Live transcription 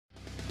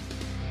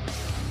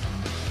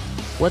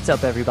What's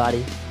up,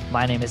 everybody?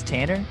 My name is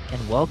Tanner,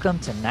 and welcome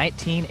to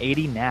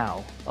 1980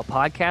 Now, a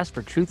podcast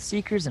for truth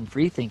seekers and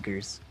free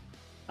thinkers.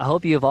 I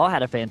hope you have all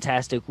had a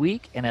fantastic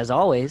week, and as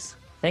always,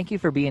 thank you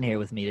for being here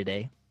with me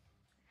today.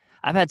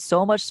 I've had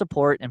so much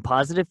support and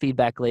positive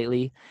feedback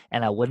lately,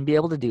 and I wouldn't be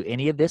able to do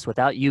any of this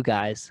without you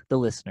guys, the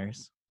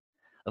listeners.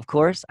 Of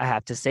course, I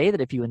have to say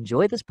that if you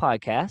enjoy this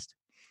podcast,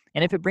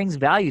 and if it brings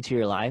value to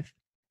your life,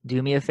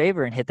 do me a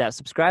favor and hit that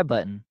subscribe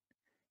button.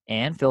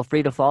 And feel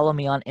free to follow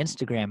me on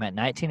Instagram at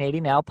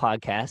 1980 Now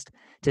Podcast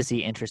to see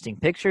interesting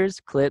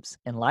pictures, clips,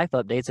 and life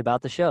updates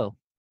about the show.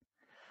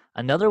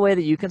 Another way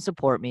that you can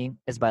support me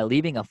is by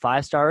leaving a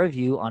 5-star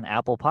review on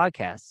Apple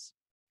Podcasts.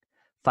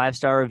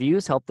 5-star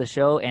reviews help the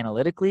show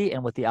analytically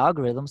and with the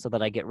algorithm so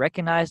that I get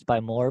recognized by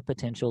more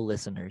potential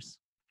listeners.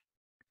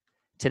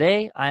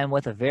 Today, I am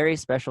with a very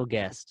special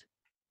guest.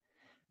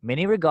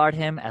 Many regard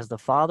him as the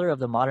father of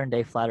the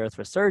modern-day flat earth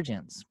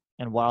resurgence,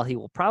 and while he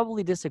will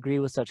probably disagree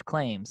with such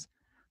claims,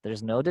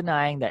 there's no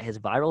denying that his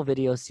viral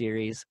video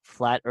series,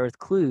 Flat Earth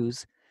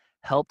Clues,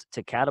 helped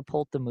to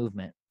catapult the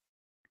movement.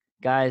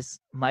 Guys,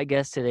 my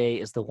guest today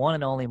is the one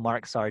and only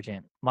Mark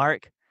Sargent.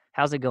 Mark,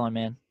 how's it going,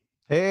 man?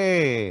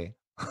 Hey,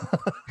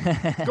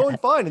 it's going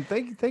fine, and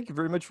thank you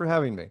very much for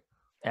having me.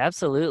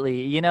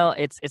 Absolutely. You know,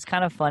 it's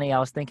kind of funny.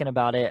 I was thinking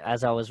about it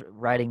as I was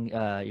writing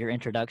your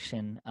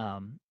introduction.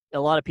 A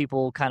lot of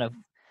people kind of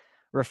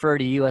refer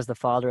to you as the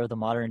father of the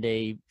modern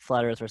day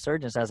flat earth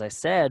resurgence, as I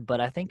said,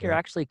 but I think you're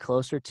actually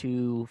closer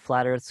to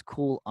flat earth's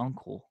cool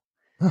uncle.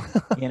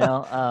 You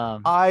know,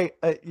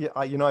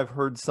 I've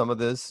heard some of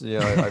this.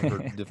 I've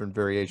heard different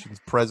variations: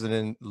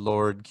 president,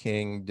 lord,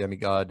 king,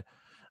 demigod.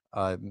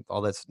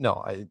 All that's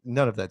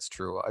none of that's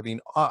true. I mean,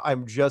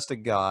 I'm just a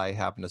guy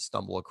happened to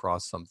stumble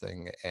across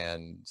something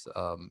and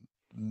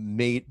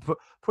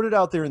put it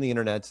out there in the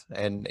internet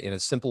and in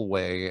a simple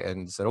way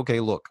and said, okay,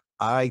 look,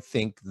 I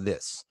think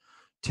this.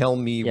 Tell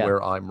me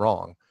where I'm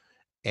wrong.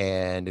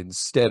 And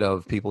instead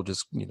of people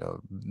just,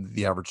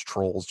 the average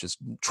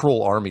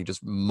troll army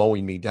just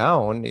mowing me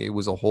down, it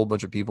was a whole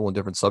bunch of people and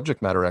different subject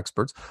matter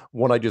experts.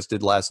 One I just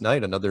did last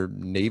night, another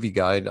Navy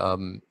guy,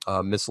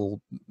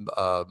 missile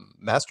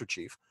master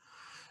chief.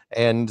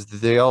 And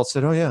they all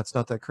said, oh yeah, it's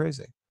not that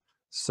crazy.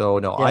 So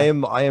no, I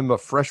am a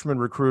freshman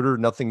recruiter,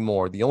 nothing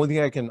more. The only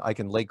thing I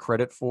can lay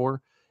credit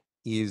for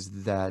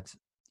is that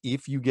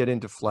if you get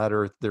into flat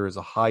earth, there is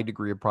a high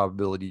degree of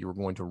probability you're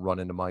going to run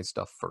into my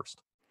stuff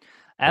first.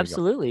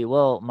 Absolutely.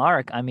 Well,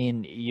 Mark, I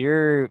mean,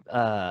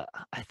 I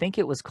think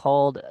it was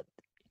called,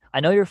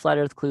 I know your Flat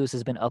Earth Clues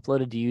has been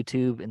uploaded to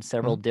YouTube in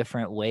several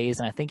different ways,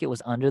 and I think it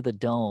was Under the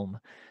Dome,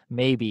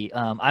 maybe.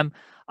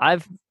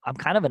 I'm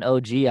kind of an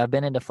OG. I've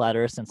been into Flat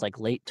Earth since like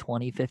late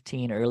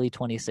 2015, early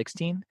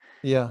 2016.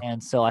 Yeah.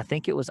 And so I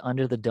think it was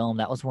Under the Dome.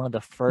 That was one of the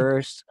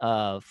first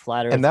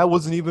Flat Earth. And that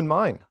wasn't even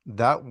mine.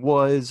 That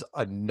was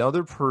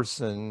another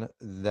person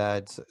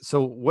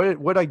so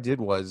what I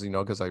did was,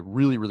 because I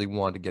really, really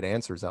wanted to get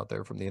answers out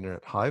there from the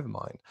internet hive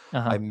mind,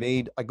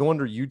 I go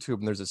under YouTube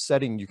and there's a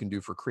setting you can do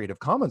for Creative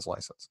Commons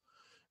license,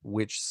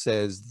 which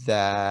says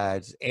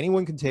that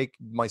anyone can take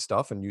my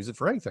stuff and use it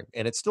for anything.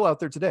 And it's still out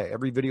there today.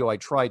 Every video I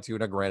try to,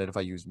 now granted, if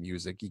I use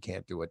music, you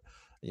can't do it.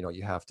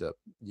 You have to,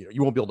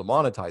 you won't be able to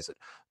monetize it.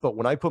 But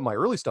when I put my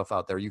early stuff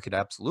out there, you could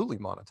absolutely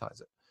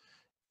monetize it.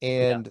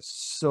 And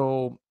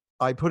so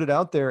I put it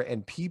out there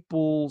and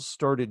people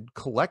started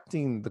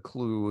collecting the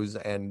clues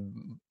and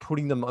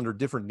putting them under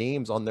different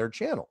names on their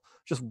channel.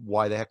 Just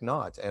why the heck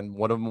not? And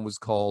one of them was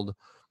called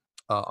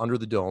Under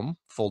the Dome,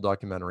 full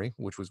documentary,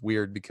 which was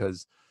weird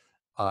because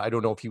I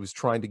don't know if he was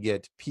trying to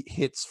get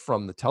hits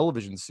from the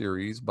television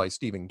series by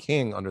Stephen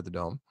King, Under the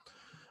Dome,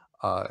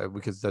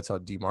 because that's how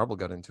D. Marble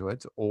got into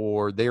it,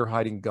 or they are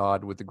hiding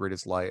God with the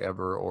greatest lie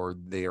ever, or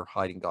they are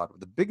hiding God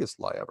with the biggest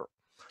lie ever.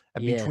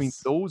 And between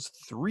those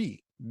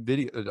three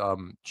video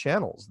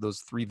channels, those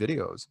three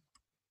videos,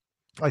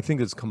 I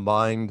think it's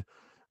combined,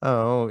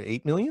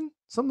 8 million,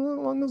 something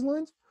along those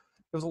lines.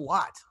 It was a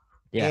lot.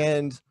 Yeah.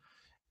 And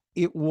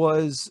it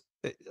was,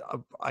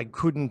 I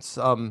couldn't,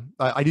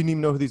 I didn't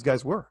even know who these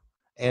guys were.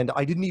 And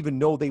I didn't even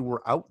know they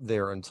were out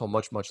there until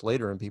much, much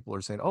later. And people are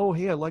saying, oh,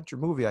 hey, I liked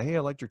your movie. Hey, I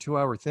liked your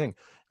 2-hour thing.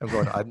 I'm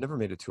going, I've never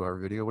made a 2-hour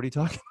video. What are you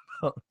talking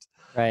about?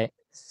 Right.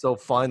 So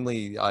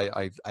finally,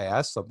 I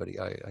asked somebody,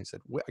 I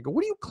said, I go,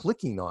 what are you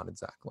clicking on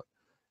exactly?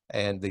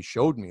 And they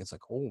showed me. It's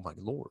like, oh, my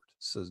Lord.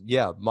 So,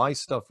 yeah, my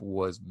stuff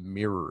was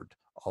mirrored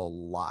a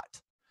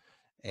lot.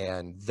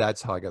 And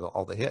that's how I got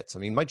all the hits. I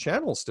mean, my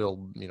channel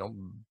still,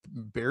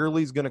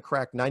 barely is going to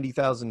crack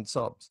 90,000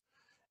 subs.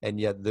 And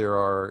yet there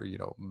are,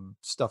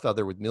 stuff out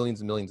there with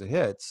millions and millions of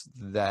hits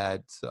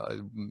that,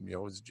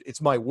 it's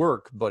my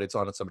work, but it's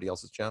on somebody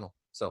else's channel.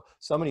 So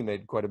somebody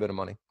made quite a bit of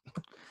money.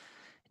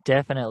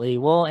 Definitely.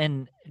 Well,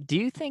 and do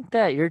you think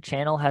that your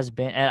channel has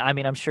been, and I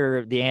mean, I'm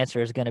sure the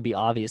answer is going to be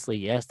obviously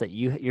yes, that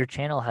your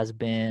channel has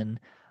been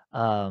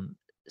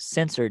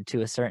censored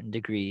to a certain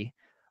degree.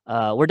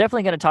 We're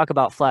definitely going to talk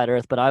about flat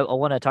Earth, but I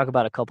want to talk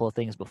about a couple of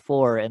things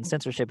before, and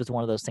censorship is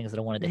one of those things that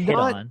I wanted to hit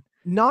Not on.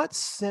 not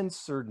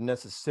censored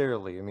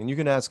necessarily. I mean, you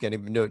can ask any.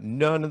 No,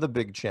 none of the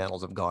big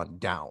channels have gone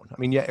down. I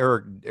mean, yeah,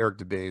 Eric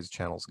DeBay's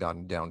channel's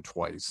gone down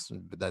twice,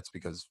 but that's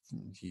because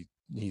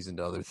he's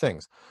into other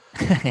things.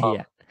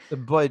 Yeah.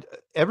 But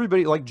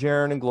everybody like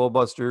Jaren and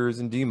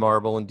Glowbusters and D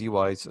Marble and D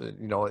Weiss,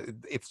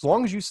 as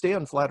long as you stay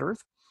on flat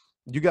Earth,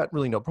 you got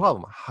really no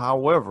problem.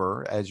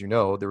 However, as you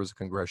know, there was a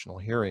congressional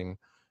hearing,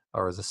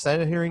 or as a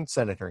Senate hearing,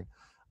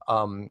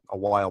 a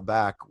while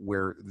back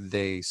where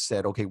they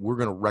said, okay, we're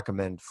going to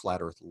recommend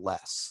flat Earth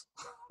less.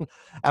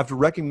 After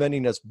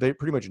recommending us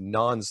pretty much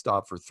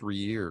nonstop for 3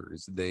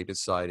 years, they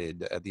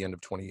decided at the end of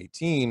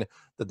 2018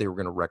 that they were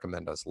going to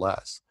recommend us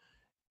less.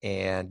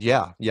 And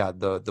yeah,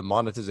 the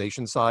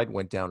monetization side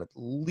went down at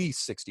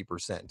least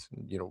 60%,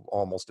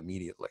 almost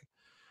immediately,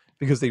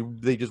 because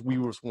we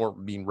just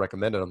weren't being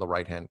recommended on the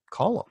right hand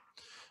column.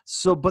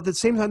 So, but at the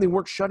same time, they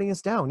weren't shutting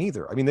us down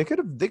either. I mean, they could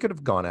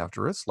have gone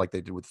after us like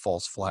they did with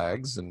false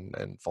flags and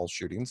false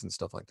shootings and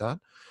stuff like that,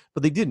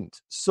 but they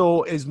didn't.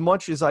 So, as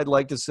much as I'd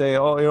like to say,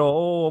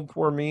 oh,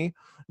 poor me,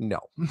 no,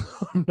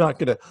 I'm not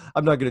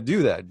gonna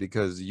do that,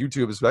 because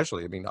YouTube,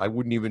 especially. I mean, I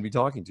wouldn't even be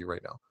talking to you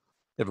right now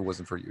if it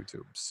wasn't for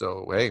YouTube.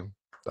 So, hey,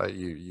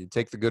 you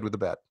take the good with the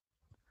bad.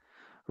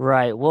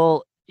 Right.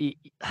 Well,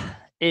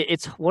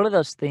 it's one of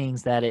those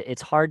things that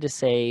it's hard to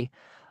say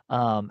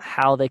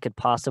how they could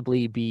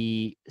possibly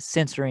be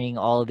censoring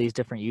all of these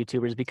different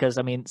YouTubers, because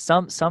I mean,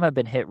 some have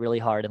been hit really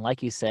hard, and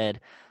like you said,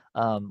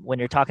 when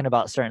you're talking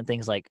about certain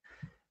things like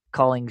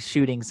calling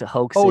shootings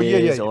Oh yeah,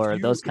 yeah. hoaxes If or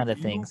you those if kind of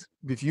you things.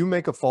 if you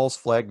make a false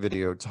flag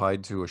video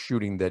tied to a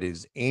shooting that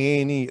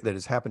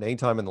has happened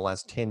anytime in the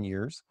last 10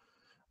 years,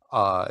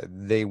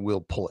 they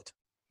will pull it.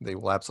 They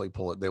will absolutely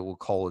pull it. They will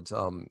call it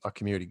a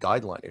community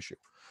guideline issue.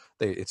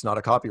 It's not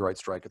a copyright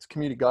strike. It's a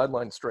community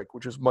guideline strike,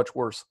 which is much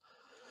worse,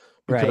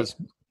 Right. because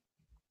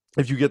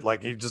if you get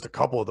like just a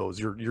couple of those,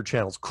 your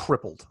channel's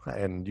crippled,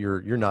 and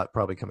you're not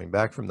probably coming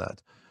back from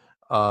that.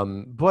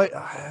 But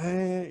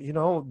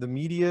the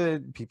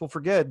media, people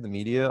forget the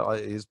media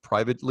is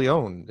privately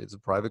owned. It's a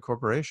private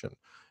corporation.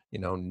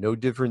 No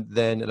different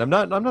than, and I'm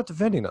not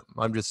defending them.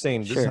 I'm just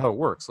saying this is Sure. how it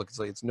works. Like,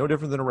 it's no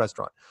different than a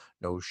restaurant.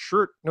 No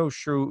shirt, no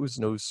shoes,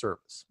 no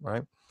service,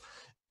 right?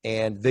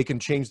 And they can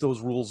change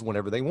those rules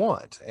whenever they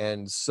want.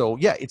 And so,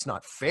 yeah, it's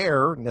not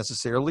fair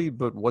necessarily,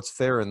 but what's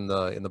fair in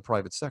the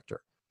private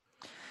sector?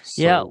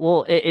 Yeah, So,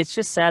 well, it's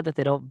just sad that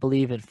they don't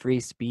believe in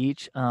free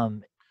speech.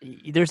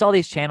 There's all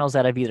these channels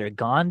that have either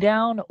gone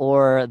down,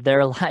 or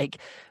they're like,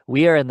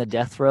 we are in the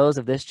death throes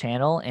of this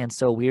channel, and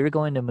so we're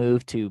going to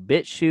move to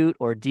BitChute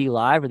or D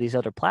Live or these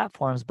other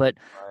platforms. But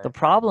the right,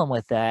 problem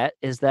with that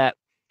is that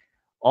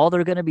all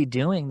they're going to be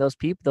doing, those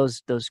people,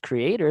 those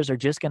creators, are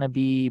just going to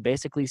be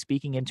basically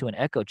speaking into an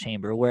echo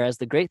chamber. Whereas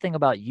the great thing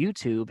about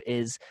YouTube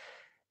is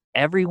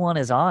everyone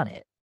is on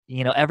it.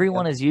 yeah,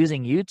 Everyone is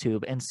using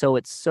YouTube, and so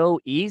it's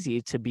so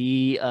easy to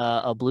be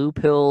a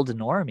blue-pilled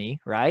normie,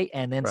 right?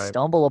 And then right,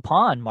 stumble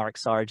upon Mark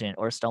Sargent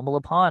or stumble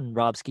upon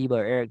Rob Skiba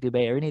or Eric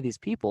Dubay or any of these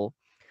people,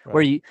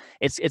 where right.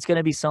 it's going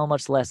to be so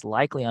much less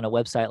likely on a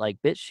website like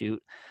BitChute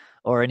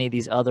or any of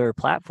these other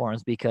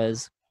platforms,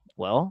 because,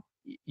 well,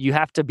 you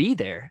have to be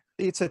there.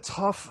 It's a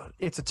tough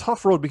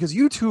road, because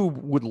YouTube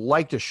would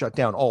like to shut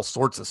down all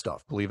sorts of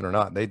stuff, believe it or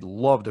not. They'd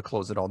love to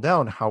close it all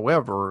down.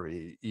 However,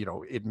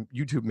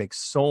 YouTube makes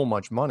so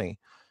much money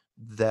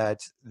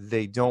that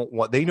they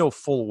know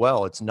full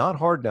well it's not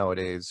hard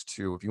nowadays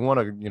to, if you want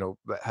to,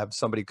 have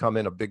somebody come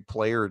in, a big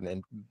player,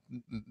 and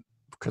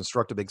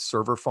construct a big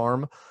server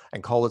farm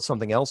and call it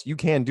something else. You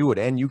can do it,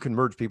 and you can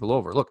merge people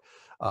over. Look,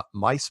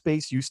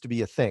 MySpace used to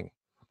be a thing,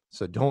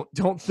 so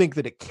don't think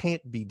that it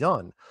can't be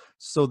done.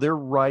 So they're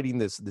riding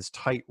this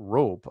tight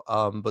rope.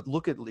 But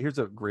here's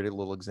a great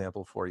little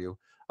example for you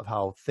of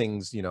how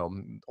things,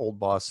 old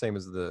boss same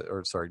as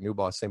new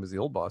boss same as the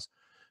old boss,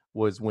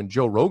 was when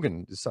Joe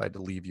Rogan decided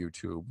to leave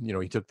YouTube.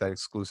 He took that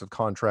exclusive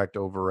contract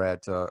over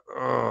at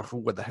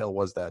what the hell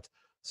was that?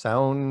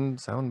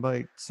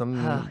 Soundbite,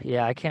 some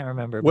Yeah, I can't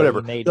remember, but he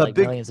whatever, made a like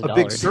big millions of a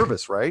big dollars.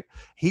 service, right?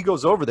 He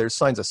goes over there,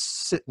 signs a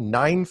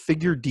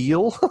 9-figure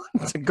deal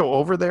to go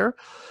over there,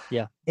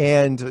 Yeah.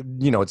 and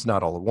it's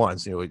not all at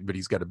once, but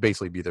he's got to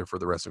basically be there for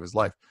the rest of his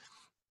life.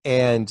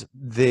 And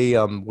they,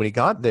 when he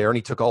got there and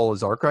he took all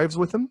his archives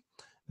with him,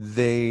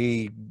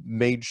 they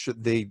made sure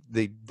they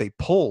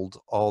pulled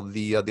all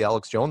the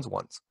Alex Jones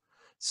ones.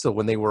 So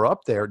when they were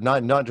up there,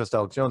 not just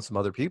Alex Jones, some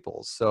other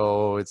people.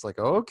 So it's like,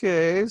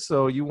 okay,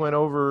 so you went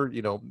over,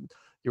 you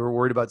were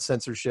worried about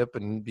censorship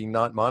and being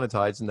not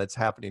monetized, and that's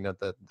happening at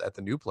the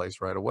new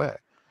place right away.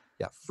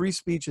 Yeah, free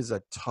speech is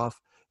a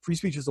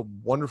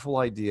wonderful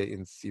idea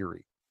in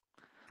theory,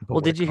 but Well,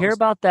 when did it you hear comes,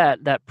 about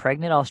that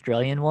pregnant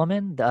Australian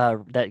woman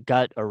that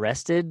got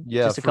arrested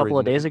yeah, just a for couple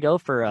of days ago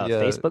for a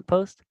yeah, Facebook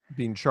post?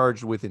 being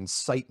charged with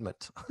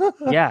incitement.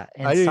 Yeah,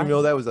 I didn't even know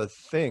incitement. that was a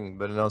thing,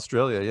 but in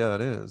Australia, yeah,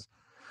 it is.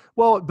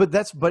 Well, but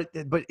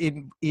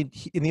in the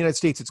United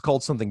States, it's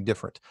called something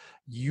different.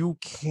 You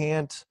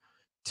can't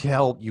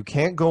you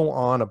can't go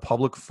on a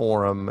public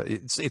forum.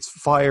 It's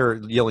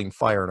fire, yelling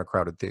fire in a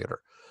crowded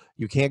theater.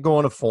 You can't go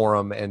on a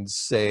forum and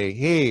say,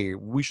 hey,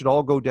 we should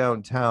all go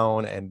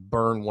downtown and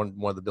burn one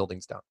of the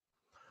buildings down.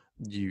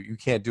 You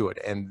can't do it.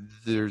 And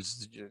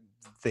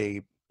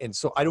they and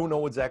so I don't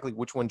know exactly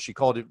which one she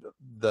called it,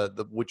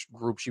 the which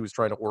group she was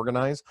trying to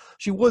organize.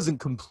 She wasn't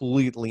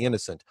completely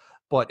innocent,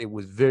 but it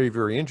was very,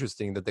 very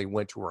interesting that they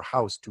went to her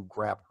house to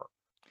grab her.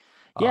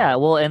 Yeah,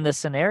 well, and the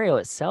scenario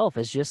itself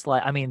is just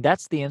like, I mean,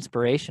 that's the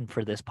inspiration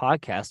for this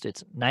podcast.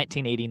 It's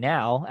 1980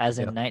 now, as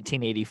in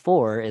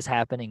 1984 is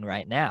happening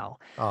right now.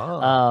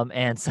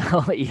 And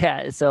so,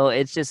 yeah, so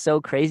it's just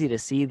so crazy to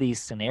see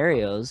these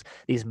scenarios,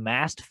 these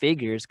masked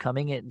figures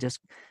coming in,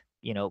 just,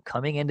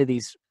 coming into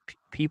these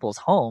people's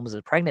homes,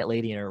 a pregnant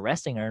lady, and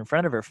arresting her in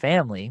front of her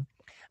family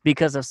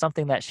because of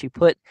something that she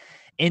put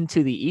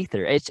into the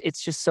ether.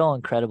 It's just so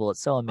incredible.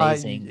 It's so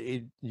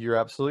amazing. You're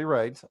absolutely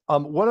right.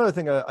 One other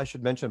thing I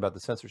should mention about the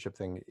censorship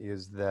thing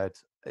is that,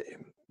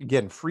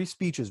 again, free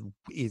speech is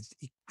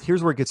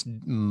here's where it gets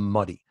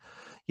muddy.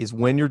 Is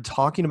when you're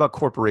talking about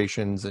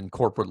corporations and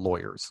corporate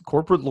lawyers.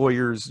 Corporate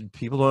lawyers,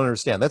 people don't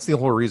understand. That's the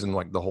whole reason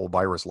like the whole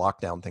virus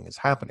lockdown thing is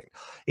happening.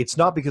 It's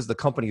not because the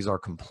companies are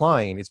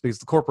complying. It's because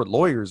the corporate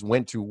lawyers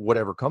went to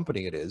whatever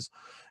company it is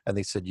and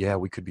they said, yeah,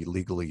 we could be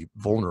legally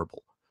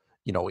vulnerable.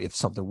 If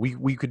something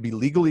we could be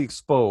legally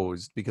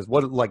exposed because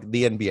like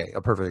the NBA,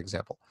 a perfect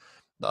example.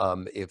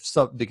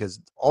 Because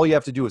all you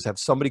have to do is have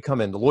somebody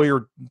come in. The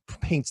lawyer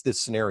paints this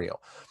scenario.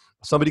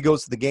 Somebody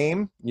goes to the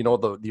game,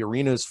 the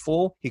arena is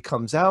full. He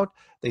comes out.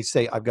 They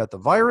say, I've got the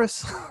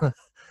virus.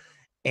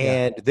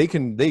 And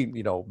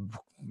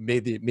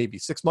maybe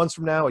 6 months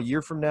from now, a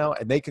year from now,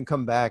 and they can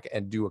come back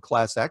and do a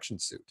class action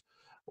suit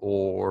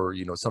or,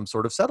 some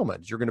sort of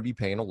settlement. You're going to be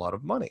paying a lot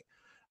of money,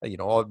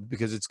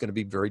 because it's going to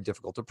be very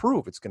difficult to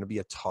prove. It's going to be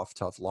a tough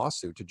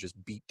lawsuit to just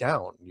beat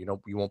down. You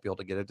won't be able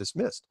to get it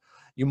dismissed.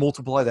 You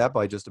multiply that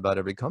by just about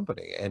every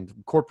company and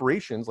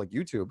corporations like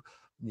YouTube.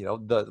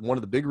 One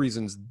of the big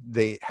reasons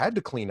they had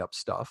to clean up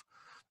stuff,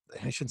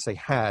 I shouldn't say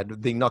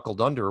they knuckled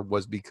under,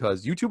 was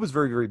because YouTube was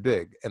very, very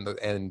big,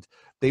 and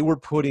they were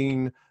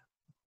putting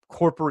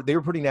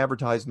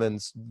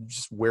advertisements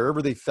just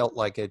wherever they felt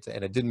like it,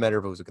 and it didn't matter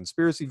if it was a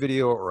conspiracy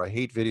video or a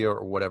hate video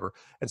or whatever.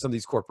 And some of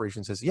these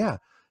corporations says, yeah,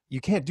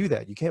 you can't do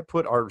that. You can't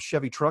put our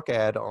Chevy truck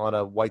ad on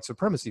a white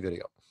supremacy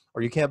video,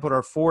 or you can't put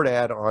our Ford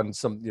ad on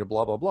some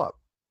blah blah blah.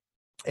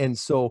 And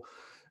so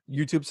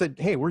YouTube said,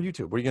 hey, we're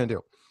YouTube, what are you going to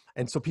do?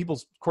 And so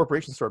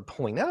corporations started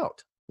pulling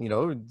out,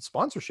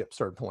 sponsorship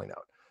started pulling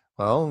out.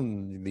 Well,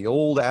 the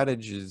old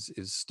adage is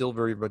still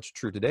very much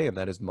true today, and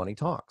that is money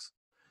talks.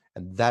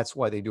 And that's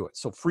why they do it.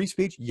 So free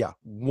speech, yeah,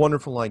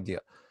 wonderful idea.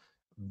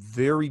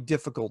 Very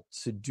difficult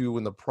to do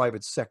in the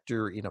private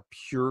sector in a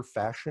pure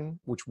fashion,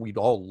 which we'd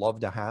all love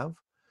to have.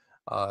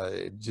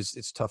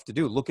 It's tough to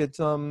do. Look at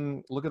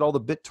all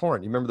the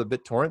BitTorrent. You remember the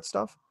BitTorrent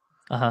stuff?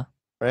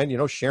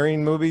 Right,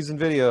 sharing movies and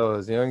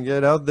videos, and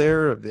get out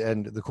there.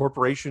 And the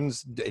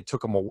corporations, it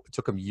took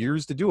them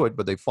years to do it,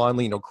 but they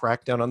finally,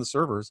 cracked down on the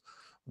servers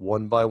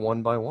one by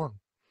one by one.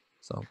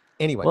 So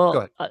anyway, go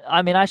ahead.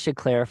 I mean, I should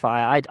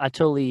clarify. I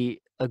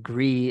totally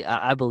agree.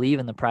 I believe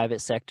in the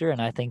private sector,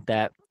 and I think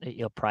that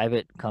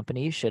private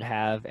companies should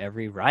have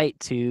every right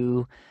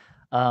to,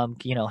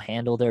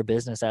 handle their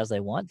business as they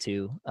want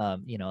to,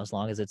 as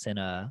long as it's in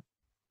a,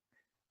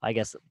 I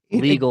guess,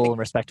 legal and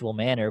respectable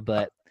manner.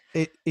 But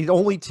it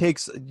only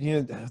takes,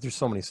 there's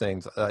so many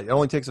sayings. It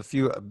only takes a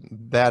few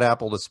bad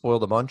apple to spoil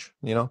the bunch,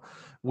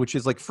 which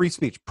is like free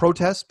speech.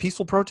 Protests,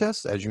 peaceful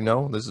protests, as you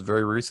know, this is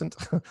very recent.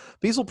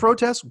 Peaceful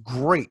protests,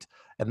 great.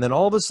 And then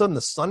all of a sudden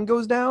the sun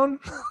goes down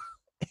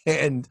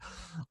and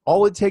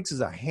all it takes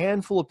is a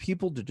handful of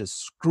people to just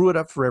screw it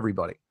up for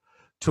everybody.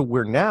 To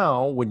where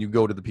now, when you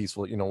go to the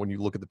peaceful, when you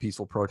look at the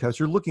peaceful protests,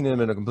 you're looking at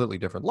them in a completely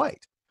different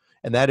light.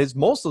 And that is,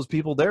 most of those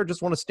people there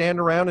just want to stand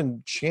around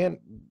and chant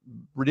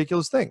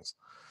ridiculous things.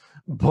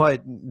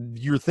 But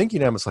you're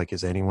thinking, it's like,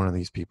 is any one of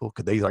these people,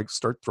 could they like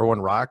start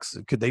throwing rocks?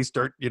 Could they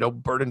start,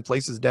 burning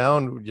places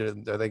down?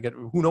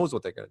 Who knows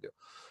what they're going to do?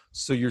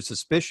 So you're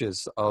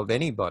suspicious of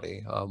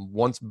anybody.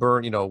 Once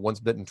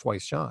bitten,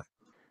 twice shy.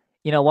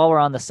 While we're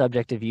on the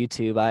subject of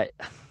YouTube,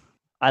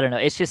 I don't know.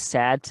 It's just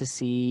sad to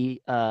see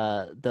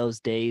those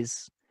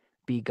days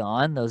be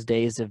gone. Those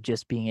days of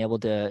just being able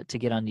to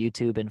get on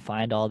YouTube and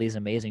find all these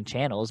amazing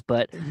channels.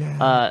 But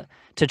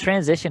to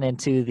transition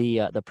into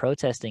the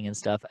protesting and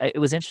stuff, it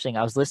was interesting.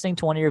 I was listening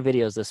to one of your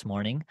videos this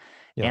morning,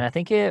 and I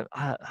think it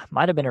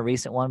might have been a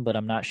recent one, but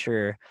I'm not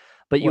sure.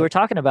 But you were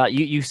talking about,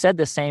 you said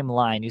the same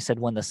line. You said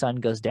when the sun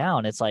goes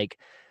down, it's like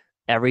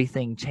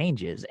everything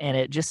changes, and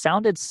it just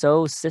sounded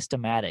so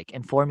systematic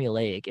and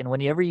formulaic. And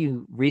whenever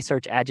you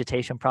research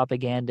agitation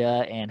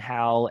propaganda and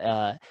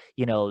how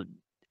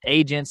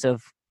agents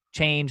of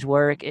change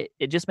work,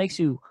 it just makes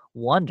you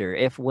wonder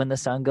if when the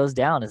sun goes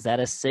down, is that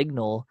a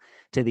signal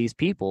to these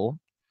people,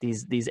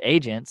 these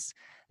agents,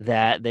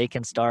 that they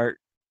can start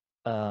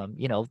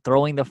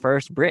throwing the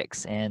first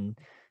bricks and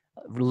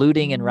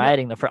looting and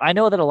rioting the first. I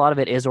know that a lot of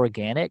it is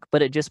organic,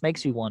 but it just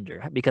makes you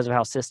wonder because of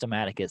how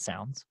systematic it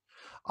sounds.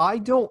 I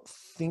don't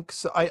think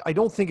so. I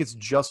don't think it's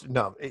just,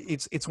 no,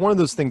 it's one of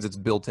those things that's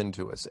built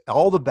into us.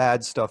 All the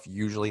bad stuff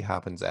usually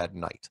happens at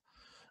night.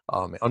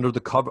 Under the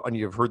cover, and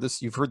you've heard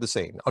the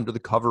saying, under the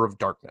cover of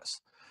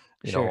darkness.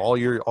 Sure. All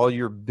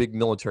your big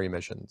military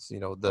missions,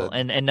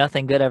 and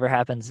nothing good ever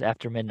happens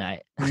after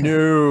midnight.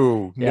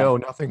 no, Yeah. no,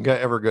 nothing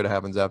ever good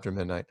happens after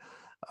midnight.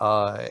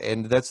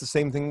 And that's the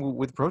same thing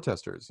with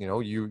protesters.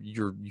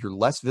 You're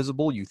less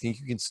visible. You think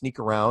you can sneak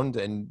around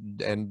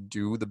and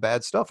do the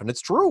bad stuff, and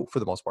it's true for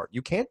the most part.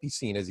 You can't be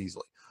seen as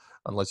easily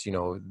unless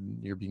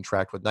you're being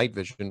tracked with night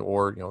vision,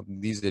 or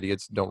these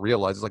idiots don't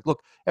realize it's like,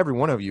 look, every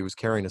one of you is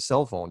carrying a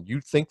cell phone.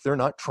 You think they're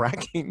not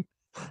tracking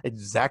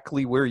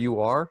exactly where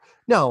you are?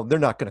 No, they're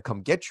not going to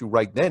come get you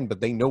right then,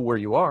 but they know where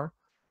you are.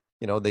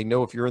 They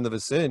know if you're in the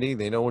vicinity.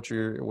 They know what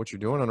you're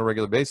doing on a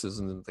regular basis,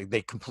 and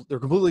they're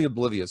completely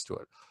oblivious to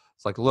it.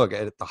 It's like, look,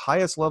 at the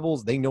highest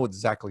levels, they know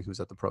exactly who's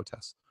at the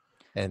protests,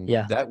 and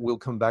that will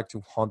come back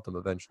to haunt them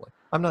eventually.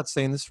 I'm not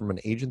saying this from an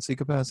agency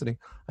capacity.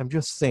 I'm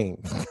just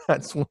saying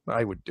that's what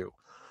I would do.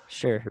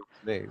 Sure.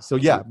 So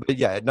yeah, but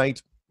yeah, at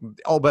night,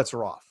 all bets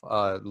are off.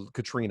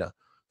 Katrina,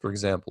 for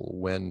example,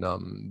 when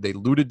they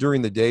looted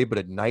during the day, but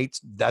at night,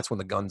 that's when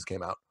the guns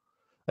came out.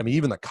 I mean,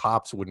 even the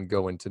cops wouldn't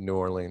go into New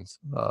Orleans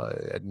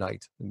at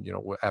night,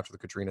 after the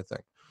Katrina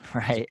thing.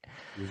 Right.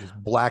 It was just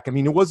black. I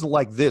mean, it wasn't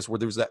like this where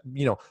there was that, I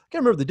can't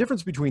remember the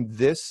difference between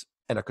this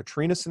and a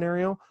Katrina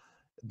scenario.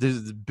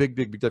 There's a big,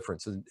 big, big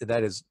difference. And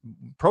that is,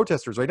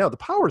 protesters right now, the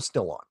power is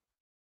still on.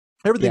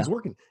 Everything's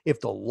working. If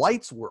the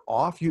lights were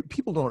off,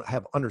 people don't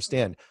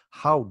understand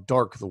how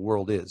dark the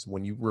world is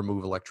when you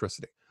remove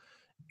electricity.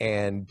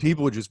 And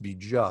people would just be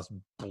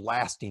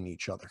blasting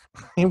each other.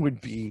 It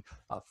would be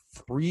a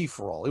free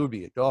for all. It would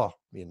be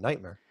a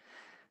nightmare.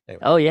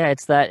 Anyway. Oh yeah,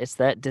 it's that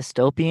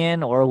dystopian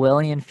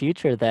Orwellian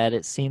future that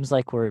it seems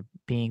like we're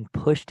being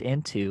pushed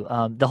into.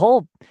 The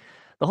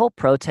whole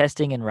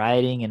protesting and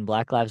rioting and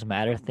Black Lives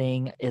Matter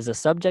thing is a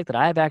subject that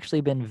I've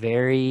actually been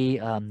very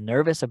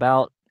nervous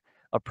about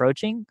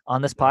approaching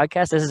on this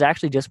podcast. This is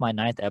actually just my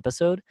 9th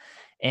episode,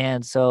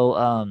 and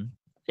so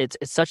it's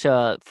such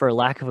a, for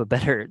lack of a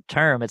better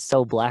term, it's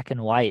so black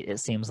and white, it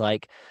seems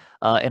like,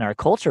 in our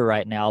culture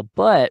right now.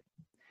 But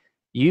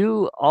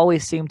you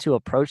always seem to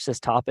approach this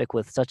topic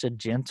with such a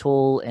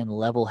gentle and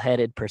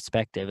level-headed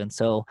perspective, and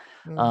so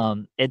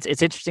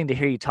it's interesting to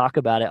hear you talk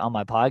about it on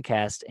my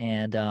podcast.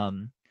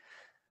 And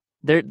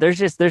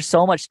there's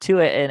so much to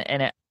it,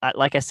 and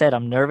like I said,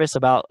 I'm nervous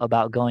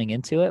about going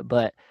into it,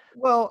 but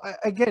well,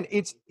 again,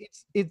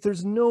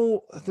 there's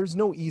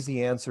no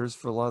easy answers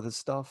for a lot of this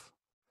stuff.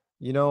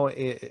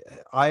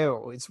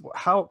 It's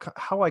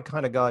how I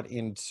kind of got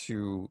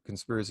into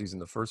conspiracies in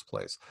the first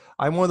place.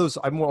 I'm one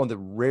of the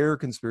rare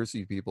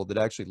conspiracy people that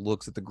actually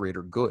looks at the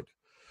greater good,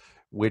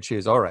 which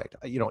is, all right,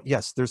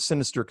 yes, there's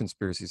sinister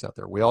conspiracies out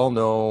there. We all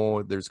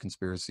know there's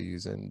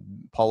conspiracies in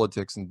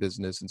politics and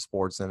business and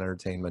sports and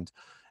entertainment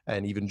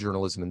and even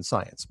journalism and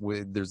science.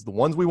 There's the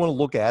ones we want to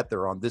look at,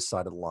 they're on this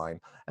side of the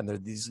line, and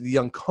there's the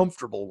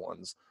uncomfortable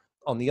ones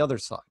on the other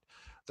side.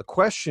 The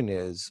question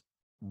is,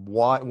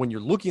 why, when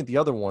you're looking at the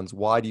other ones,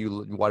 why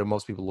do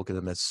most people look at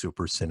them as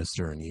super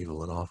sinister and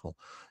evil and awful,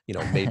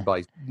 made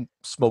by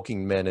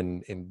smoking men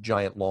in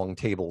giant long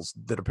tables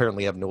that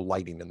apparently have no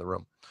lighting in the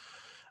room?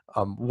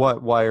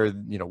 Why are,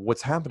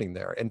 what's happening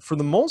there? And for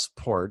the most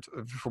part,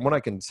 from what I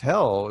can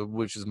tell,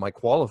 which is my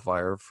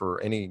qualifier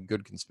for any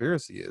good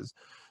conspiracy, is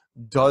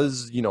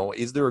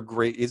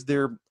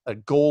there a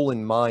goal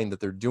in mind that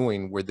they're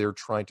doing where they're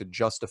trying to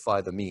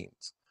justify the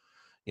means?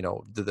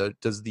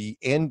 Does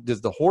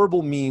the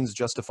horrible means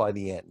justify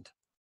the end,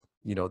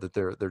 that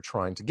they're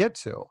trying to get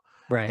to?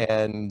 Right.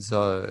 And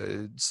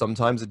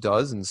sometimes it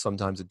does, and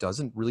sometimes it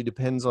doesn't. Really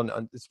depends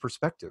on its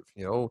perspective.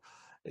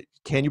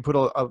 Can you put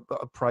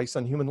a price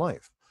on human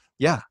life?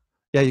 Yeah,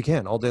 you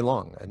can, all day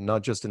long, and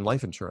not just in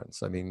life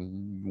insurance. I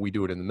mean, we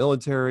do it in the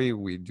military.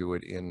 We do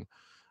it in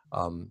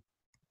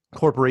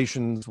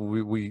corporations.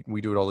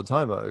 We do it all the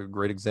time. A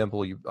great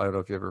example, I don't know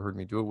if you ever heard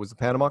me do it, was the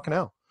Panama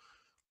Canal.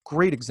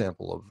 Great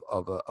example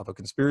of a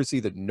conspiracy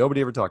that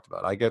nobody ever talked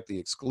about. I get the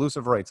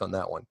exclusive rights on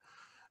that one.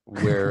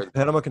 Where the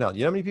Panama Canal,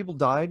 you know how many people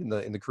died in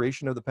the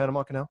creation of the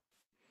Panama Canal?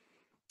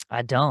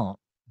 I don't.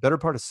 Better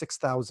part of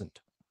 6,000.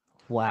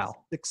 Wow.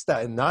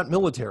 6,000, not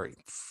military,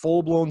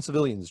 full-blown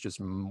civilians just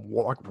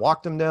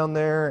walked them down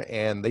there,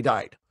 and they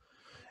died.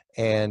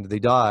 And they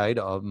died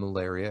of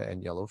malaria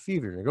and yellow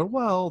fever. And you go,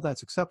 well,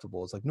 that's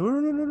acceptable. It's like,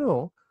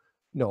 no.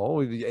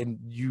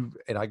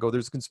 And I go,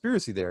 there's a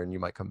conspiracy there. And you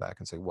might come back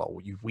and say, well,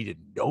 we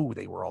didn't know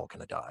they were all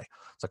going to die.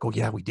 It's like, oh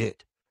yeah, we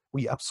did.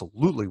 We knew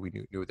they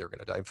were going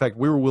to die. In fact,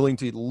 we were willing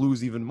to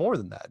lose even more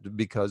than that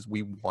because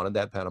we wanted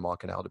that Panama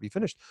Canal to be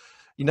finished.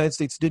 The United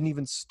States didn't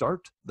even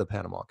start the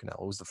Panama Canal.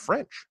 It was the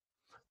French.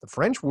 The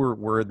French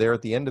were there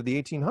at the end of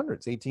the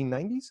 1800s,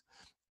 1890s.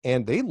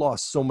 And they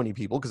lost so many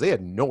people because they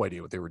had no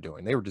idea what they were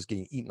doing. They were just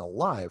getting eaten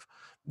alive,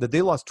 that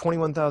they lost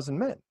 21,000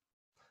 men.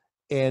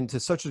 And to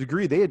such a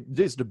degree, they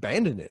just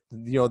abandoned it.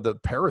 The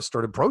Paris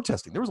started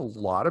protesting. There was a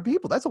lot of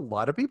people. That's a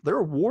lot of people. There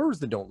are wars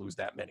that don't lose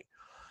that many.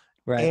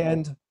 Right.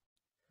 And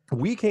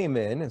we came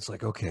in, and it's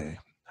like, okay,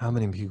 how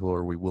many people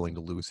are we willing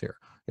to lose here?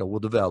 We'll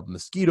develop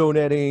mosquito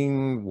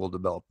netting, we'll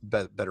develop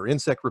better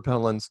insect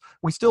repellents.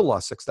 We still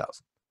lost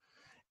 6,000.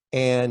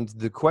 And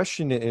the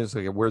question is,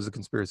 okay, where's the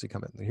conspiracy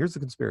come in? Here's the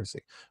conspiracy.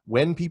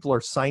 When people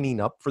are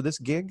signing up for this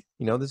gig,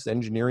 this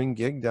engineering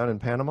gig down in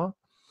Panama,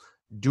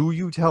 do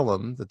you tell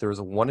them that there's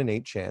a 1 in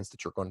 8 chance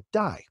that you're going to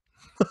die?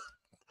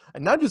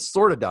 And not just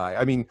sort of die.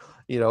 I mean,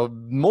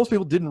 most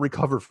people didn't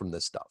recover from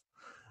this stuff.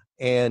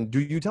 And do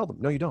you tell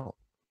them? No, you don't,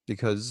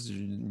 because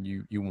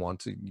you want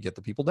to get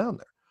the people down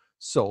there.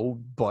 So,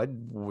 but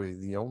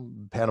with,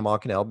 Panama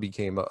Canal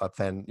became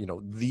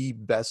the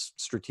best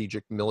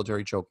strategic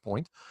military choke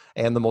point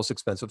and the most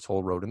expensive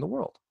toll road in the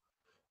world.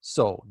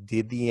 So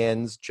did the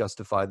ends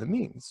justify the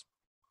means?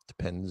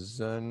 Depends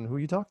on who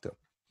you talk to.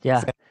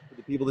 Yeah.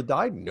 The people that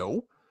died?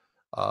 No.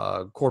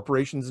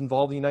 Corporations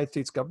involved in the United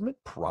States government?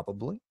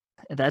 Probably.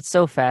 That's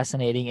so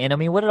fascinating. And I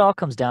mean, what it all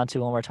comes down to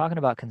when we're talking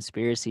about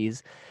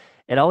conspiracies,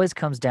 it always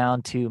comes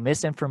down to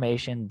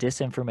misinformation,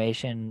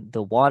 disinformation.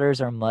 The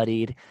waters are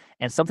muddied.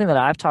 And something that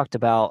I've talked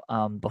about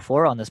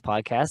before on this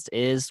podcast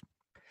is,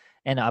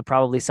 and I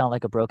probably sound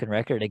like a broken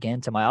record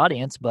again to my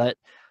audience, but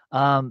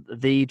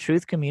the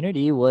truth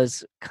community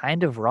was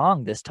kind of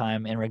wrong this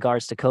time in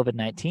regards to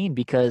COVID-19,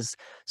 because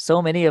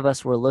so many of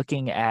us were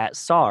looking at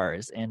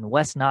SARS and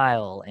West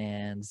Nile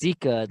and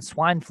Zika and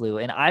swine flu.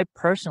 And I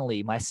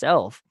personally,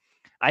 myself,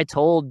 I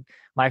told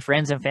my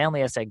friends and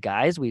family, I said,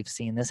 guys, we've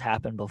seen this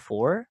happen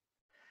before.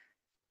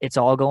 It's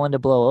all going to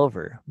blow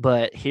over.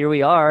 But here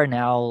we are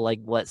now, like,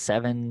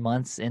 7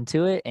 months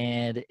into it,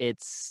 and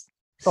it's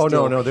still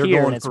they're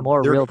here, going and it's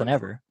more real than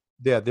ever.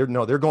 Yeah,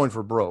 they're going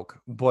for broke,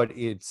 but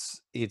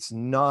it's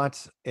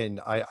not, and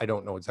I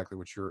don't know exactly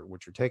what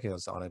you're taking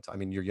us on it. I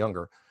mean, you're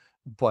younger,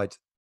 but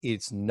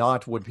it's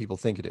not what people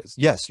think it is.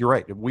 Yes, you're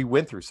right. We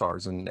went through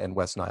SARS and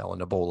West Nile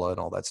and Ebola and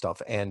all that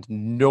stuff, and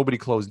nobody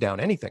closed down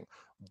anything.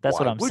 That's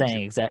what I'm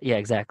saying. Yeah,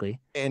 exactly.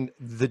 And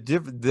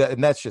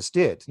and that's just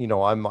it.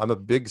 I'm a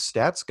big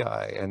stats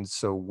guy, and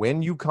so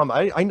when you come,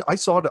 I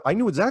saw it. I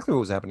knew exactly what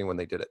was happening when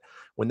they did it.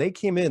 When they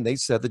came in, they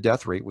said the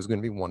death rate was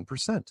going to be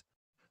 1%.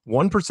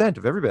 1%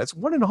 of everybody. That's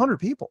 1 in 100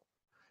 people.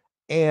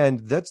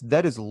 And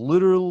that is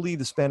literally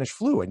the Spanish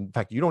flu. In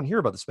fact, you don't hear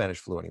about the Spanish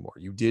flu anymore.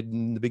 You did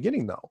in the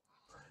beginning, though.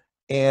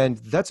 And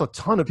that's a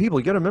ton of people.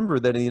 You got to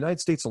remember that in the United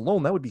States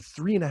alone, that would be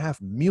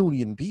 3.5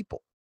 million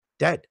people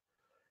dead.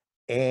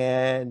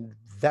 And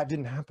that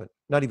didn't happen.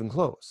 Not even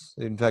close.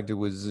 In fact, it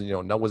was,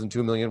 that wasn't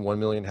 2 million, 1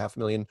 million,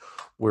 500,000.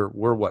 We're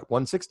what,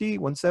 160,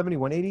 170,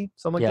 180,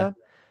 something like that?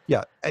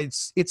 Yeah,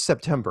 it's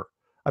September.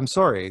 I'm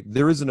sorry,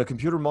 there isn't a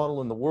computer model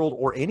in the world,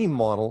 or any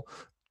model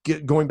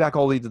going back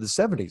all the way to the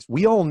 70s.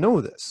 We all know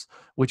this,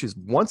 which is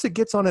once it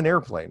gets on an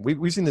airplane,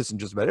 we've seen this in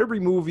just about every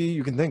movie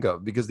you can think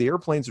of, because the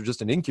airplanes are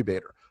just an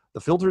incubator.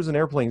 The filters in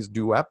airplanes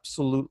do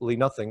absolutely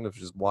nothing,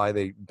 which is why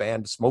they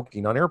banned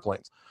smoking on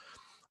airplanes,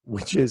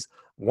 which is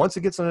once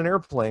it gets on an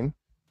airplane,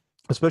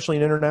 especially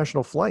an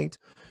international flight,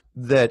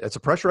 that it's a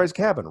pressurized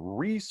cabin,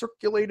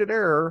 recirculated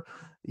air,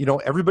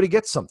 everybody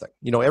gets something,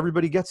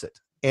 everybody gets it.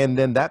 And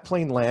then that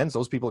plane lands,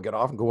 those people get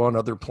off and go on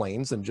other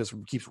planes, and just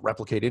keeps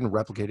replicating and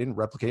replicating and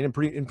replicating.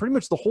 And pretty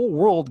much the whole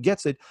world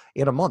gets it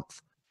in a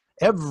month.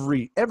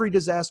 Every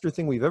disaster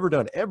thing we've ever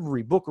done,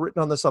 every book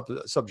written on the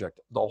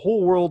subject, the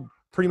whole world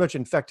pretty much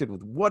infected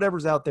with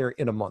whatever's out there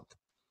in a month.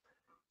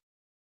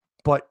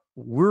 But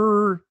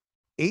we're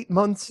 8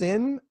 months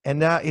in, and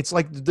now it's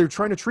like they're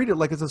trying to treat it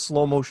like it's a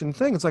slow motion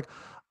thing. It's like,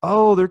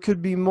 oh, there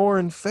could be more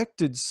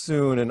infected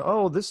soon, and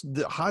oh,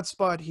 the hot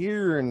spot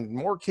here, and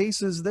more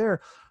cases there.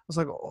 I was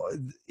like,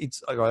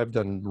 oh, I've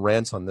done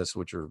rants on this,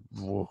 which are,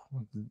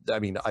 I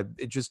mean,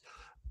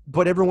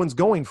 but everyone's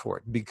going for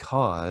it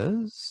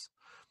because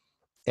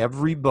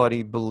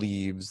everybody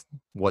believes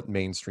what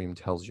mainstream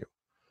tells you.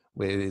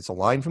 It's a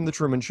line from the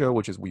Truman Show,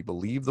 which is, we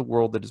believe the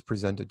world that is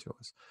presented to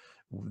us.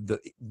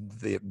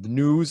 The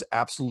news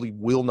absolutely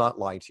will not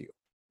lie to you,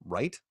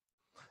 right?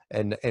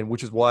 And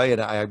which is why,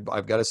 and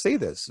I've got to say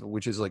this,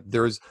 which is like,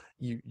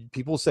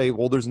 people say,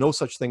 well, there's no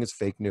such thing as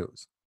fake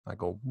news. I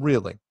go,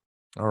 really?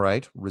 All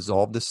right,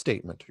 resolve this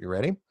statement. You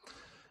ready?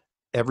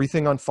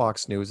 Everything on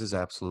Fox News is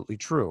absolutely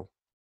true,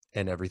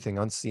 and everything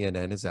on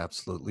CNN is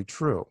absolutely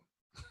true.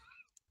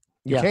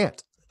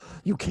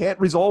 You can't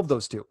resolve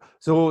those two.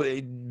 So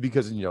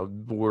because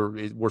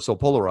we're so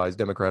polarized,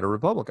 Democrat or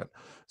Republican.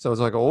 So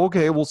it's like, oh,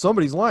 okay, well,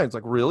 somebody's lying. It's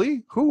like,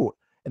 really? Who?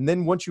 And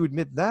then once you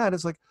admit that,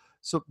 it's like,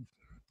 so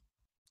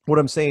what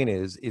I'm saying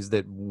is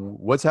that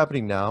what's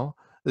happening now,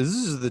 this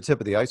is the tip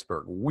of the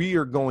iceberg. We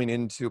are going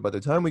into, by the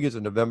time we get to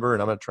November,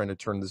 and I'm not trying to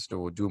turn this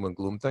to a doom and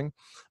gloom thing,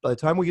 by the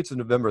time we get to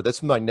November,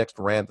 that's my next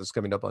rant that's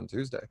coming up on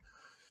Tuesday.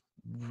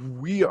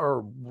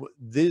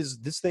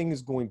 This thing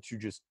is going to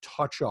just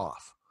touch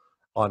off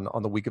on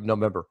the week of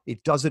November.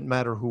 It doesn't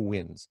matter who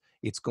wins.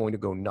 It's going to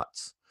go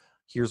nuts.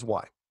 Here's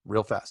why,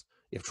 real fast.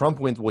 If Trump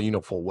wins, well, you know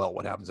full well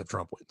what happens if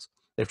Trump wins.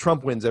 If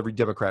Trump wins, every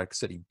Democratic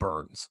city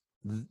burns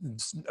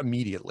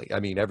immediately.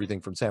 I mean,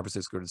 everything from San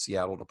Francisco to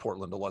Seattle to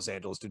Portland to Los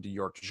Angeles to New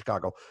York to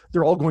Chicago,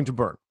 they're all going to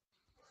burn,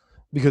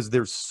 because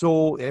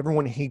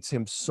everyone hates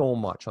him so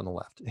much on the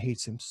left. It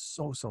hates him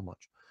so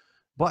much.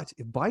 But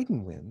if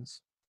Biden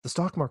wins, the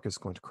stock market is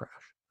going to crash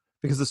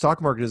because the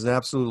stock market is an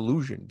absolute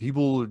illusion.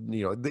 People,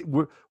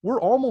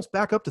 we're almost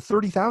back up to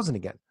 30,000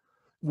 again.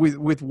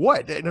 With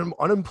what? An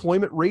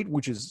unemployment rate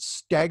which is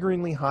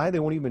staggeringly high. They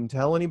won't even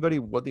tell anybody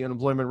what the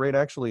unemployment rate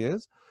actually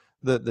is.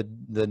 The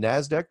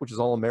NASDAQ, which is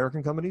all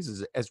American companies,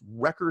 is as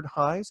record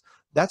highs.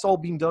 That's all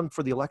being done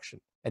for the election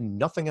and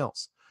nothing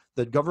else.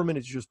 The government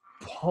is just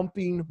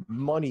pumping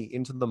money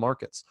into the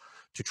markets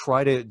to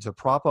try to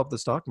prop up the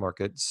stock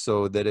market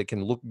so that it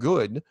can look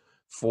good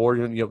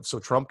for, so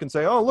Trump can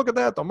say, oh, look at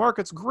that, the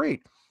market's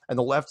great. And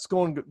the left's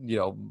going,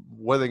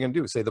 what are they going to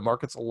do? Say the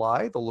market's a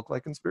lie? They'll look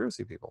like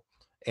conspiracy people.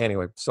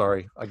 Anyway,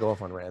 sorry, I go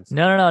off on rants.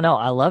 No.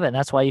 I love it. And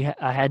that's why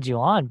I had you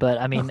on. But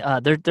I mean,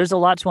 there's a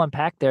lot to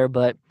unpack there.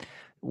 But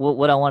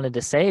what I wanted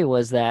to say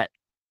was that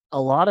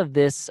a lot of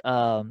this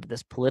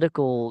this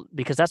political,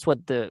 because that's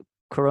what the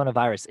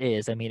coronavirus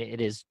is. I mean,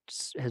 has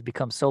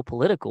become so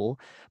political.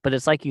 But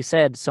it's like you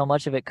said, so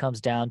much of it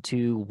comes down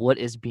to what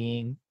is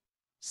being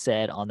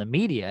said on the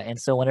media. And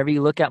so whenever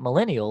you look at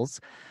millennials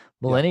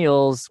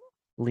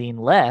lean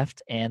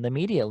left and the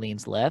media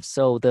leans left.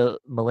 So the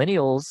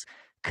millennials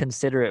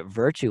consider it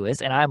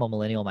virtuous, and I'm a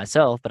millennial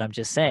myself, but I'm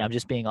just saying, I'm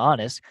just being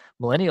honest.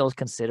 Millennials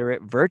consider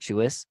it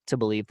virtuous to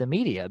believe the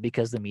media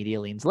because the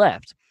media leans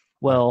left.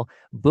 Well,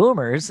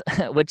 boomers,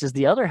 which is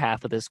the other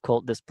half of this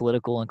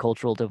political and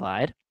cultural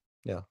divide,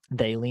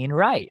 they lean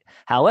right.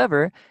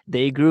 However,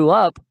 they grew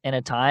up in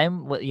a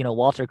time,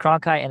 Walter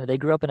Cronkite, and they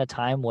grew up in a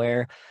time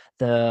where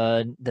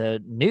the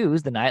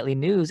news, the nightly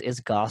news, is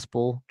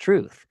gospel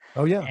truth.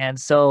 Oh yeah. And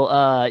so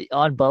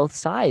on both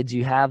sides,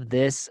 you have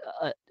this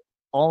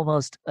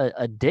almost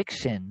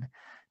addiction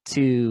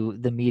to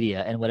the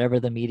media and whatever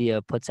the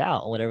media puts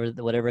out,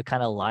 whatever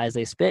kind of lies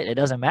they spit. It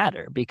doesn't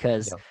matter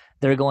because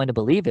they're going to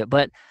believe it.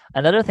 But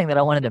another thing that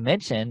I wanted to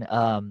mention,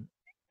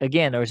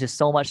 again, there was just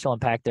so much to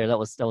unpack there. That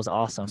was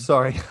awesome.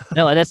 Sorry.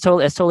 No, that's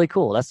totally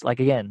cool. That's like,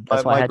 again,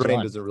 that's why my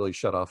brain doesn't really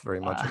shut off very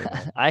much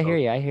anymore. I hear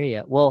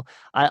you. Well,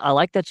 I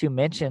like that you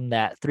mentioned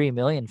that 3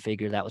 million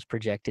figure that was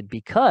projected,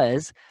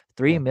 because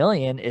 3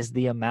 million is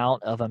the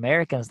amount of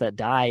Americans that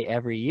die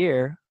every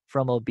year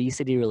from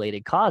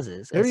obesity-related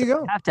causes. There you go.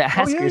 You have to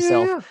ask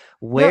yourself,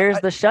 where's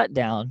the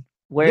shutdown?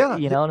 You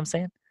know what I'm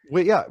saying?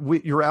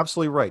 You're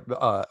absolutely right.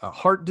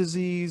 Heart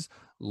disease,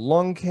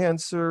 lung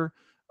cancer,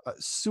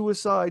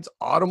 suicides,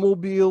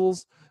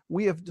 automobiles.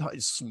 We have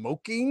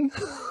smoking.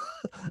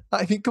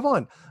 I mean, come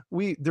on.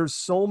 There's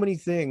so many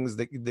things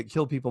that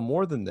kill people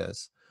more than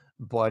this.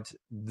 But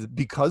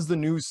because the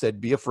news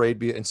said, be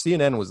afraid, and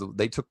CNN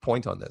they took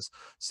point on this.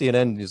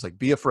 CNN is like,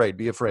 be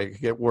afraid, it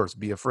could get worse,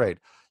 be afraid.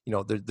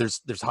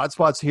 There's hot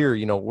spots here.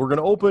 We're going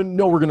to open.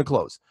 No, we're going to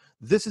close.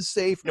 This is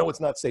safe. No,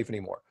 it's not safe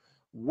anymore.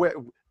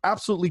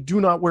 Absolutely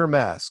do not wear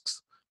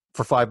masks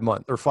for 5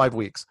 months or 5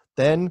 weeks.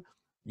 Then,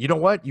 you know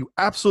what? You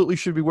absolutely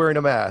should be wearing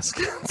a mask.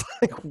 It's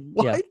like,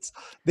 what?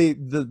 Yeah.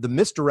 The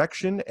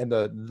misdirection and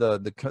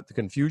the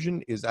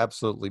confusion is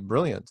absolutely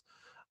brilliant.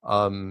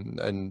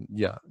 And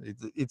yeah,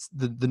 it's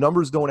the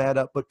numbers don't add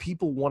up, but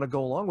people want to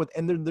go along with,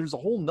 and then there's a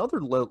whole nother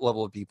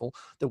level of people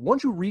that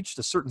once you reached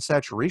a certain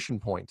saturation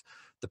point,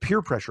 the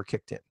peer pressure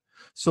kicked in.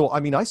 So, I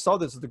mean, I saw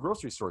this at the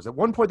grocery stores. At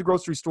one point, the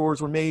grocery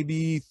stores were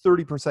maybe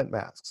 30%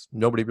 masks.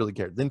 Nobody really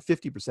cared. Then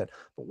 50%.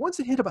 But once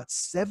it hit about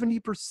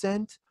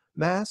 70%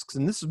 masks,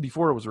 and this is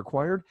before it was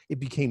required,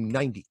 it became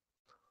 90%.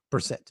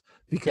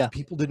 Because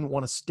people didn't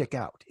want to stick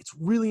out. It's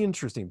really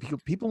interesting.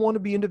 People want to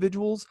be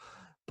individuals,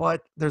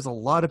 but there's a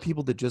lot of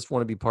people that just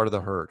want to be part of the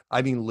herd.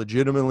 I mean,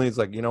 legitimately, it's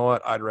like, you know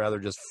what? I'd rather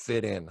just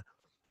fit in.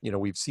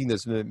 We've seen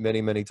this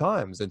many, many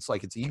times. It's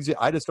like, it's easy.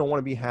 I just don't want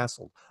to be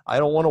hassled. I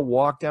don't want to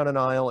walk down an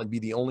aisle and be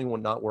the only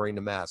one not wearing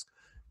a mask.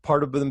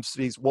 Part of them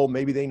says, well,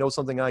 maybe they know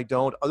something I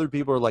don't. Other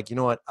people are like, you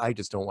know what? I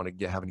just don't want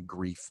to have any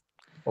grief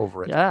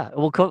over it. Yeah.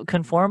 Well,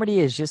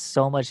 conformity is just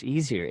so much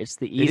easier. It's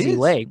the easy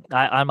way.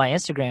 On my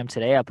Instagram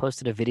today, I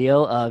posted a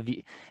video of,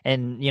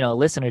 and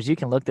listeners, you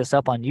can look this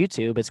up on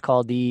YouTube. It's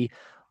called the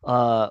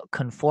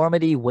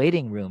conformity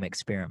waiting room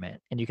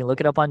experiment, and you can look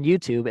it up on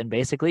YouTube. And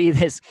basically,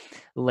 this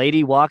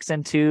lady walks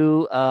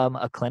into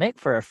a clinic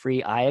for a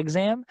free eye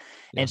exam,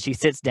 and she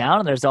sits down,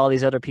 and there's all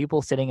these other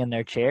people sitting in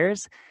their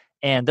chairs,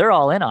 and they're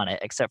all in on it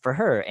except for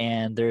her.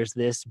 And there's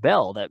this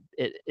bell that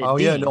it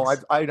dings. Yeah, no,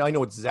 I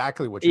know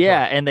exactly what you're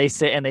talking about. And they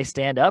sit and they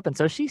stand up, and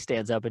so she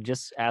stands up and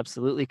just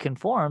absolutely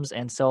conforms.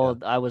 And so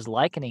I was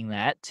likening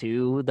that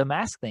to the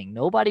mask thing.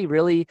 Nobody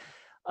really.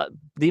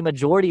 The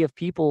majority of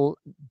people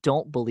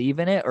don't believe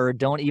in it or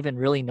don't even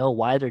really know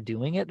why they're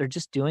doing it. They're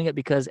just doing it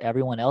because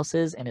everyone else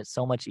is, and it's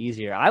so much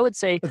easier. I would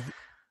say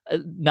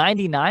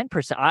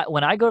 99%.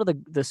 When I go to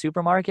the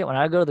supermarket, when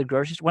I go to the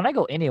grocery store, when I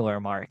go anywhere,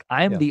 Mark,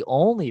 I'm the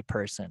only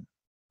person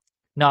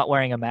not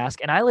wearing a mask.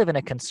 And I live in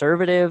a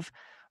conservative,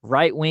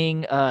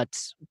 right-wing,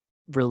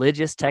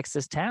 religious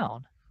Texas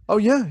town. Oh,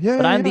 yeah.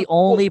 But I'm the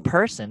only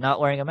person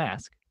not wearing a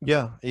mask.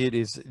 Yeah, it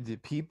is. The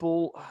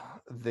people,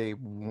 they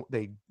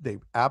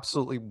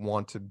absolutely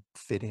want to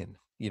fit in.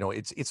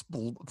 It's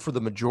for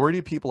the majority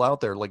of people out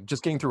there, like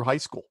just getting through high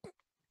school.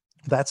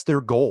 That's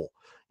their goal,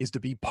 is to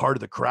be part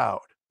of the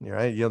crowd.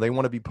 right? They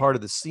want to be part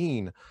of the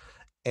scene.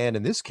 And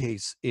in this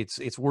case,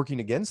 it's working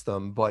against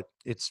them, but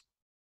it's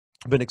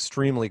been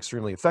extremely,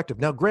 extremely effective.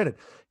 Now, granted,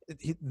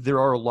 there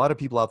are a lot of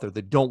people out there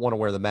that don't want to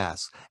wear the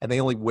mask, and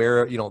they only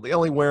wear, they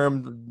only wear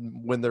them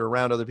when they're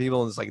around other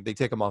people, and it's like they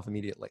take them off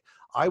immediately.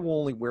 I will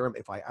only wear them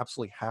if I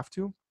absolutely have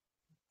to.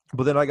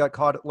 But then I got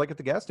caught like at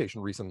the gas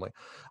station recently.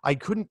 I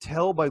couldn't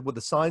tell with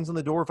the signs on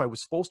the door if I was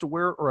supposed to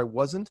wear it or I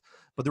wasn't,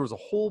 but there was a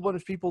whole bunch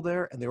of people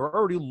there and they were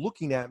already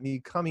looking at me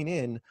coming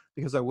in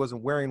because I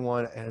wasn't wearing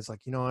one. And it's like,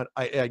 you know what?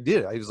 I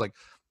did. I was like,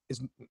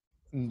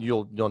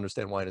 you'll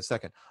understand why in a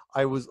second.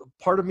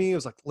 Part of me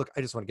was like, look,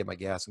 I just want to get my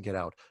gas and get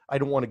out. I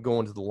don't want to go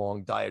into the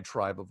long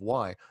diatribe of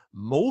why,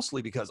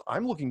 mostly because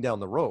I'm looking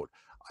down the road.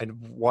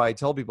 Why I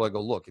tell people, I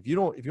go, look, if you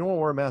don't want to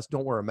wear a mask,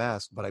 don't wear a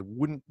mask, but I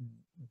wouldn't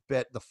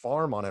bet the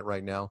farm on it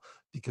right now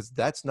because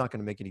that's not going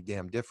to make any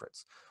damn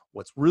difference.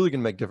 What's really going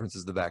to make difference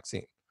is the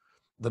vaccine.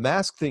 The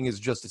mask thing is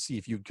just to see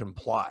if you'd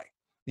comply.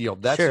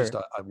 That's Sure. just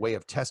a way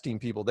of testing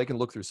people. They can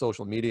look through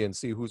social media and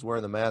see who's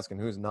wearing the mask and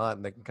who's not,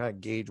 and they can kind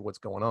of gauge what's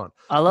going on.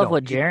 I love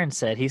what Jaron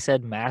said. He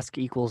said mask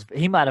equals,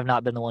 he might have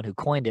not been the one who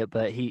coined it,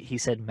 but he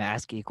said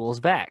mask equals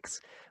vax,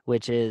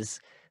 which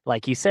is,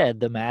 like you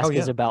said, the mask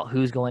is about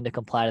who's going to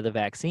comply to the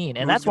vaccine.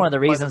 And that's one of the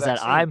reasons that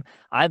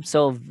I'm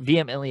so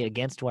vehemently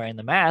against wearing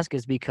the mask,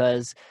 is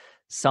because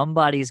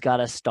somebody's got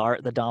to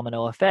start the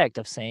domino effect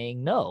of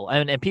saying no.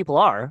 And people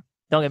are.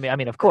 Don't get me. I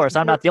mean, of course,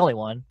 I'm not the only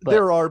one. But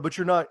there are, but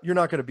you're not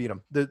going to beat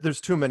them.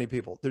 There's too many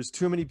people. There's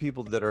too many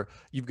people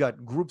you've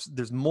got groups.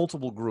 There's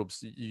multiple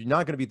groups. You're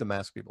not going to beat the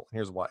mask people.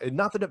 Here's why. And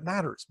not that it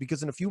matters,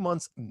 because in a few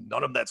months,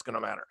 none of that's going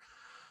to matter.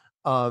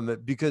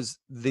 Because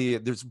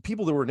there's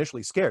people that were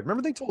initially scared.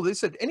 Remember, they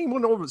said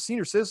anyone over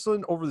senior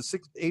citizen over the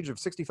age of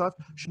 65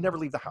 should never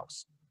leave the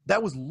house.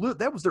 That was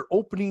their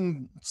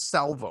opening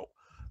salvo,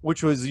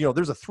 which was,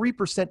 there's a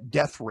 3%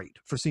 death rate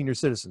for senior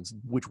citizens,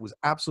 which was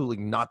absolutely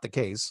not the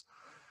case.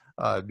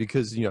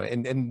 Because,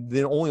 and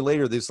then only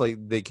later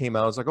they came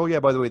out, it's like, oh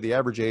yeah, by the way, the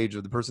average age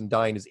of the person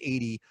dying is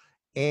 80,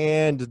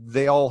 and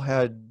they all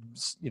had,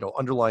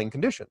 underlying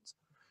conditions,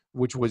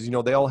 which was,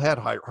 they all had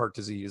heart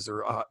disease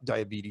or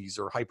diabetes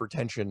or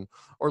hypertension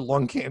or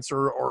lung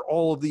cancer or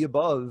all of the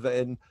above.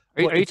 And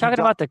are you talking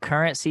about the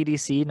current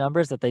CDC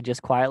numbers that they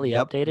just quietly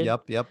updated?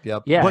 Yep.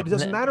 Yeah. But it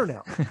doesn't matter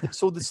now.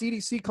 So the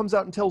CDC comes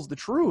out and tells the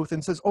truth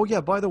and says, oh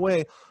yeah, by the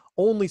way,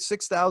 only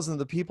 6,000 of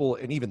the people,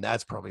 and even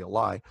that's probably a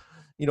lie,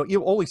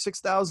 only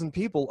 6,000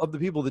 people of the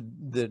people that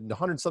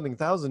 100-something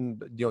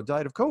thousand,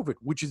 died of COVID,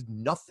 which is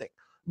nothing.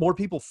 More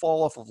people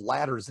fall off of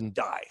ladders and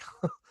die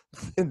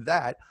than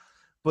that.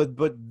 But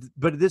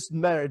this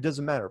matter, it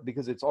doesn't matter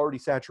because it's already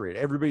saturated.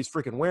 Everybody's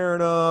freaking wearing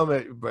them,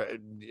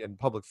 and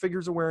public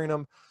figures are wearing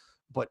them.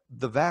 But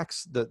the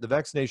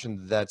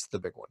vaccination, that's the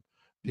big one,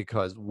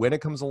 because when it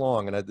comes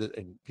along,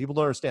 and people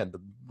don't understand the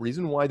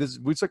reason why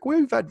it's like, well,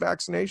 we've had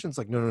vaccinations.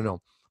 Like,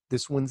 no,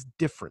 this one's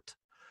different,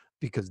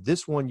 because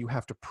this one you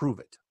have to prove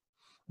it.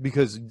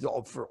 Because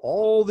for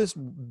all this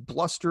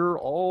bluster,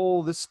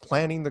 all this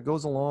planning that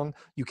goes along,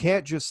 you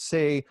can't just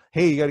say,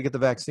 hey, you got to get the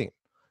vaccine,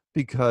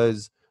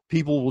 because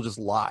people will just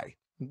lie.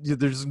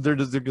 They're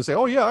gonna say,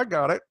 oh yeah, I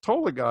got it,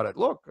 totally got it,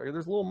 look,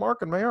 there's a little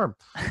mark on my arm.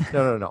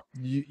 No.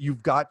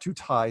 You've got to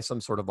tie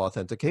some sort of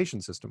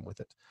authentication system with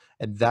it,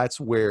 and that's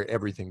where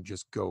everything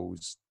just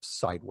goes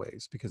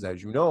sideways, because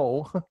as you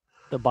know,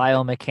 the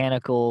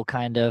biomechanical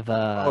kind of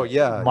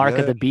mark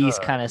of the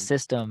beast kind of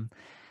system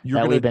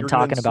that we've been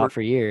talking about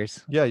for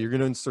years. Yeah, you're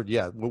going to insert.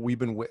 Yeah, what we've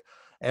been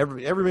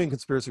everybody in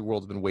conspiracy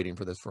world has been waiting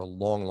for this for a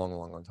long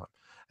time.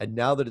 And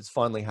now that it's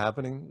finally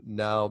happening,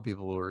 now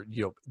people are,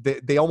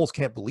 they almost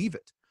can't believe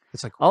it.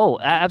 It's like, oh,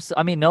 absolutely.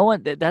 I mean, no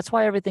one. That's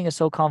why everything is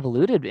so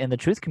convoluted in the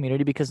truth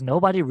community, because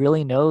nobody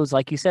really knows,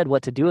 like you said,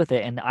 what to do with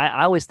it. And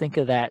I always think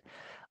of that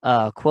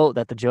quote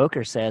that the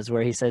Joker says,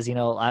 where he says,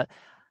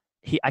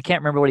 I can't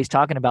remember what he's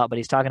talking about, but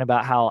he's talking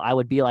about how I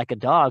would be like a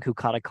dog who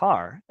caught a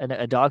car, and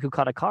a dog who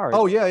caught a car.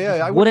 Oh yeah.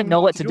 I wouldn't know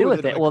what to do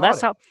with it. Well,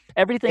 that's how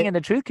everything in the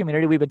truth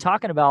community, we've been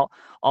talking about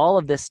all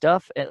of this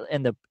stuff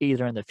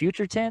either in the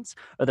future tense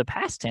or the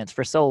past tense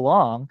for so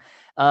long,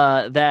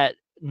 that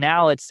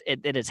now it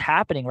is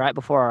happening right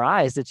before our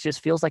eyes. It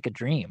just feels like a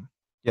dream.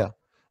 Yeah.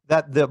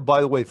 That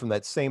by the way, from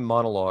that same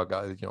monologue,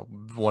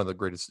 one of the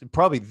greatest,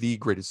 probably the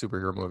greatest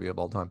superhero movie of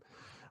all time.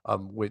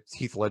 With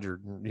Heath Ledger,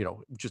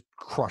 just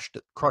crushed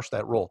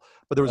that role.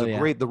 But there was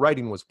the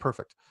writing was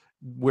perfect,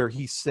 where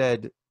he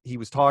said, he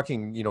was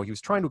talking, he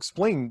was trying to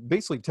explain,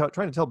 basically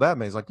trying to tell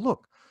Batman, he's like,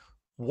 look,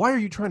 why are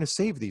you trying to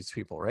save these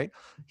people, right?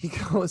 He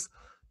goes,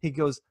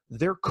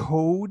 their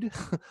code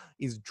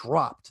is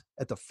dropped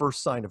at the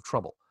first sign of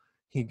trouble.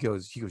 He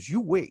goes, you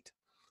wait.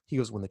 He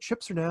goes, when the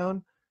chips are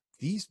down,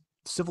 these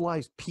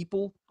civilized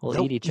people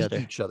will eat each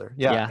other.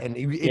 Yeah. And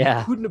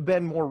it couldn't have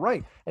been more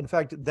right. In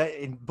fact,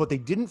 but they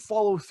didn't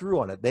follow through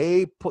on it.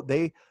 They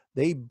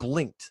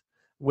blinked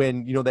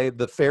when,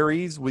 the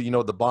ferries with,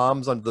 the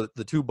bombs on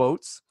the two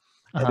boats,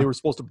 and they were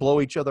supposed to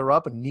blow each other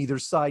up, and neither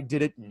side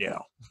did it.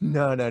 No.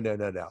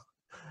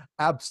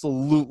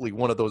 Absolutely,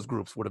 one of those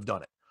groups would have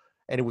done it.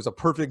 And it was a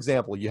perfect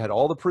example. You had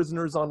all the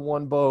prisoners on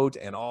one boat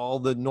and all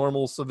the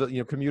normal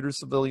commuter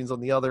civilians on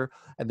the other,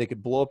 and they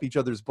could blow up each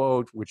other's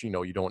boat, which,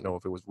 you don't know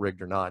if it was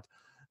rigged or not.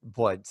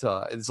 But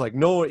it's like,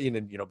 no,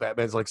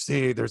 Batman's like,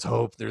 see, there's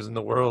hope, there's in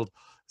the world.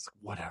 It's like,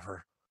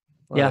 whatever.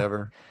 Yeah.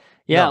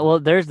 Yeah, No. well,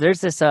 there's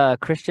this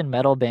Christian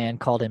metal band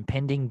called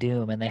Impending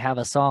Doom, and they have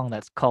a song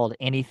that's called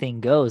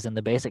Anything Goes, and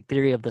the basic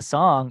theory of the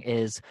song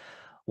is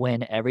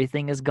when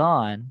everything is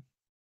gone,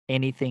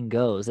 anything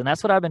goes. And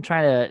that's what I've been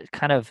trying to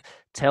kind of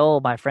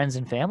tell my friends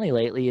and family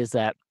lately is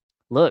that,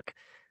 look,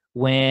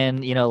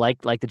 when,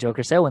 like the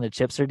Joker said, when the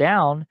chips are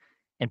down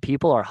and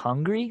people are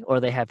hungry or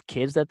they have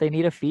kids that they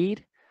need to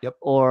feed, Yep.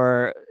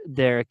 or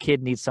their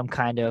kid needs some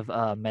kind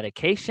of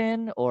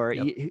medication or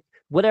Yep.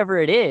 whatever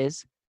it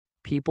is,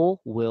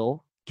 people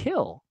will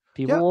kill.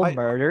 People will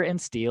murder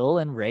and steal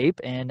and rape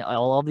and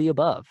all of the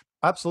above.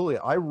 Absolutely.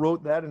 I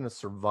wrote that in a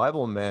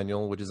survival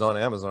manual, which is on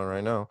Amazon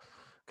right now,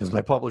 because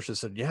my publisher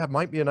said, yeah, it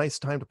might be a nice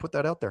time to put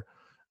that out there.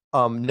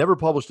 Never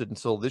published it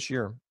until this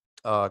year,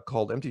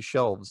 called Empty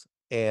Shelves.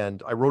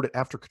 And I wrote it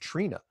after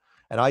Katrina.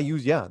 And I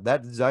use,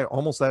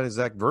 almost that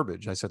exact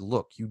verbiage. I said,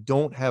 look, you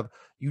don't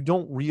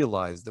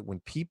realize that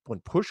when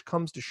push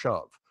comes to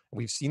shove, and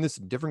we've seen this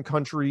in different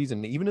countries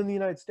and even in the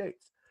United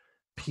States,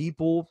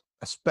 people,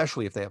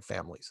 especially if they have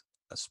families,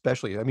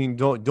 I mean,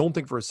 don't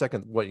think for a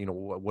second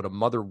what a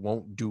mother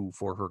won't do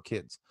for her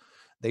kids.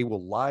 They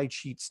will lie,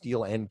 cheat,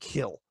 steal, and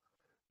kill,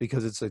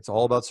 because it's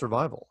all about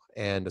survival.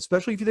 And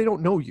especially if they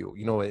don't know you,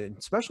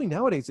 especially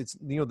nowadays, it's,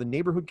 the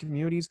neighborhood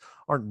communities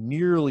aren't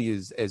nearly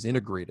as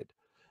integrated.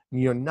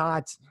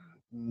 Not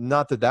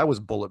that was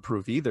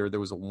bulletproof either. There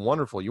was you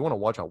want to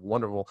watch a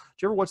wonderful,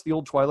 did you ever watch the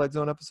old Twilight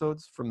Zone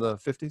episodes from the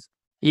 50s?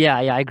 Yeah,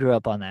 I grew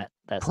up on that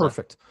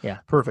Perfect stuff. Yeah,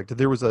 perfect.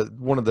 There was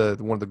one of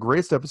the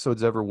greatest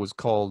episodes ever was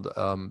called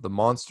 "The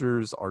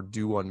Monsters Are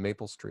Due on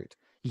Maple Street."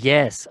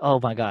 Yes. Oh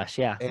my gosh.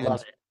 Yeah,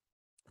 love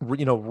And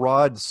it.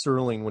 Rod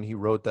Serling, when he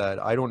wrote that,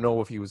 I don't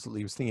know if he was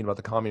thinking about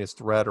the communist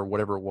threat or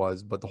whatever it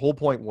was, but the whole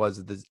point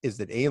is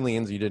that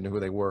aliens, you didn't know who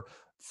they were,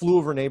 flew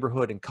over a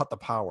neighborhood and cut the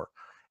power,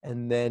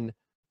 and then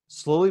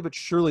slowly but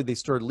surely they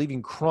started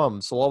leaving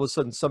crumbs. So all of a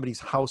sudden,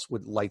 somebody's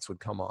lights would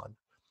come on,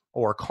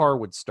 or a car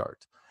would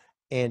start,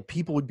 and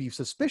people would be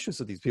suspicious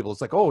of these people.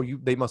 It's like, oh,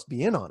 they must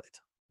be in on it.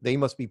 They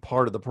must be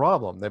part of the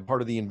problem. They're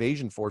part of the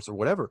invasion force or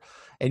whatever.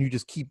 And you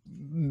just keep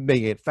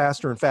making it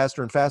faster and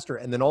faster and faster.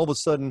 And then all of a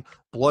sudden,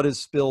 blood is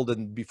spilled.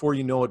 And before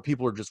you know it,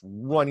 people are just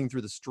running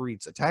through the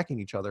streets, attacking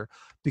each other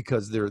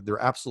because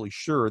they're absolutely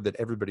sure that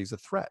everybody's a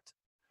threat.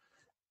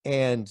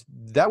 And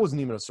that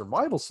wasn't even a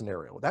survival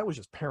scenario. That was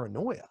just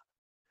paranoia.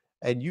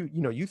 And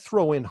you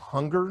throw in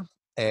hunger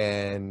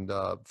and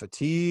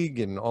fatigue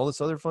and all this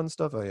other fun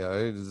stuff.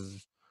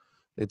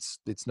 It's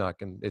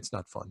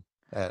not fun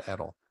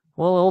at all.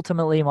 Well,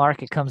 ultimately,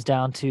 Mark, it comes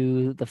down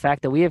to the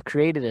fact that we have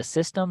created a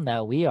system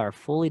that we are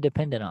fully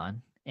dependent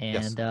on.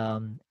 And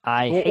yes.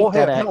 I hate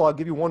that. Hell, I'll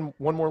give you one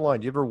more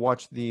line. Do you ever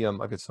watch the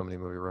I've got so many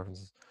movie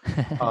references.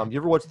 You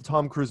ever watch the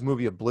Tom Cruise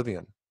movie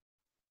Oblivion?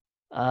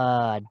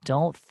 I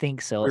don't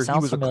think so. Where it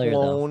sounds familiar, he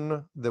was a clone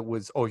though. that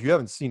was, oh, if you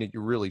haven't seen it,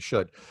 you really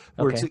should.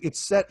 Where it's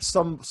set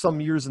some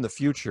years in the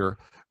future,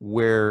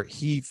 where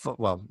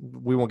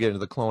we won't get into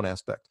the clone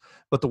aspect,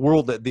 but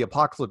the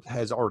apocalypse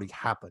has already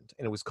happened,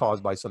 and it was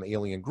caused by some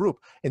alien group,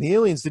 and the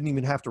aliens didn't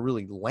even have to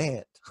really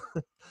land.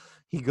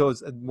 He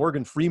goes,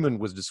 Morgan Freeman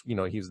was just,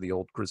 he's the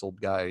old grizzled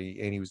guy,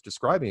 and he was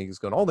describing, he's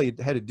going, all they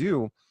had to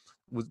do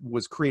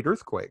was create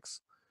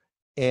earthquakes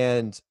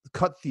and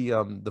cut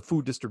the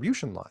food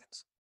distribution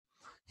lines.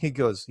 He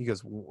goes,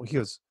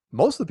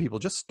 most of the people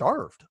just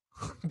starved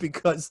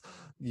because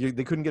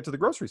they couldn't get to the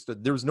grocery store.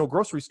 There was no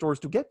grocery stores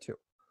to get to.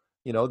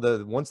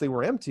 Once they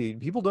were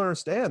emptied, people don't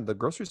understand, the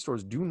grocery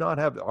stores do not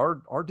have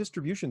our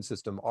distribution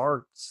system.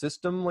 Our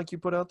system, like you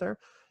put out there,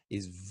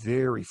 is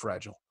very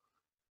fragile.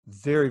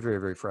 Very, very,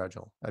 very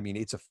fragile. I mean,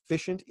 it's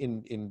efficient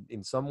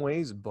in some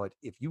ways, but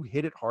if you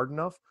hit it hard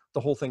enough,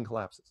 the whole thing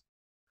collapses.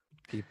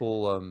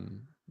 People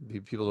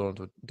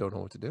don't know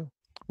what to do.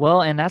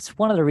 Well, and that's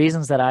one of the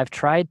reasons that I've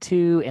tried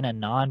to, in a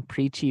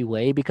non-preachy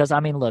way, because I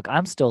mean, look,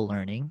 I'm still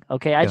learning.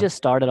 Okay, I just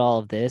started all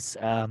of this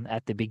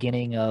at the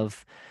beginning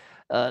of,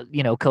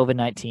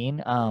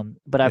 COVID-19.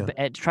 But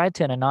I've tried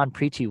to, in a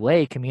non-preachy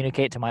way,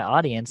 communicate to my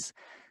audience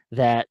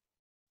that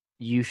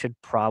you should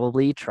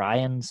probably try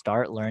and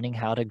start learning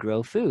how to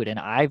grow food. And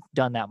I've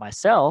done that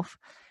myself,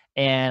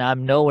 and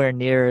I'm nowhere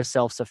near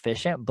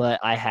self-sufficient, but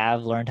I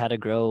have learned how to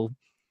grow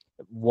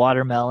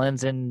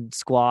watermelons and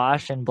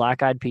squash and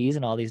black-eyed peas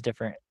and all these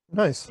different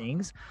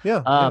things.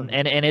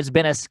 And it's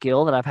been a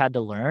skill that I've had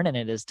to learn, and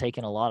it has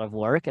taken a lot of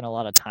work and a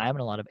lot of time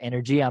and a lot of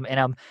energy.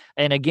 And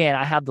again,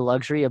 I have the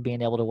luxury of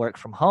being able to work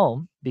from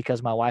home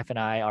because my wife and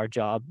I, our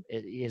job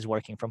is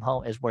working from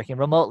home, is working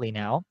remotely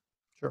now.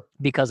 Sure.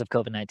 Because of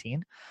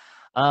COVID-19.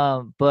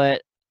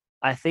 But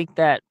I think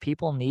that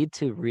people need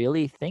to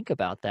really think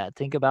about that.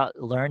 Think about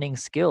learning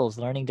skills,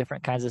 learning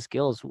different kinds of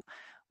skills,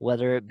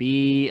 whether it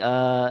be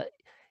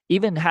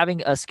even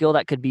having a skill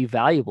that could be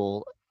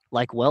valuable,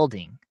 like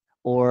welding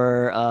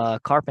or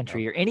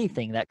carpentry or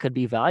anything that could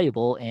be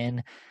valuable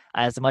in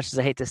as much as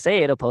I hate to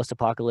say it, a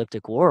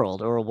post-apocalyptic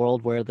world, or a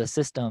world where the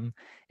system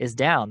is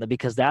down,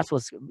 because that's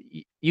what's,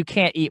 you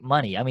can't eat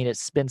money. I mean,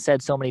 it's been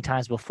said so many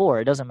times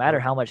before. It doesn't matter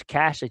Yep. how much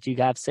cash that you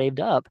have saved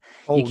up,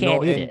 you Oh no,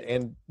 can't eat it.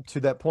 and to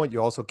that point,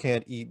 you also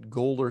can't eat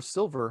gold or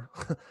silver.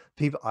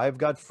 People, I've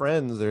got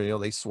friends there,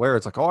 they swear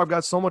it's like, oh, I've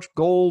got so much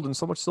gold and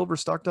so much silver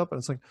stocked up, and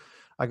it's like,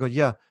 I go,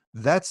 yeah,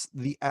 that's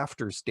the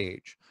after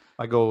stage.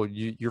 I go,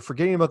 you're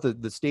forgetting about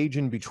the stage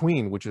in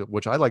between,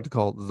 which I like to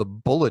call the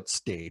bullet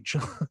stage.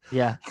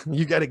 Yeah.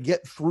 You got to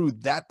get through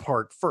that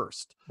part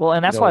first. Well,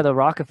 and that's why the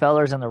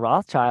Rockefellers and the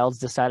Rothschilds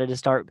decided to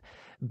start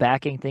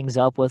backing things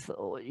up with,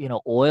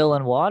 oil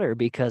and water,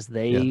 because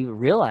Yeah. they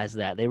realized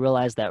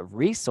that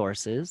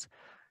resources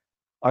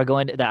are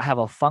that have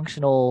a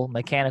functional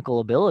mechanical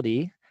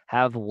ability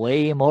have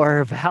way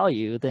more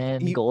value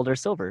than gold or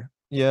silver.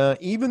 Yeah,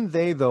 even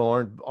they though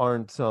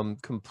aren't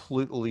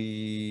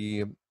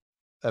completely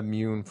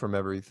immune from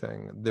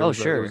everything. Oh,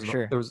 sure.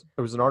 There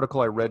was an article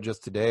I read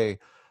just today.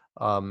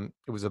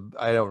 It was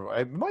I don't know,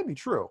 it might be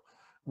true,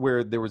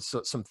 where there was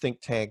some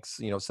think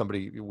tanks.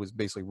 Somebody was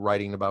basically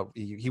writing about.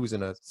 He was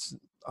in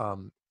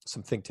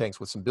some think tanks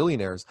with some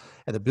billionaires,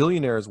 and the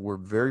billionaires were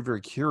very,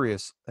 very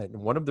curious. And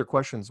one of their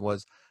questions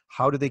was,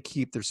 how do they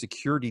keep their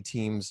security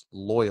teams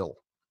loyal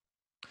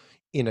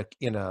in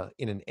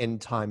an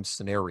end time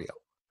scenario?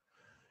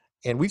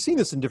 And we've seen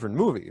this in different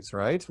movies,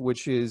 right?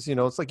 Which is,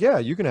 it's like, yeah,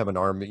 you can have an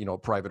army, a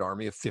private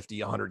army of 50,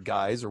 100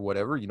 guys or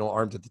whatever,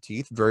 armed to the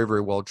teeth, very,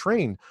 very well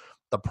trained.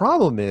 The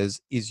problem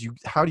is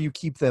how do you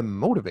keep them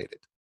motivated?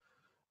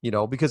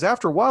 Because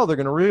after a while, they're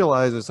going to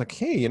realize it's like,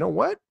 hey, you know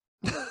what?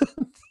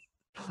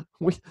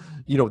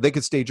 They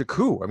could stage a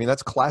coup. I mean,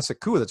 that's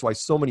classic coup. That's why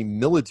so many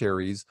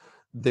militaries,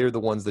 they're the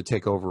ones that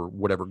take over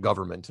whatever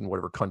government in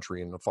whatever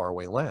country in a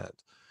faraway land.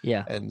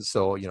 Yeah. And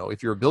so,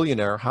 if you're a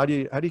billionaire, how do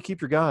you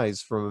keep your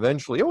guys from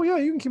eventually, oh yeah,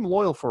 you can keep them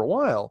loyal for a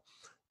while,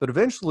 but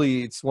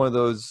eventually it's one of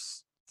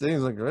those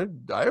things like,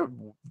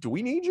 do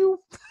we need you?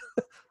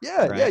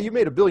 Yeah, right. Yeah, you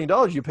made $1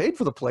 billion, you paid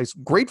for the place,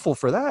 grateful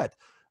for that.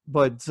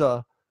 But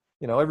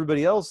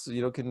everybody else,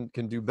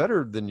 can do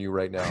better than you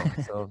right now.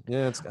 So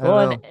yeah, it's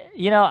well,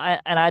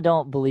 and I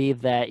don't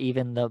believe that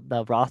even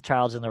the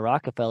Rothschilds and the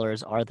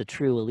Rockefellers are the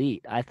true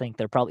elite. I think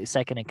they're probably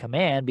second in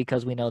command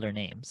because we know their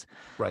names.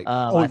 Right.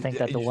 I think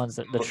that the ones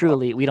that the true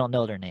elite, we don't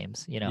know their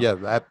names.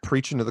 Yeah,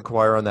 preaching to the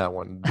choir on that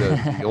one.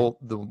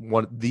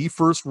 The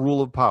first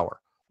rule of power,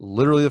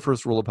 literally the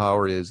first rule of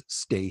power is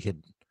stay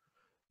hidden.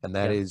 And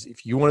that is,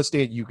 if you want to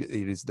stay,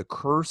 it is the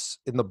curse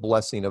and the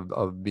blessing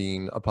of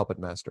being a puppet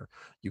master.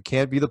 You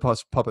can't be the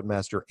puppet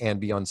master and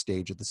be on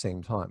stage at the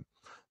same time,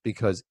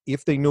 because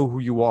if they know who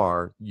you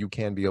are, you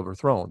can be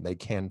overthrown. They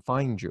can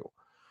find you.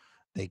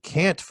 They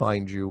can't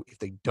find you if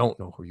they don't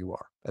know who you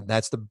are. And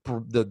that's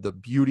the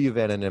beauty of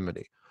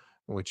anonymity,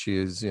 which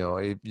is,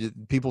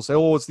 people say,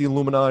 oh, it's the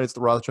Illuminati, it's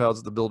the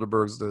Rothschilds, the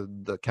Bilderbergs,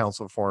 the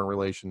Council of Foreign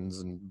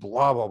Relations, and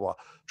blah, blah, blah,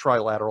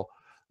 trilateral,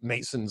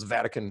 Masons,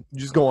 Vatican,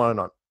 just go on and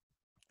on.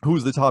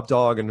 Who's the top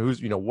dog and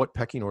who's, what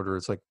pecking order?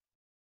 It's like,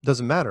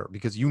 doesn't matter,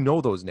 because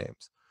those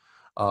names.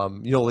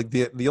 Like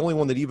the only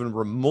one that even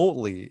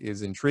remotely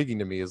is intriguing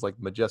to me is like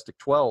Majestic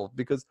 12,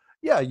 because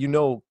yeah,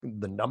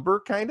 the number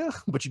kind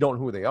of, but you don't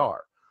know who they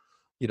are.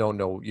 You don't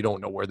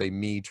know where they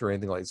meet or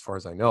anything, like, as far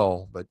as I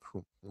know, but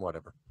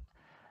whatever.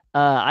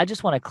 I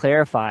just want to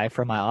clarify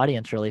for my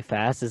audience really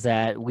fast is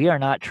that we are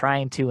not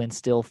trying to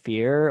instill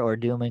fear or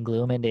doom and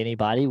gloom into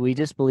anybody. We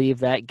just believe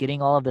that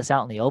getting all of this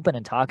out in the open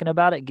and talking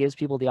about it gives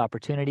people the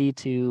opportunity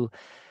to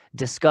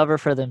discover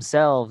for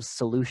themselves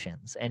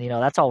solutions. And,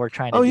 that's all we're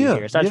trying to do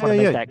here. So I just want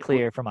to make that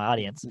clear for my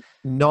audience.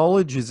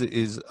 Knowledge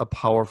is a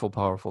powerful,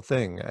 powerful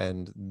thing.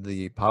 And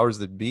the powers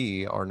that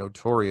be are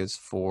notorious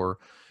for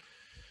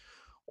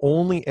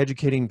only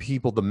educating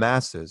people, the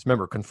masses.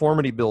 Remember,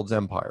 conformity builds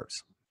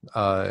empires.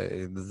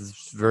 This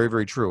is very,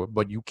 very true.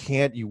 But you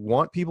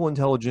want people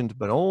intelligent,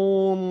 but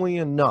only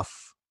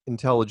enough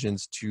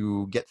intelligence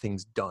to get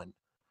things done,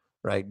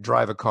 right?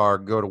 Drive a car,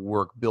 go to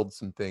work, build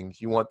some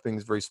things. You want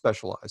things very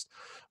specialized,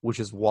 which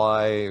is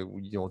why,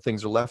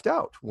 things are left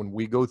out. When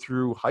we go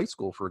through high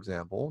school, for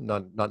example,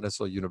 not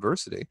necessarily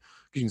university,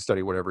 because you can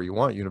study whatever you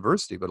want at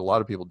university, but a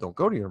lot of people don't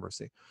go to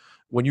university.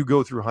 When you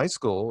go through high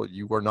school,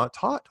 you are not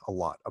taught a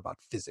lot about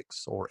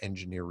physics or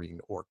engineering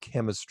or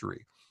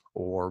chemistry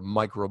or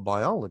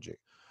microbiology,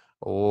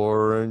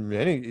 or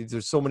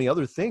there's so many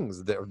other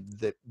things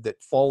that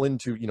fall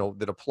into,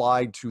 that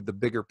apply to the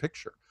bigger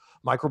picture.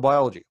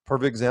 Microbiology,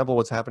 perfect example of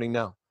what's happening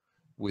now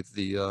with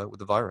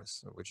the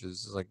virus, which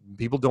is like,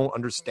 people don't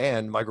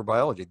understand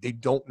microbiology. They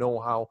don't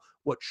know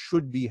what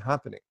should be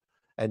happening.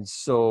 And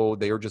so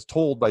they are just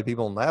told by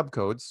people in lab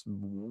coats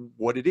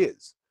what it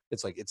is.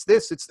 It's like, it's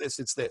this, it's this,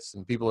 it's this.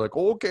 And people are like,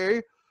 oh,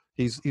 okay,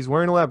 he's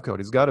wearing a lab coat.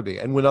 He's got to be.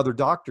 And when other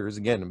doctors,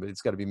 again,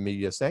 it's got to be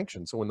media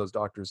sanctioned. So when those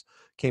doctors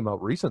came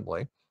out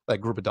recently, that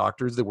group of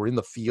doctors that were in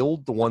the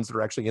field, the ones that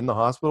are actually in the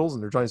hospitals,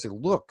 and they're trying to say,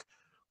 look,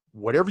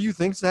 whatever you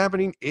think is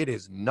happening, it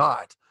is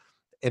not.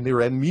 And they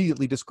were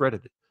immediately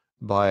discredited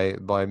by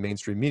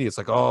mainstream media. It's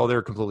like, oh,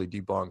 they're completely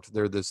debunked.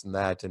 They're this and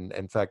that. And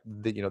in fact,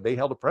 they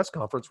held a press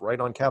conference right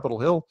on Capitol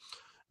Hill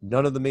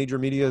None of the major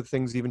media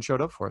things even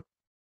showed up for it.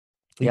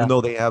 Even Yeah.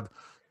 though they have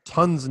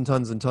tons and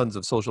tons and tons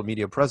of social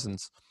media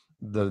presence,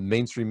 the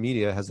mainstream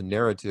media has a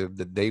narrative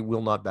that they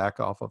will not back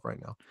off of right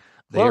now.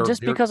 Well,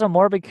 just because of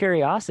morbid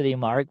curiosity,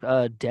 Mark,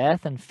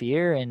 death and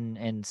fear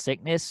and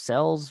sickness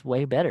sells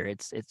way better.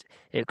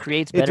 It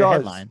creates it better does.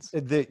 headlines.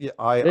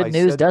 I Good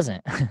news said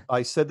doesn't.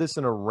 I said this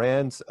in a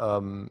rant. I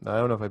don't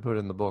know if I put it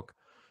in the book,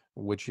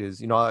 which is,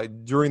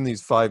 during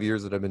these 5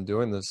 years that I've been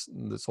doing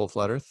this whole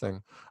flat Earth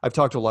thing, I've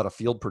talked to a lot of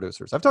field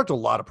producers. I've talked to a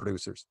lot of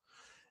producers,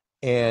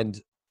 and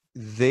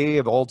they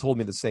have all told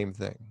me the same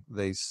thing.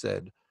 They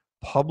said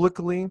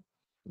publicly,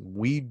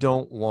 we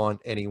don't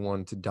want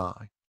anyone to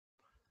die.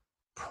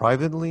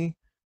 Privately,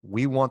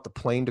 we want the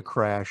plane to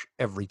crash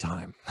every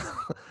time.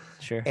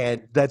 Sure.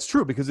 And that's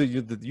true, because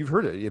you've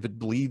heard it. If it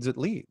bleeds, it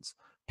leads.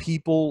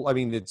 People, I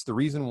mean, it's the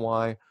reason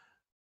why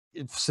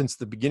since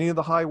the beginning of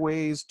the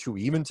highways to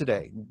even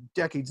today,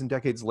 decades and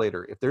decades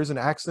later, if there's an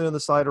accident on the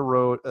side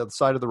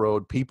of the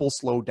road, people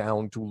slow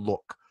down to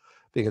look,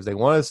 because they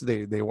want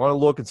to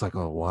look. It's like,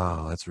 oh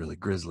wow, that's really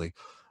grisly.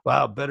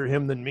 Wow, better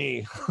him than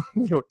me,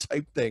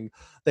 type thing.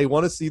 They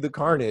want to see the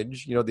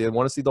carnage, they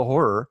want to see the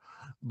horror,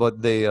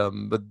 but they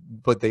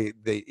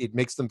it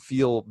makes them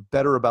feel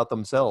better about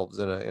themselves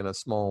in a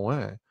small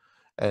way.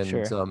 And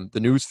Sure. the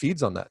news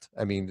feeds on that.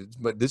 I mean,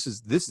 but this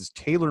is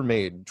tailor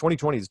made.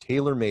 2020 is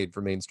tailor made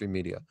for mainstream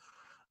media.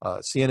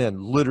 CNN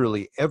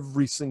literally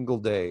every single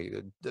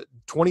day,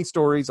 20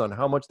 stories on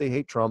how much they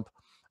hate Trump,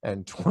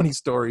 and 20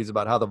 stories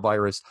about how the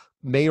virus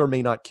may or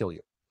may not kill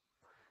you.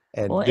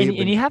 Well, And and they've and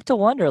been, you have to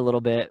wonder a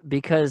little bit,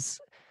 because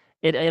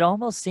it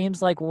almost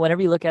seems like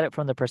whenever you look at it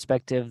from the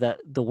perspective that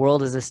the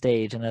world is a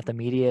stage and that the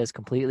media is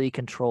completely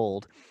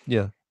controlled,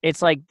 yeah,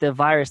 it's like the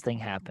virus thing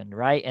happened,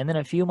 right? And then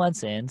a few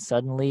months in,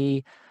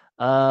 suddenly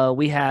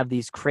we have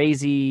these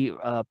crazy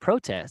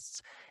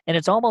protests. And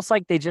it's almost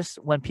like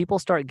when people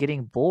start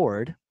getting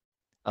bored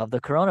of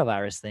the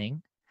coronavirus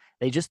thing,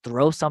 they just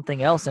throw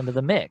something else into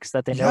the mix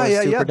that they know is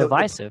yeah. super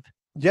divisive.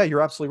 Yeah,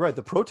 you're absolutely right.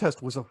 The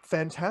protest was a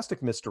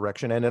fantastic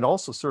misdirection, and it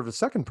also served a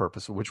second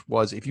purpose, which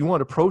was, if you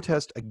want to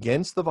protest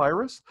against the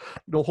virus,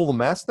 hold the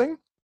mask thing.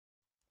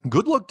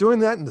 Good luck doing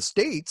that in the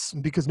States,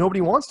 because nobody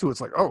wants to.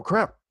 It's like, oh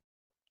crap,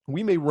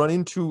 we may run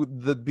into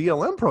the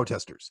BLM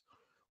protesters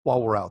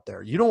while we're out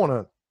there. You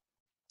want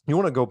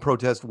to go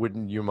protest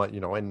when you might,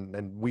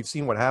 and we've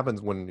seen what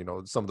happens when,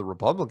 some of the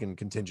Republican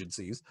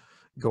contingencies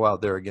go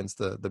out there against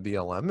the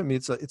BLM. I mean,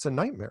 it's a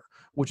nightmare,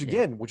 which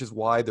Yeah. which is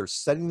why they're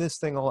setting this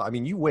thing all. I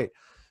mean, you wait,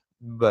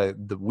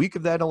 but the week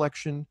of that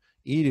election,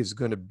 it is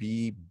going to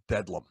be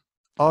bedlam.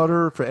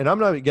 And I'm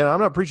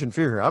not preaching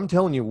fear here. I'm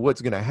telling you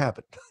what's going to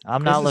happen.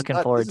 I'm This not is looking not,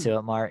 this forward is to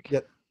it, Mark.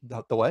 yet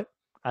the what?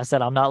 I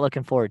said I'm not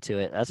looking forward to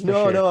it. That's for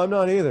No, sure. no, I'm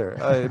not either.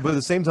 But at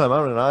the same time,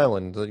 I'm on an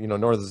island,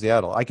 north of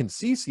Seattle. I can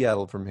see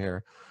Seattle from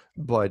here,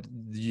 but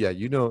yeah,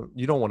 you don't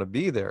want to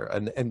be there.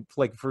 And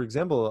like, for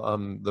example,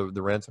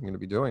 the rants I'm going to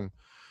be doing,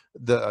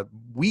 the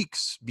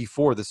weeks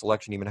before this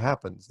election even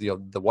happens, the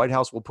White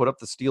House will put up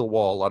the steel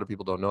wall. A lot of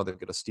people don't know they've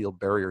got a steel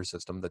barrier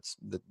system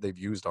that they've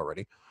used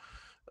already,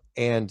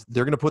 and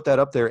they're going to put that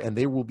up there, and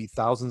there will be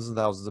thousands and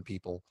thousands of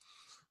people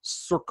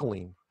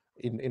circling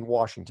in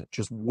Washington,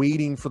 just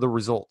waiting for the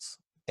results.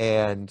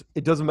 And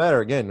it doesn't matter,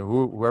 again,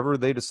 whoever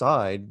they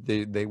decide,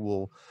 they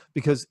will,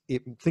 because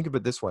think of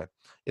it this way: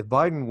 if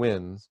Biden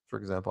wins, for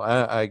example,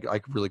 I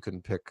really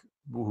couldn't pick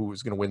who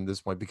was going to win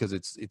this point, because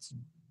it's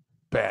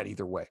bad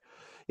either way.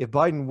 If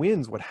Biden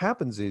wins, what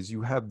happens is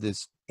you have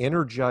this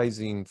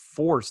energizing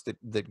force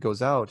that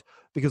goes out,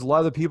 because a lot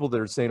of the people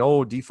that are saying,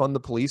 oh, defund the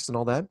police and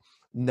all that,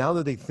 now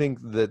that they think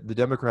that the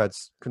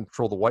Democrats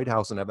control the White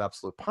House and have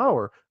absolute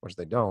power, which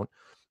they don't,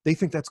 they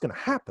think that's going to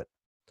happen.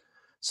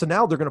 So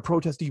now they're going to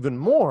protest even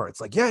more. It's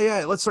like,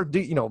 yeah, let's start,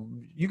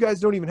 you guys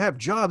don't even have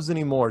jobs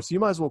anymore, so you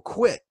might as well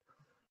quit,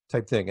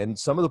 type thing. And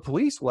some of the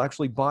police will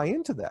actually buy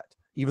into that,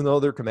 even though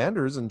their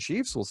commanders and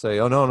chiefs will say,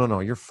 oh, no,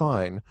 you're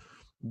fine.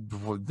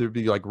 They'd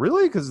be like,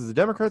 really? Because the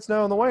Democrats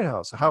now in the White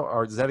House.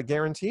 Is that a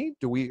guarantee?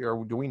 Do we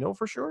know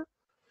for sure?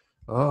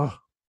 Oh,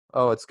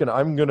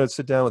 I'm gonna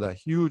sit down with a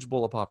huge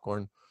bowl of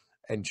popcorn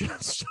and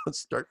just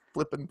start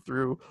flipping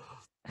through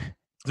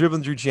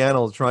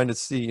channels, trying to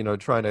see, I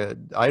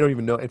don't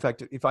even know. In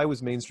fact, if I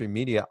was mainstream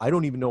media, I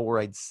don't even know where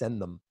I'd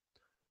send them.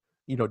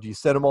 Do you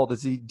send them all to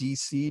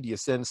DC? Do you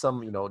send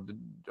some,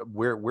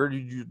 where do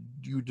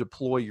you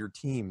deploy your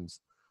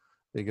teams?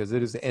 Because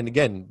it is, and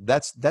again,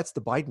 that's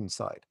the Biden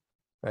side,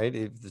 right?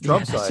 If the Yeah,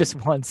 Trump that's side,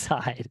 just one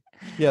side.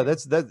 yeah,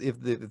 that's that. If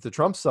the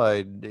Trump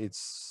side,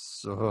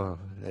 it's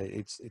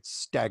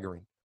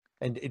staggering,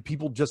 and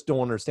people just don't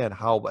understand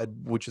how.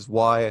 Which is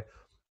why,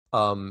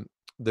 um,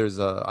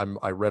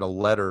 I read a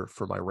letter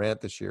for my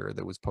rant this year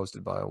that was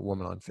posted by a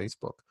woman on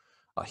Facebook,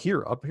 up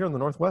here in the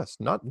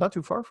Northwest, not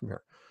too far from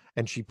here,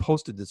 and she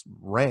posted this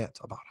rant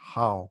about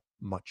how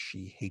much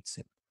she hates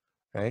him,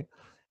 right?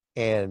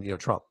 And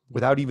Trump,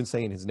 without even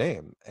saying his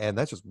name, and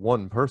that's just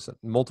one person.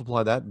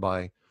 Multiply that by,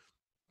 I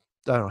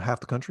don't know, half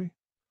the country.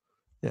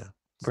 Yeah,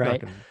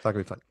 Right. It's not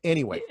gonna be fun.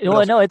 Anyway, what Well,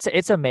 else? no,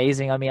 it's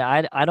amazing. I mean,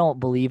 I don't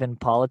believe in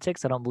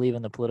politics. I don't believe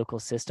in the political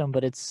system,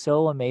 but it's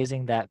so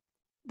amazing that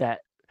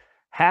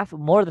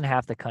more than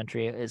half the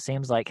country, it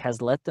seems like,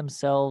 has let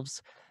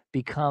themselves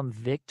become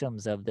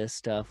victims of this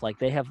stuff. Like,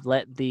 they have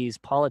let these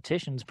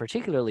politicians,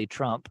 particularly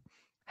Trump,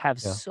 have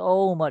Yeah,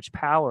 so much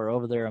power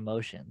over their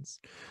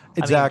emotions. I mean,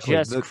 exactly.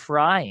 just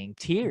crying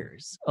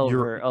tears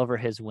You're over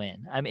his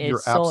win. I mean, it's you're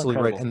so absolutely right,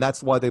 incredible. and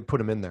that's why they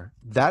put him in there.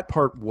 That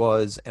part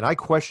was, and I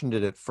questioned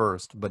it at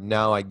first, but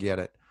now I get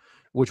it.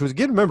 Which was,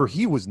 again, remember,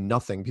 he was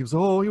nothing. People say,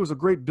 "Oh, he was a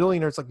great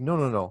billionaire." It's like, no,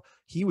 no, no.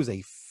 He was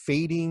a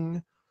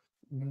fading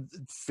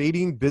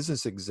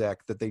business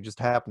exec that they just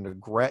happened to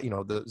grab.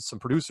 Some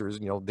producers,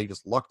 they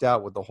just lucked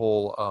out with the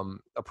whole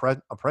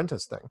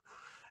apprentice thing.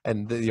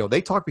 And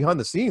they talk behind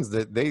the scenes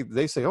that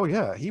they say, oh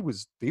yeah, he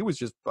was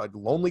just a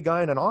lonely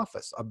guy in an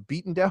office, a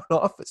beaten down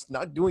office,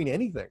 not doing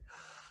anything.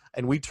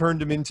 And we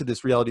turned him into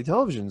this reality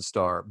television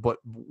star. But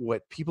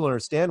what people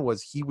understand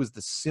was he was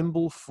the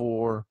symbol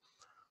for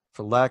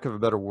lack of a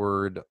better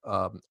word,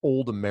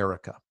 old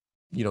America.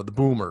 The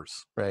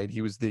boomers, right?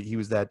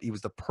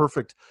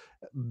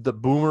 The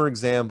boomer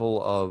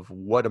example of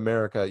what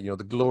America,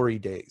 the glory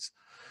days.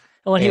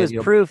 Well, and he And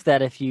was proof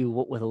that if you,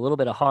 with a little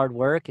bit of hard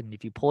work and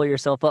if you pull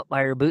yourself up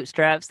by your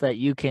bootstraps, that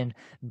you can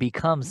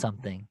become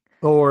something.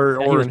 He or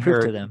was proof to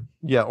inherit, them.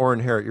 yeah, or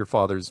inherit your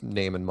father's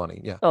name and money.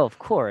 Yeah. Oh, of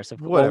course.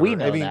 Well, we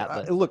Whatever. I know mean, that,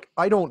 but look,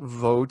 I don't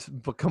vote,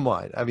 but come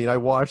on. I mean, I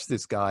watch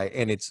this guy,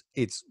 and it's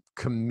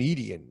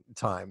comedian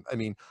time. I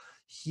mean,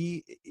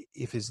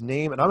 if his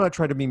name, and I'm not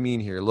trying to be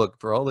mean here. Look,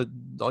 for all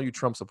you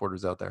Trump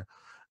supporters out there,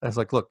 and it's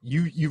like, look,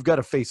 you've got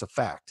to face a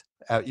fact.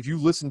 If you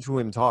listen to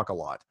him talk a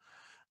lot,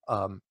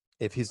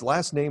 if his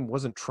last name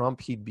wasn't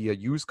Trump, he'd be a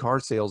used car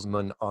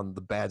salesman on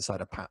the bad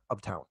side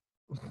of town.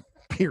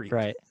 Period.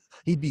 right.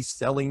 He'd be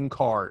selling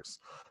cars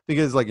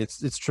because, like,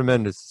 it's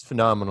tremendous, it's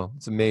phenomenal,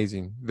 it's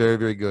amazing, very,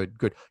 very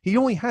good. He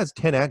only has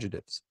 10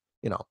 adjectives,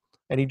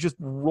 and he just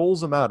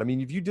rolls them out. I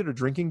mean, if you did a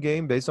drinking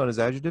game based on his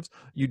adjectives,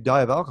 you'd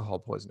die of alcohol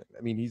poisoning.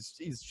 I mean, he's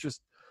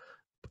just,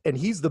 and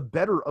he's the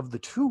better of the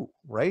two,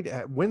 right?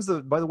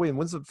 By the way,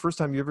 when's the first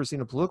time you've ever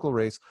seen a political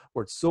race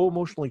where it's so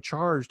emotionally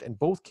charged and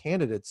both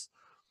candidates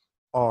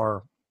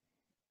are,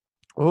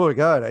 oh my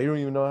God, I don't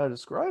even know how to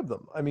describe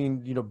them. I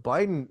mean,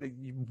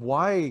 Biden,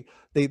 why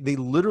they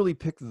literally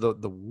picked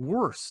the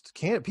worst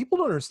candidate. People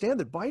don't understand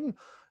that Biden,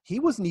 he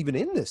wasn't even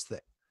in this thing.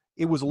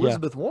 It was Yeah.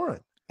 Elizabeth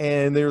Warren.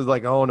 And they're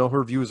like, oh no,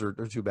 her views are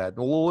too bad.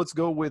 Well, let's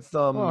go with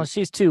Well,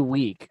 she's too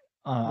weak.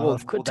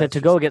 that's To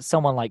go just, against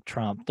someone like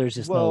Trump, there's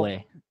just no well,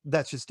 way.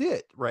 that's just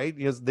it, right?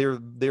 Because they're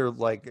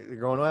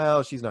going,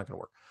 well, she's not going to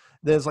work.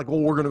 Then it's like,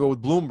 well, we're going to go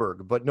with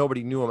Bloomberg, but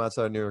nobody knew him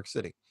outside of New York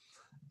City,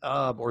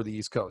 or the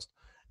East Coast.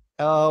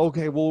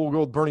 Okay, well, we'll go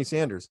with Bernie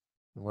Sanders.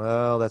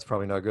 Well, that's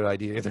probably not a good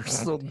idea either.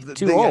 So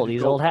Too old.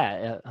 He's old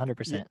hat,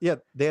 100%. yeah,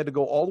 they had to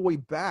go all the way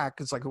back.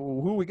 It's like,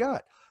 well, who we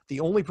got? The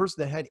only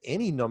person that had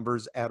any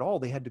numbers at all,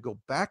 they had to go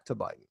back to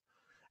Biden.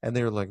 And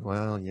they were like,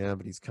 well, yeah,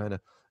 but he's kind of,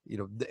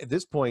 at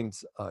this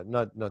point,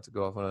 not to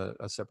go off on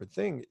a separate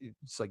thing.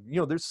 It's like,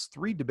 there's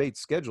 3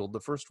 debates scheduled. The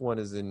first one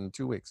is in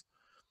 2 weeks.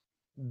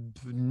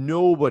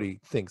 Nobody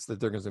thinks that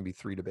there's going to be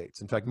 3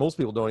 debates. In fact, most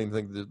people don't even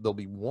think that there'll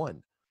be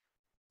one.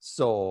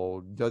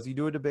 So does he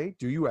do a debate?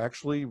 Do you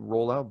actually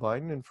roll out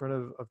Biden in front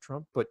of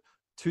Trump? But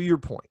to your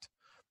point,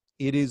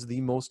 it is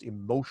the most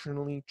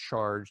emotionally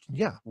charged.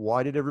 Yeah.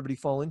 Why did everybody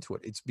fall into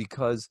it? It's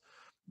because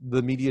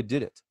the media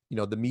did it.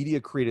 The media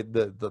created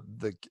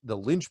the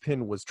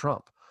linchpin was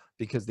Trump,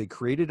 because they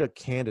created a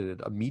candidate,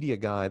 a media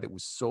guy that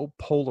was so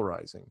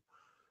polarizing.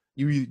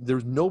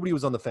 There's nobody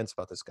was on the fence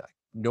about this guy.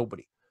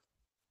 Nobody.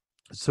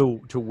 So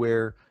to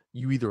where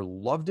you either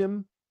loved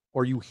him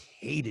or you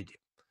hated him.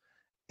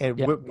 And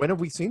Yeah. when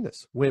have we seen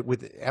this?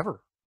 With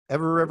ever?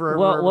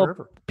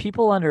 Well,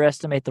 people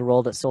underestimate the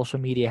role that social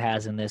media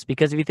has in this,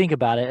 because if you think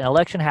about it, an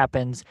election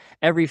happens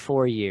every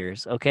 4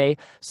 years. Okay,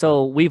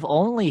 so we've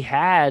only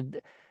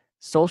had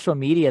social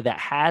media that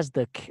has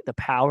the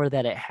power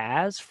that it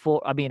has for.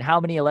 I mean,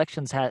 how many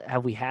elections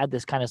have we had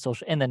this kind of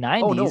social in the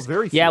 90s? Oh no,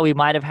 very few. Yeah, we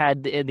might have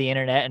had the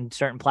internet and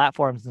certain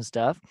platforms and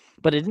stuff,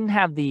 but it didn't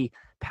have the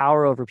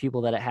power over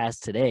people that it has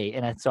today.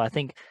 And so I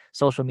think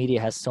social media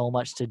has so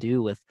much to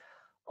do with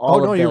Oh all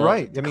no, of you're the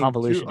right. I mean,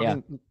 convolution. Yeah.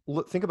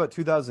 think about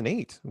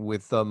 2008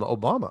 with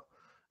Obama.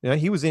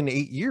 He was in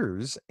 8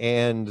 years,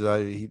 and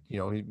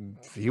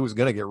he was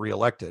going to get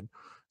reelected.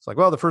 It's like,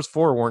 well, the first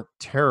 4 weren't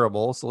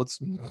terrible, so let's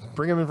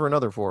bring him in for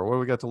another 4. What do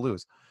we got to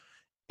lose?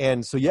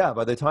 And so, yeah,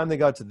 by the time they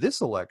got to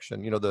this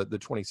election, the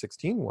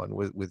 2016 one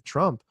with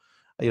Trump,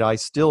 I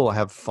still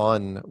have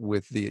fun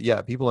with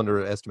people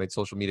underestimate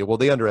social media. Well,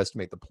 they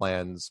underestimate the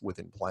plans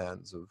within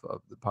plans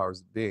of the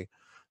powers that be,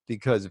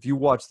 because if you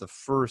watch the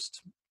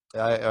first,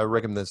 I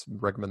recommend this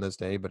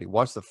to anybody,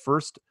 watch the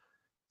first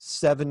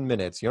 7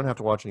 minutes. You don't have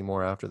to watch any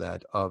more after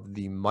that, of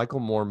the Michael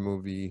Moore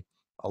movie,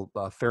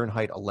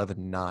 Fahrenheit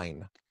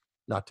 11/9,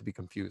 not to be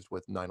confused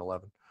with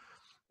 9/11,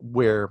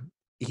 where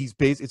it's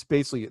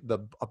basically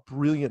a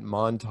brilliant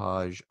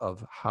montage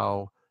of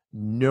how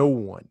no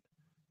one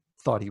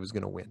thought he was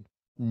going to win.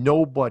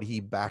 nobody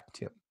backed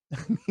him.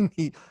 I mean,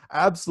 he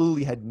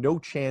absolutely had no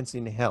chance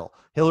in hell.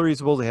 Hillary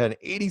supposedly had an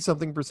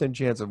 80-something%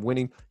 chance of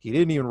winning. He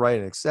didn't even write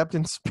an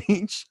acceptance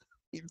speech.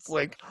 It's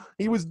like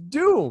he was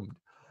doomed.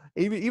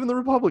 Even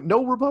the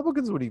no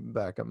Republicans would even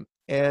back him,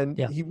 and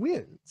Yeah. he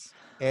wins.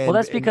 Well, And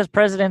that's because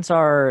presidents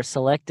are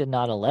selected,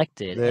 not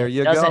elected. there And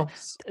you go.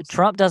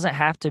 Trump doesn't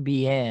have to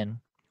be in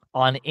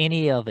on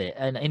any of it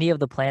and any of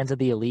the plans of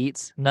the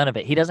elites. None of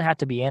it. He doesn't have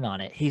to be in on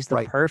it. He's the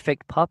Right.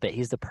 perfect puppet.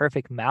 He's the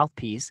perfect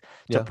mouthpiece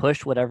to Yeah.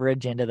 push whatever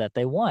agenda that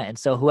they want. And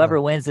so whoever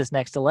wins this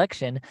next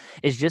election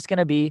is just going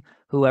to be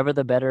whoever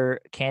the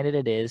better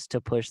candidate is to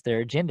push their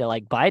agenda.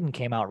 Like Biden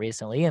came out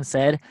recently and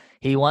said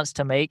he wants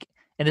to make,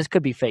 and this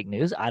could be fake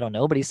news, I don't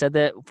know, but he said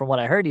that, from what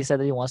I heard, he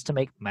said that he wants to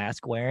make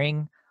mask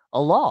wearing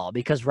a law,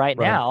 because right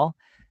now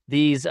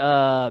these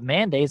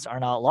mandates are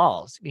not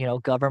laws. You know,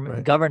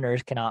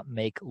 governors cannot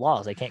make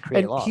laws. They can't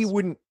create And laws. he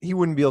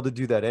wouldn't be able to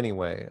do that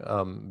anyway,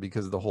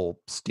 because of the whole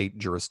state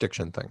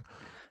jurisdiction thing.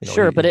 You know,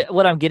 Sure, but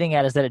what I'm getting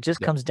at is that it just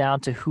comes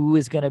down to who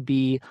is going to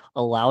be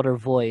a louder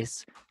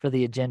voice for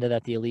the agenda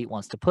that the elite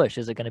wants to push.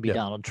 Is it going to be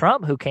Donald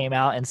Trump, who came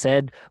out and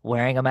said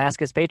wearing a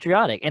mask is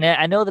patriotic? And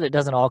I know that it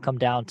doesn't all come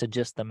down to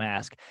just the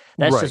mask.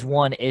 That's just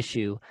one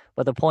issue.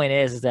 But the point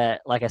is that,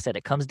 like I said,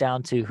 it comes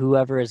down to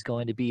whoever is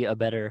going to be a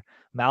better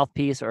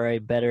mouthpiece or a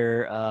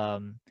better,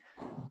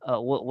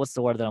 what's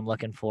the word that I'm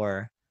looking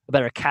for? A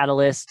better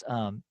catalyst.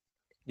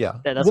 Yeah.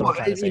 That's what I'm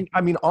trying to say.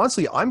 I mean,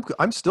 honestly,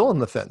 I'm still on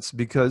the fence,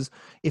 because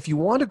if you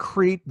want to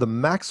create the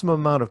maximum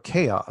amount of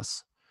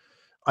chaos,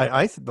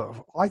 I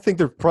think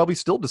they're probably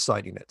still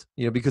deciding it,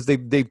 you know, because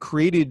they've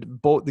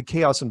created both the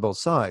chaos on both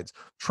sides.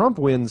 Trump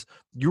wins,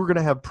 you're going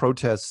to have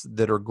protests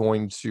that are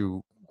going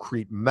to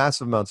create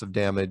massive amounts of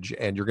damage,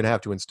 and you're going to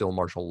have to instill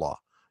martial law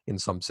in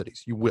some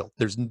cities. You will.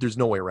 There's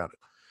no way around it.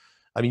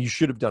 I mean, you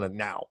should have done it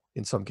now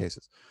in some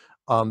cases.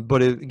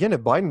 But again,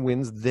 if Biden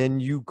wins,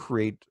 then you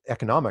create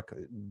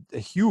a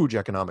huge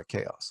economic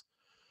chaos.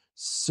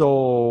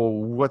 So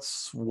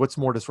what's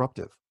more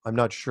disruptive? I'm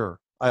not sure.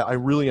 I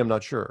really am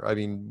not sure. I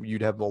mean,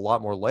 you'd have a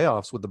lot more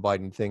layoffs with the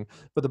Biden thing,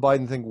 but the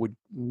Biden thing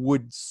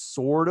would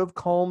sort of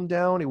calm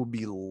down. It would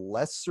be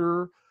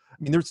lesser. I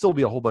mean, there'd still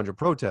be a whole bunch of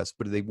protests,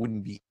 but they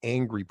wouldn't be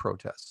angry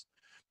protests.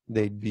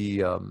 They'd be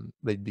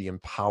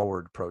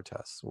empowered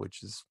protests,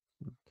 which is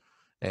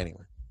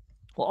anyway.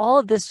 Well, all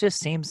of this just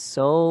seems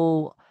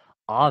so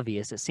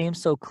obvious. It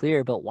seems so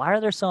clear, but why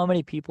are there so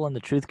many people in the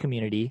truth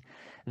community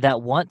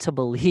that want to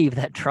believe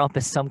that Trump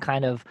is some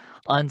kind of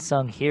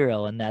unsung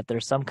hero and that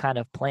there's some kind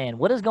of plan?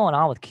 What is going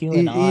on with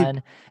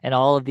QAnon and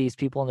all of these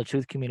people in the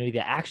truth community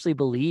that actually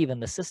believe in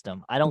the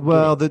system? I don't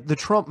get it. The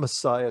Trump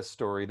Messiah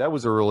story, that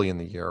was early in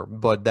the year,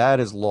 but that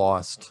has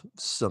lost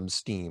some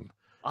steam.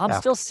 I'm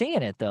still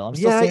seeing it, though. I'm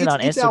still seeing it on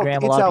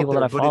Instagram. A lot of people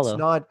that I follow. But it's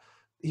not.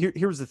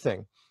 Here's the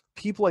thing.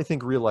 People, I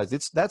think, realize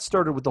that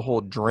started with the whole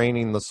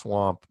draining the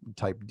swamp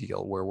type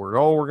deal, where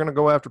we're going to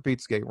go after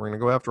Pizzagate, we're going to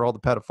go after all the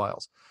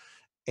pedophiles,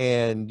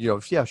 and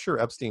yeah,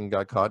 sure, Epstein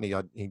got caught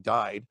and he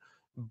died,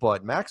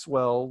 but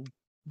Maxwell,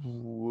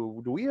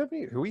 do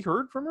we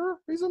heard from her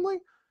recently?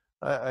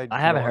 I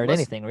haven't heard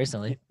anything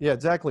recently. Yeah,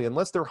 exactly.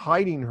 Unless they're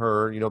hiding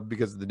her,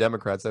 because of the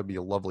Democrats, that'd be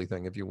a lovely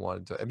thing if you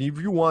wanted to. I mean, if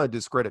you want to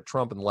discredit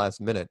Trump in the last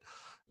minute,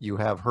 you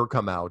have her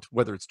come out,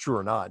 whether it's true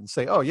or not, and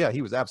say, "Oh yeah,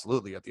 he was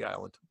absolutely at the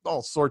island."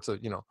 All sorts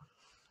of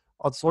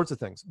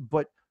things.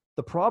 But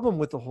the problem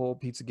with the whole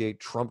Pizzagate,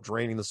 Trump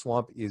draining the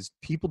swamp, is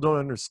people don't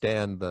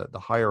understand the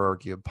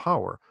hierarchy of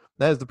power.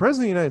 That is, the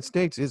president of the United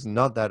States is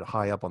not that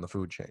high up on the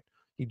food chain.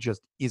 He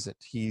just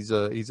isn't. He's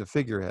a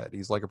figurehead.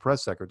 He's like a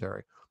press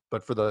secretary,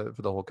 but for the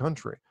whole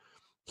country.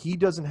 He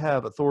doesn't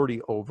have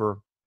authority over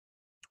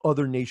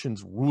other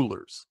nations'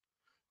 rulers.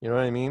 You know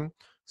what I mean?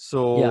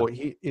 So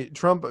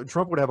Trump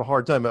would have a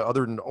hard time,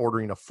 other than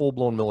ordering a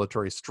full-blown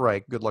military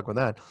strike, good luck with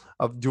that,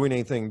 of doing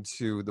anything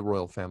to the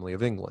royal family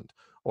of England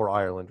or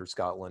Ireland or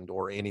Scotland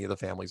or any of the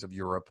families of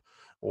Europe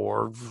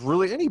or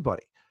really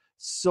anybody.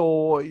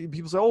 So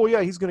people say, oh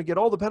yeah, he's going to get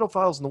all the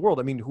pedophiles in the world.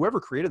 I mean,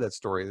 whoever created that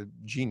story,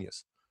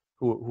 genius,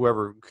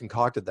 whoever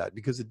concocted that,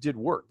 because it did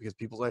work. Because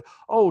people say,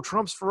 oh,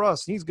 Trump's for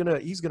us, and he's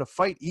gonna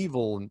fight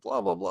evil and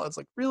blah blah blah. It's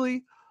like,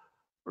 really,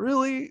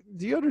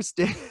 do you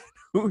understand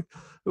who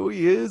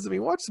he is? I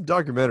mean, watch some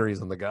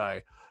documentaries on the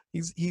guy. He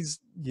was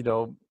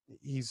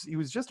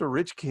just a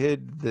rich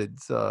kid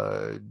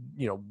that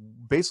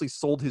basically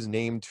sold his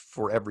name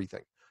for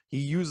everything. He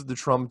used the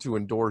Trump to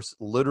endorse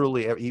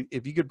literally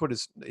if he could put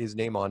his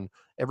name on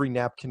every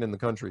napkin in the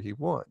country, he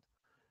won.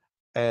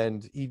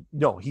 And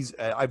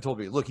I've told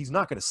you, look, he's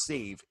not going to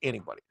save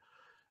anybody.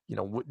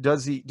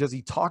 Does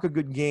he talk a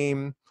good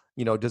game?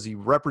 Does he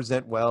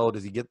represent well?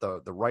 Does he get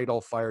the right all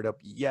fired up?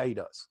 Yeah, he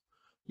does.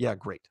 Yeah,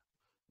 great.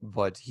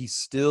 But he's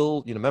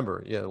still,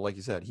 remember, like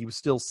you said, he was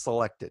still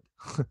selected.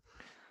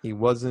 He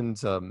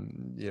wasn't,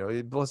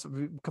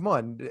 come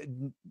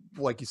on,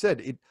 like you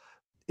said, it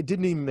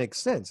didn't even make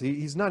sense.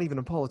 He's not even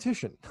a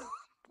politician.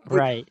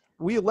 Right.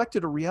 We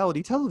elected a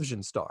reality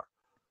television star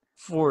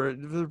for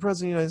the president of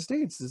the United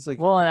States. It's like,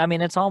 well, I mean,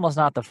 it's almost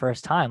not the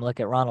first time. Look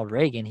at Ronald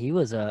Reagan. He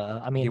was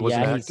I he mean, was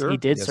an yeah, he actor.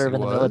 did Yes, he serve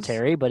in the was.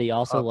 military, but he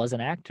also Uh, was an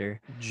actor.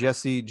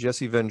 Jesse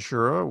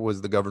Ventura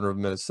was the governor of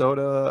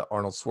Minnesota.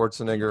 Arnold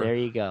Schwarzenegger There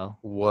you go.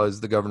 was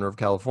the governor of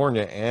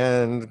California.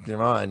 And come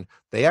on,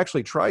 they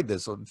actually tried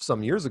this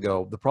some years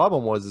ago. The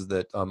problem was is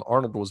that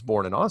Arnold was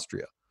born in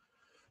Austria.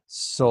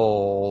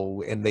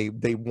 So, and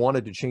they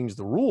wanted to change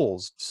the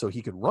rules so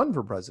he could run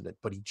for president,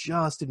 but he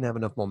just didn't have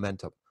enough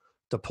momentum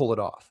to pull it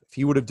off. If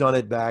he would have done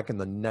it back in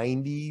the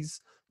 90s,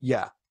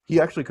 yeah, he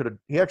actually could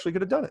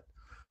have done it,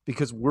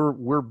 because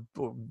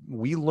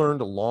we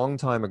learned a long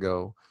time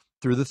ago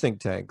through the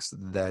think tanks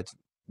that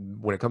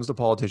when it comes to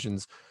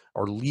politicians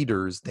or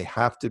leaders, they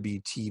have to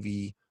be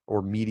TV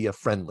or media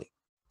friendly.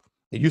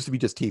 It used to be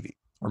just TV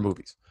or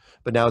movies,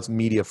 but now it's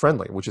media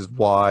friendly, which is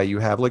why you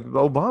have like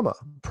Obama,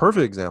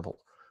 perfect example.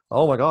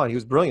 Oh my God, he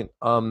was brilliant.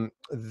 Do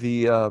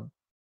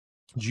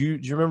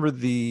you remember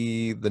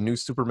the new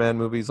Superman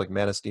movies like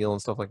Man of Steel and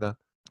stuff like that?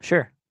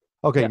 Sure.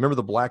 Okay, Yeah. remember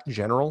the Black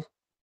General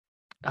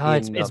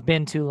It's in it's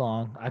been too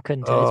long. I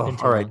couldn't tell. It's oh, been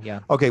too all right. long. Yeah.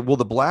 Okay, well,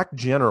 the Black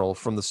General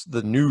from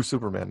the new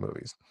Superman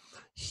movies,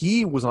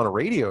 he was on a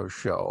radio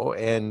show,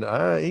 and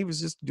he was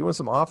just doing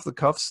some off the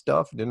cuff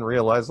stuff. Didn't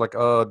realize, like,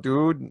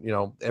 dude,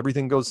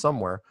 everything goes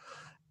somewhere.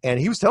 And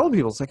he was telling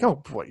people, it's like, oh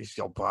boy,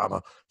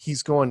 Obama. He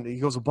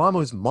goes,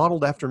 Obama is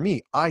modeled after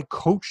me. I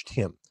coached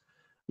him.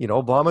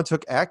 Obama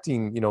took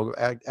acting,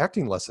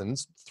 acting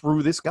lessons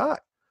through this guy,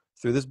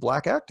 through this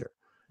black actor.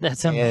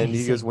 That's And he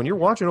goes, amazing. when you're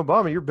watching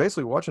Obama, you're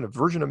basically watching a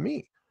version of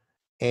me.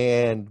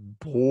 And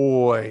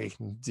boy,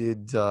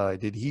 did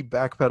he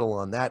backpedal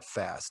on that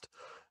fast.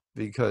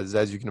 Because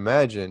as you can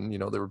imagine,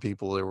 there were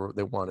people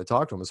that wanted to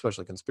talk to him,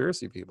 especially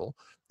conspiracy people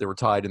that were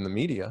tied in the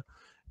media,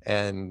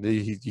 and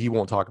he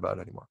won't talk about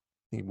it anymore.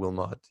 He will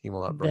not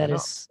bring it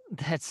up.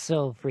 That's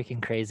so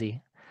freaking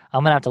crazy.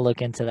 I'm gonna have to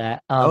look into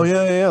that. Oh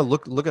yeah.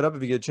 Look it up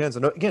if you get a chance.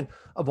 And again,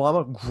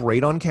 Obama,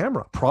 great on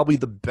camera, probably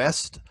the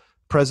best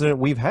president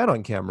we've had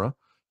on camera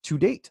to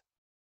date.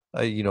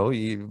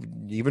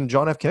 Even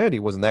John F. Kennedy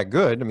wasn't that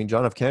good. I mean,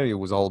 John F. Kennedy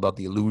was all about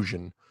the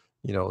illusion,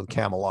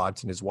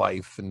 Camelot and his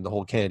wife and the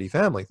whole Kennedy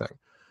family thing.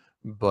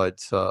 But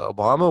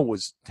Obama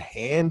was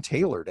hand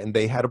tailored, and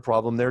they had a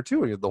problem there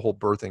too, the whole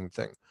birthing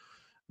thing,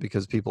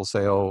 because people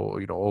say, oh,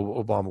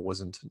 Obama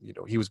wasn't,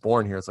 he was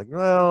born here. It's like,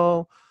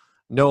 well,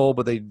 no,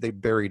 but they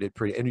buried it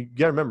pretty. And you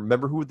got to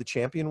remember who the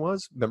champion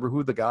was. Remember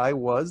who the guy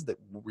was that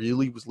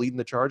really was leading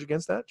the charge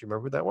against that. Do you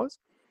remember who that was?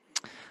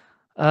 It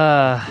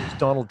was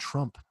Donald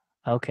Trump.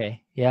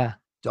 Okay. Yeah.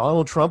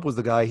 Donald Trump was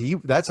the guy.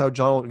 That's how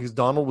because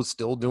Donald was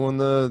still doing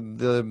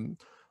the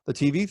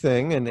TV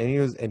thing,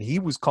 and he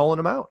was calling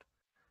him out.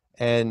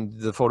 And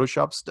the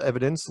Photoshop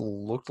evidence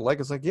looked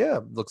like, it's like, yeah,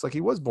 looks like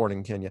he was born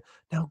in Kenya.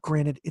 Now,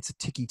 granted, it's a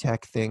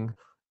ticky-tack thing.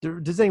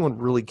 Does anyone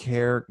really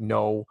care?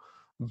 No.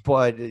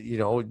 But,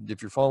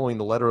 if you're following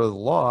the letter of the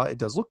law, it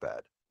does look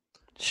bad.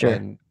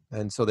 Sure.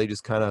 And so they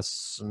just kind of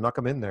snuck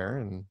him in there.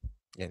 And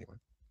anyway.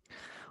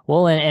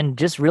 Well, and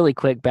just really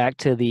quick back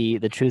to the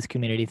truth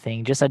community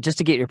thing, just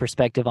to get your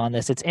perspective on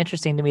this. It's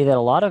interesting to me that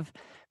a lot of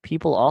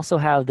people also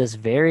have this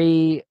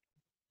very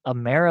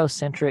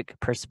Amerocentric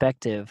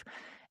perspective,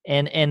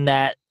 and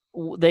that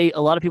a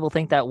lot of people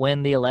think that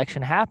when the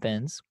election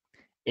happens,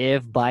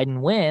 if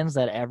Biden wins,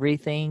 that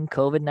everything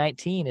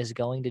COVID-19 is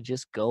going to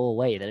just go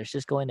away, that it's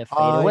just going to fade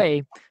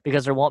away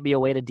because there won't be a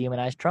way to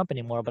demonize Trump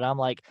anymore. But I'm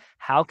like,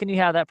 how can you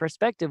have that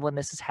perspective when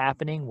this is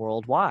happening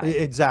worldwide?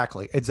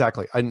 Exactly.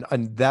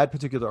 And that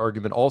particular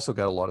argument also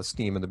got a lot of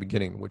steam in the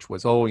beginning, which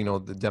was,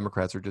 the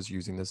Democrats are just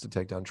using this to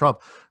take down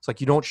Trump. It's like,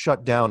 you don't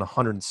shut down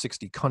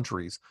 160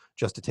 countries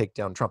just to take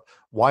down Trump.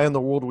 Why in the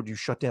world would you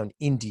shut down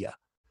India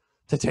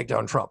to take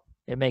down Trump?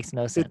 It makes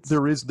no sense.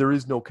 There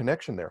is no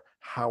connection there.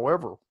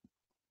 However,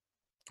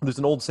 there's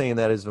an old saying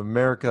that is, if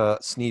America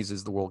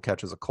sneezes, the world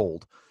catches a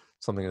cold,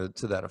 something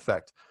to that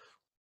effect.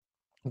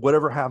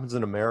 Whatever happens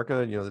in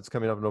America, that's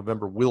coming up in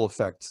November, will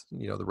affect,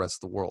 the rest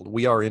of the world.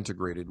 We are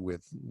integrated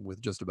with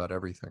just about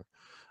everything.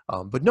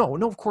 But no,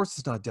 of course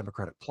it's not a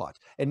Democratic plot.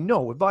 And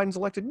no, if Biden's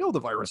elected, no,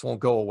 the virus won't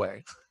go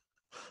away.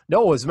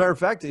 No, as a matter of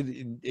fact,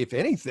 if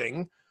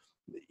anything,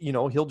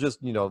 he'll just,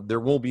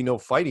 there won't be no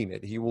fighting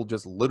it. He will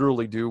just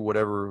literally do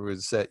whatever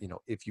is said.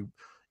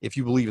 If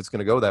you believe it's going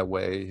to go that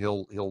way,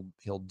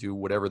 he'll do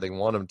whatever they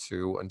want him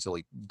to until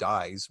he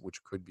dies,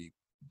 which could be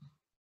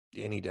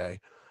any day.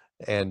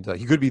 And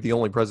he could be the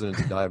only president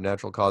to die of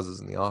natural causes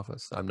in the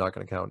office. I'm not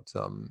going to count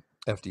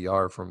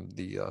FDR from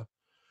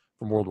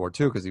World War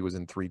II, because he was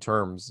in 3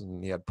 terms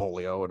and he had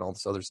polio and all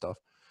this other stuff,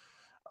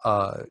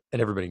 and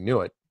everybody knew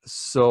it.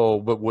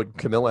 So, but would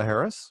Kamala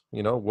Harris,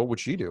 what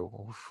would she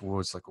do? It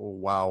was like, oh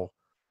wow,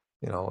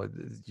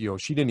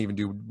 she didn't even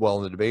do well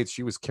in the debates.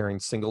 She was carrying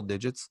single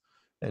digits,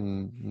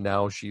 and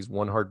now she's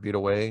one heartbeat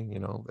away,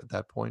 at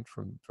that point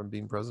from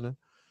being president.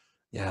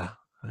 Yeah,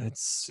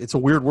 it's a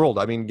weird world.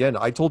 I mean, again,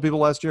 I told people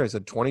last year, I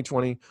said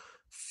 2020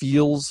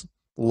 feels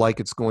like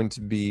it's going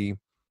to be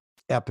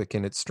epic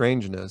in its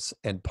strangeness,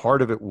 and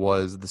part of it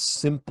was the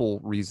simple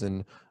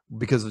reason,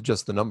 because of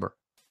just the number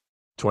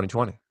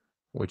 2020.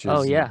 which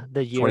Oh is, yeah,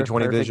 the year of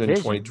 2020 perfect vision,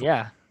 vision.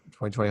 Yeah.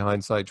 2020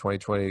 hindsight,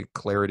 2020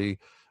 clarity,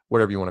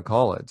 whatever you want to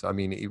call it. I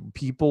mean,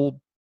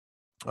 people,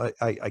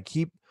 I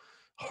keep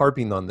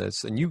harping on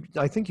this, and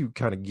I think you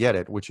kind of get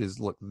it, which is,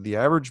 look, the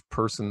average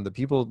person,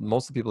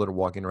 most of the people that are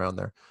walking around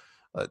there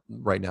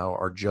right now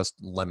are just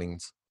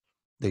lemmings.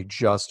 They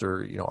just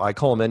are, I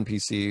call them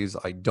NPCs.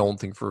 I don't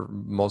think, for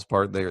most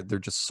part, they're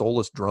just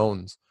soulless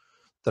drones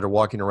that are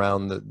walking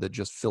around that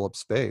just fill up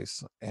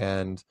space.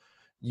 And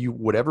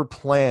whatever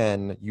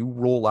plan you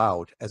roll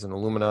out as an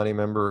Illuminati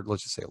member,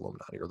 let's just say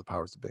Illuminati or the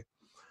powers that be,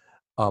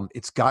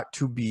 it's got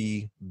to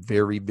be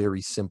very,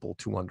 very simple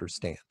to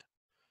understand.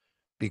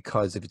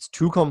 Because if it's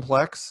too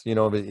complex,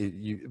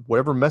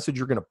 whatever message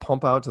you're going to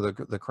pump out to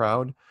the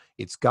crowd,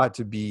 it's got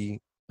to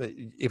be.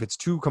 If it's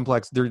too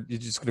complex, you're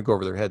just going to go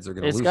over their heads. They're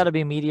going to lose it. It's got to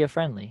be media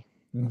friendly.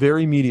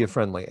 Very media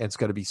friendly, and it's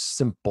got to be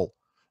simple.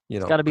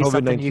 It's got to be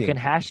something you can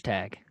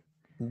hashtag.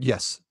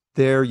 Yes,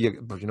 but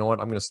you know what?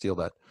 I'm going to steal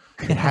that.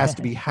 It has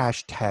to be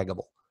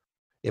hashtagable.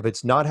 If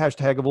it's not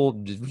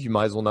hashtagable, you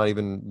might as well not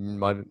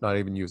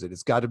even use it.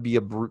 It's got to be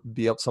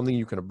something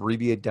you can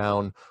abbreviate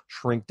down,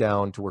 shrink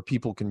down to where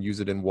people can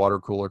use it in water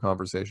cooler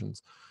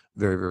conversations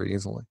very, very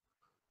easily.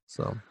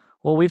 So,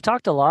 well, we've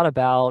talked a lot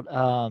about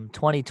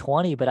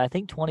 2020, but I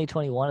think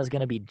 2021 is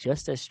going to be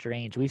just as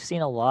strange. We've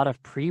seen a lot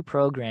of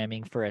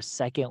pre-programming for a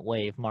second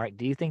wave. Mark,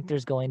 do you think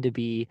there's going to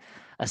be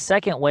a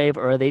second wave,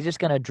 or are they just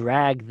going to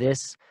drag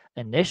this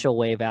initial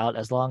wave out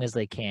as long as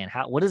they can?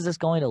 What is this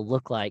going to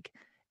look like?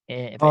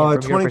 From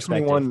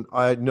 2021,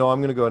 I'm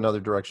going to go another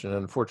direction.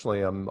 And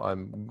unfortunately,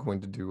 I'm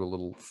going to do a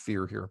little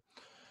fear here,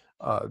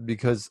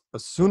 because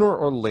sooner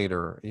or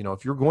later,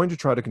 if you're going to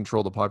try to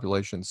control the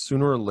population,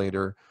 sooner or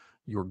later,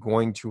 you're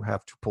going to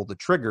have to pull the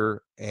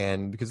trigger.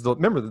 And because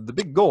remember, the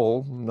big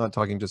goal, I'm not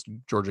talking just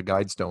Georgia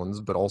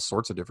Guidestones, but all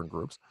sorts of different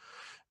groups.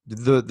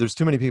 There's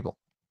too many people,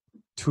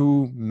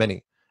 too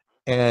many.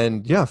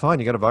 And yeah, fine,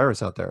 you got a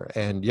virus out there,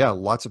 and yeah,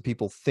 lots of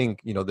people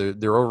think,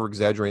 they're over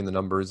exaggerating the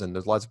numbers, and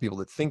there's lots of people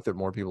that think that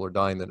more people are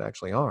dying than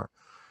actually are.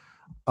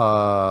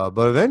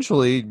 But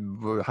eventually,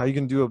 how are you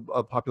going to do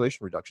a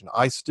population reduction?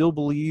 I still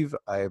believe,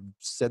 I've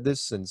said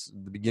this since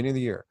the beginning of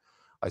the year,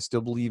 I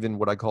still believe in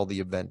what I call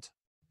the event.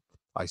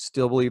 I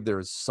still believe there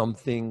is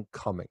something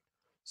coming,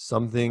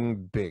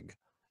 something big,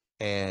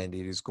 and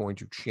it is going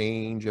to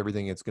change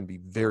everything. It's going to be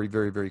very,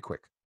 very, very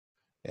quick.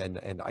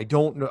 And I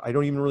don't know. I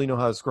don't even really know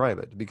how to describe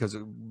it, because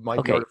it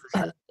might be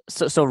artificial.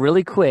 So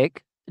really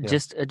quick,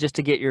 just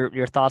to get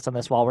your thoughts on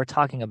this while we're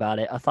talking about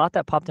it, a thought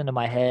that popped into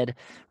my head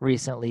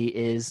recently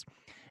is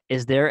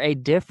there a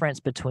difference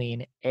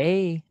between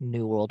a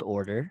New World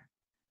Order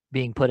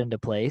being put into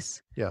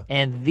place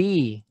and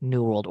the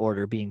New World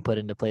Order being put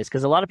into place?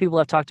 Because a lot of people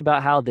have talked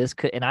about how this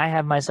could, and I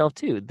have myself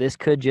too, this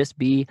could just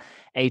be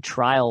a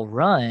trial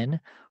run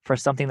for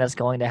something that's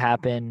going to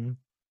happen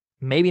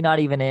maybe not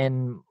even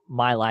in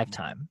my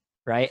lifetime,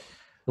 right?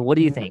 What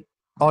do you think?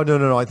 Oh,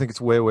 no. I think it's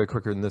way, way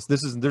quicker than this.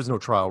 There's no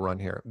trial run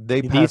here.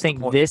 Do you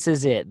think this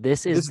is it?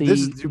 This is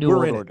the New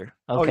World Order.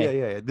 Okay.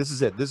 Oh, yeah. This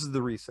is it. This is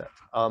the reset.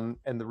 And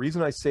the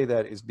reason I say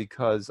that is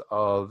because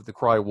of the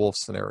cry wolf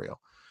scenario,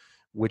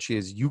 which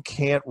is you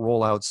can't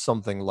roll out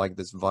something like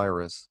this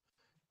virus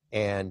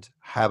and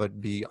have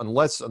it be,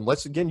 unless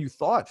again, you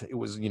thought it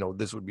was,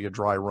 this would be a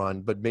dry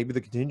run, but maybe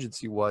the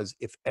contingency was,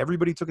 if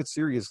everybody took it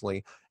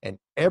seriously and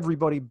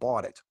everybody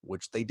bought it,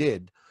 which they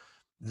did,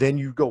 then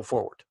you go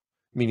forward.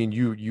 Meaning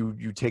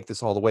you take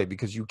this all the way,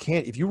 because you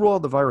can't, if you roll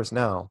out the virus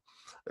now,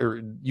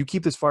 or you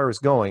keep this virus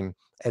going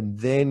and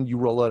then you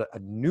roll out a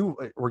new,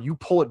 or you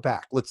pull it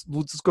back. Let's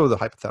go to the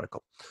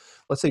hypothetical.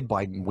 Let's say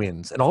Biden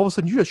wins, and all of a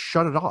sudden you just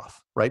shut it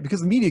off, right? Because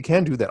the media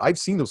can do that. I've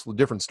seen those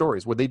different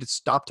stories where they just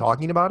stop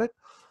talking about it,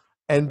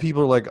 and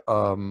people are like,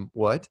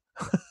 what?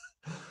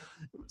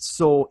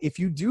 So if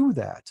you do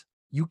that,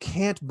 you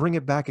can't bring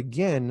it back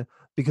again,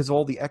 because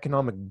all the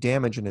economic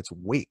damage in its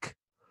wake.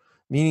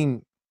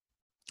 Meaning,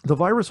 the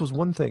virus was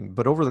one thing,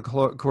 but over the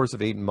course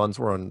of 8 months,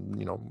 we're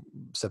on,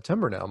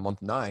 September now,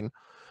 month 9,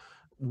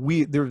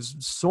 there's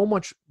so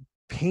much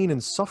pain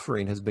and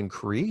suffering has been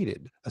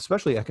created,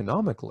 especially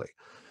economically,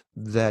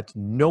 that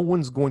no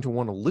one's going to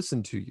want to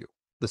listen to you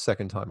the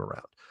second time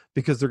around,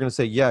 because they're going to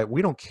say, yeah,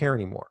 we don't care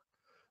anymore.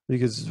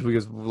 Because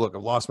look,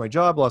 I've lost my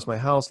job, lost my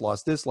house,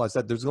 lost this, lost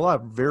that. There's a lot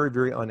of very,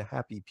 very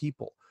unhappy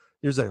people.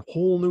 There's a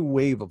whole new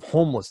wave of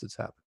homeless that's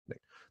happening.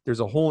 There's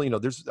a whole, I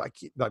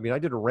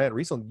did a rant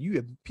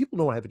recently. People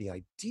don't have any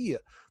idea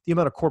the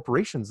amount of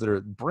corporations that are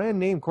brand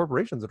name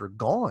corporations that are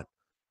gone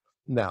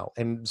now,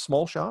 and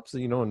small shops,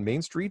 in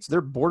main streets,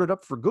 they're boarded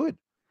up for good.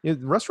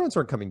 Restaurants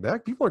aren't coming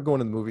back. People aren't going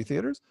to the movie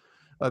theaters.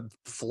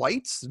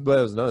 Flights, but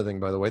that was another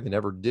thing, by the way. They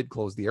never did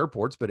close the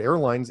airports, but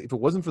airlines, if it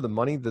wasn't for the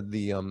money that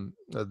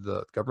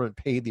the government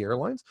paid the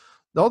airlines,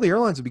 all the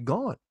airlines would be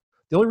gone.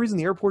 The only reason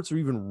the airports are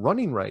even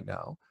running right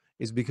now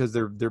is because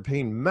they're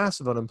paying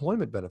massive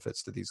unemployment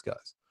benefits to these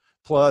guys.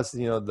 Plus,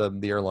 the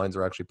airlines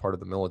are actually part of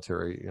the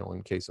military,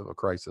 in case of a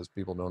crisis.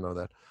 People don't know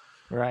that.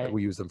 Right.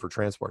 We use them for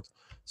transports.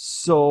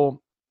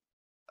 So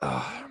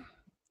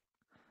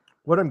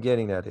what I'm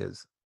getting at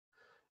is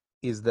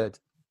that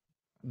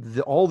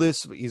all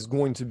this is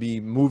going to be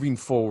moving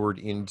forward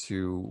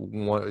into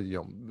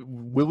one,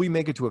 will we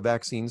make it to a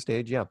vaccine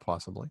stage? Yeah,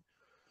 possibly.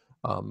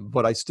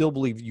 But I still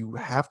believe you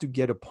have to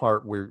get a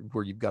part where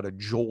you've got to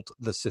jolt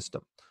the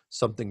system,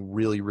 something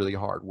really, really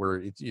hard,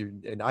 where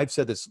and I've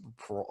said this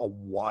for a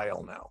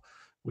while now,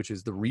 which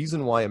is the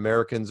reason why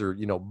Americans are,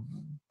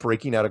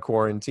 breaking out of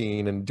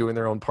quarantine and doing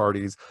their own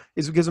parties,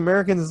 is because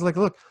Americans is like,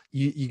 look,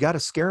 you got to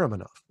scare them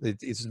enough.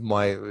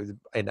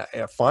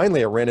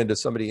 Finally I ran into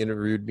somebody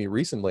interviewed me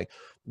recently.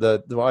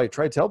 The I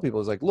try to tell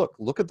people is like,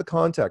 look at the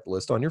contact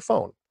list on your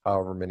phone,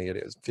 however many it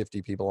is,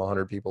 50 people,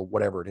 100 people,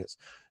 whatever it is.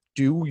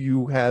 Do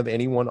you have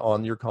anyone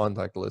on your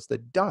contact list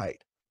that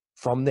died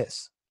from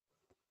this?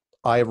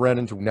 I have ran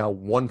into now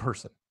one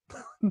person,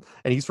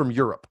 and he's from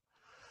Europe.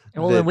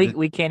 Well, then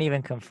we can't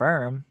even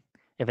confirm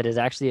if it is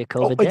actually a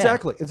COVID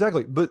death.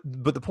 Exactly. But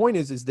the point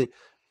is that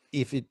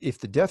if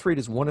the death rate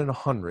is 1 in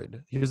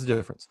 100, here's the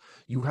difference.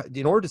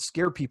 In order to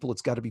scare people,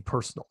 it's got to be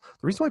personal.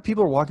 The reason why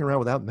people are walking around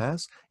without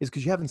masks is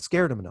because you haven't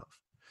scared them enough.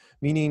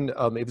 Meaning,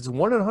 if it's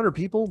 1 in 100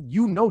 people,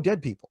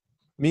 dead people.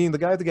 Meaning the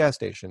guy at the gas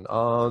station,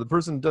 the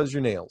person who does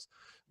your nails,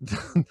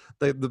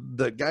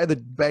 the guy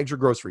that bags your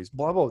groceries,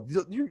 blah blah.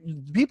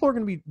 People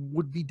are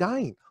would be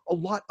dying. A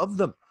lot of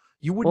them.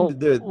 You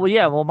wouldn't.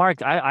 Well,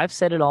 Mark, I've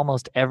said it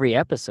almost every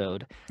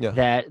episode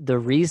that the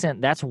reason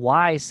that's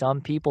why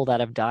some people that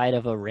have died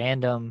of a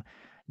random,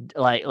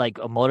 like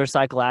a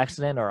motorcycle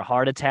accident or a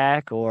heart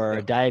attack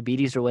or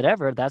diabetes or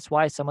whatever, that's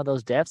why some of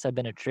those deaths have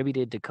been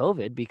attributed to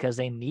COVID, because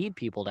they need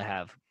people to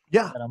have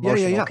an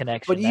emotional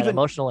connection, but that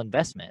emotional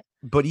investment.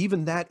 But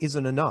even that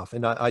isn't enough.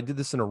 And I did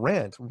this in a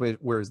rant,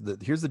 whereas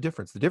here's the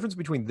difference. The difference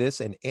between this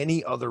and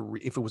any other,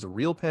 if it was a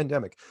real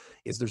pandemic,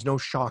 is there's no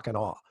shock and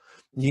awe.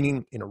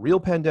 Meaning in a real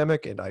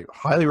pandemic, and I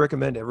highly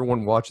recommend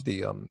everyone watch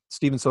the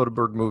Steven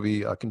Soderbergh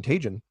movie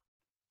Contagion,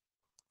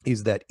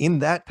 is that in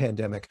that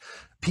pandemic,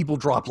 people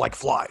drop like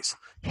flies.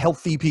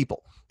 Healthy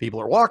people. People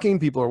are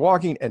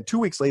walking, and 2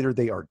 weeks later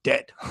they are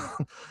dead.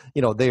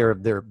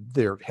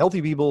 They're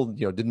healthy people.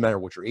 Didn't matter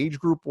what your age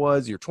group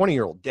was. Your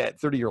 20-year-old dead,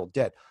 30-year-old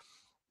dead.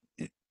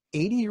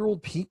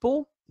 80-year-old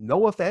people,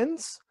 no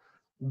offense,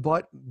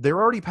 but they're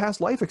already past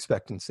life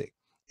expectancy,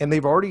 and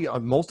they've already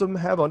most of them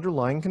have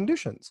underlying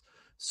conditions.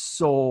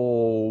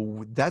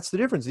 So that's the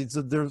difference.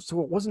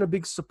 So it wasn't a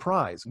big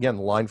surprise. Again,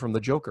 the line from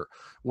the Joker,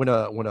 when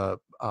a load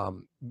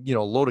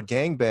of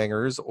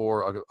gangbangers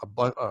or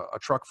a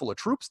truck full of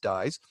troops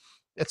dies,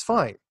 it's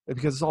fine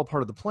because it's all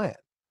part of the plan.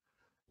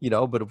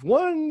 But if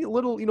one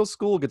little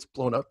school gets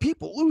blown up,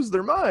 people lose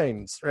their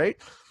minds, right?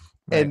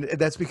 And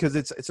that's because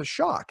it's a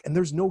shock, and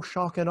there's no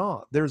shock and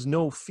awe. There's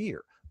no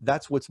fear.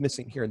 That's what's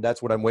missing here, and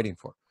that's what I'm waiting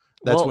for.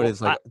 That's what it's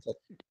like.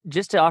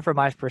 Just to offer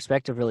my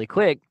perspective really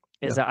quick,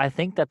 is that I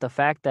think that the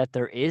fact that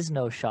there is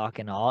no shock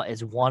and awe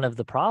is one of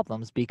the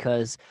problems,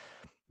 because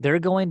they're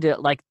going to,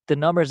 like the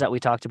numbers that we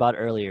talked about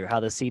earlier, how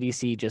the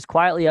CDC just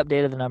quietly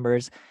updated the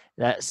numbers,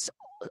 that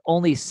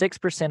only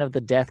 6% of the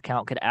death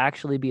count could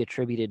actually be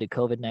attributed to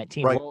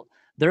COVID-19. Right. Well,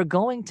 they're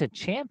going to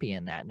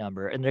champion that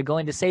number, and they're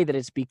going to say that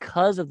it's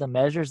because of the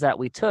measures that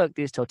we took,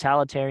 these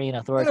totalitarian,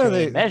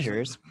 authoritarian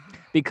measures.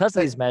 Because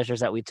of these measures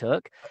that we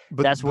took,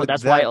 that's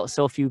why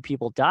so few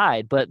people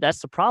died. But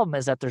that's the problem,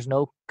 is that there's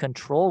no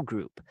control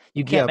group.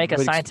 You can't make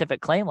a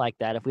scientific claim like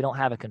that if we don't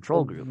have a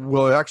control group.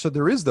 Well, actually,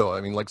 there is, though.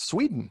 I mean, like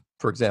Sweden,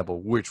 for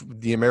example, which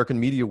the American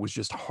media was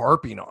just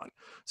harping on.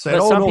 Saying,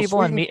 but some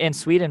people in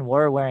Sweden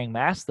were wearing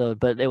masks, though,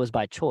 but it was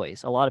by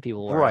choice. A lot of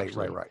people were. Right.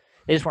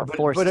 They just weren't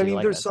forced to. But I mean,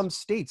 there's some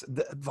states,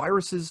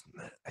 viruses,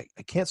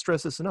 I can't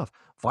stress this enough,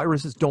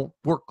 viruses don't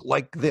work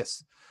like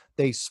this.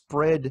 They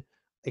spread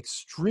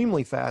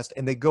extremely fast,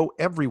 and they go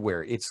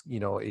everywhere. It's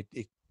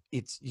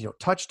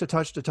touch to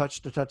touch to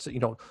touch to touch,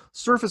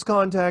 surface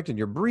contact, and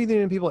you're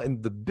breathing in people.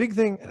 And the big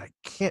thing,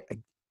 and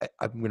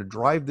I'm going to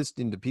drive this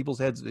into people's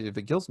heads if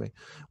it kills me,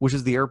 which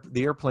is the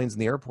airplanes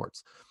and the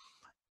airports.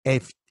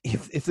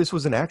 If this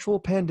was an actual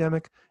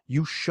pandemic,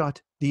 you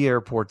shut the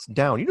airports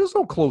down. You just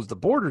don't close the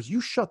borders.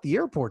 You shut the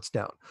airports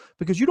down,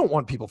 because you don't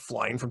want people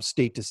flying from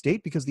state to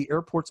state, because the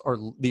airplanes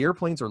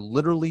are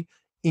literally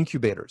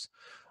incubators.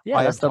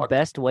 Yeah, that's the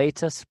best way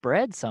to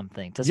spread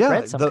something,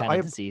 spread some kind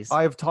of disease.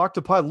 I've talked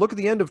to pilots. Look at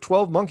the end of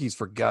 12 Monkeys,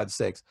 for God's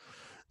sakes.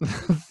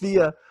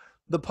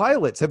 The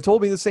pilots have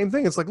told me the same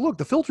thing. It's like, look,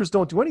 the filters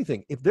don't do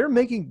anything. If they're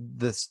making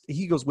this,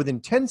 he goes, within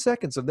 10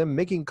 seconds of them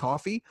making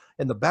coffee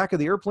in the back of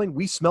the airplane,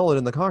 we smell it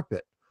in the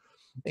cockpit.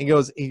 And he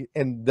goes,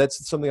 and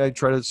that's something I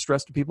try to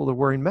stress to people that are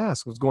wearing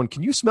masks. I was going,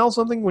 can you smell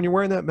something when you're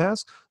wearing that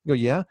mask? I go,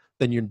 yeah.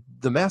 Then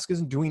the mask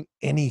isn't doing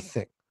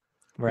anything.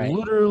 Right.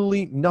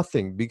 Literally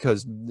nothing,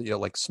 because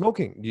like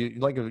smoking,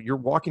 you're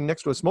walking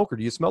next to a smoker.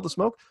 Do you smell the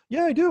smoke?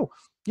 Yeah, I do.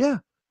 Yeah.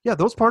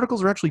 Those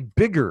particles are actually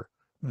bigger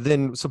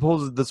than the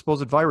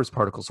supposed virus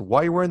particles. So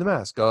why are you wearing the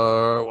mask?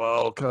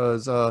 Well,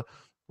 because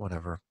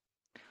whatever.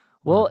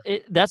 Well,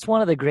 that's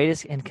one of the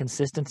greatest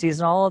inconsistencies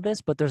in all of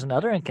this. But there's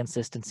another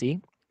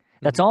inconsistency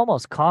that's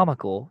almost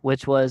comical,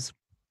 which was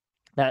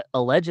that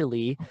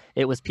allegedly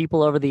it was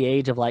people over the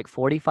age of like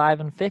 45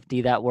 and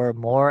 50 that were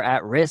more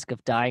at risk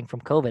of dying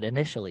from COVID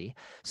initially.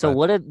 So Right.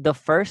 what did the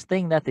first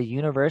thing that the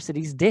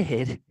universities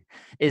did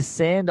is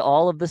send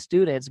all of the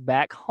students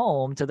back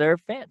home to their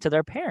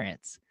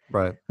parents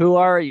Right. who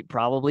are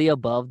probably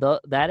above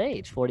that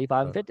age,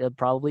 45 and Right. 50,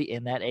 probably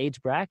in that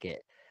age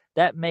bracket.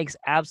 That makes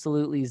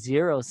absolutely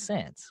zero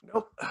sense.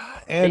 Nope.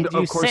 And You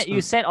of course,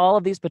 sent all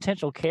of these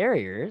potential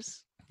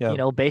carriers, yeah.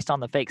 based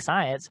on the fake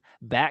science,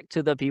 back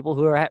to the people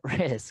who are at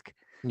risk.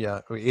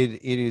 Yeah,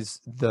 it is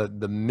the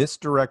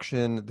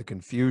misdirection, the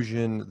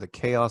confusion, the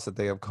chaos that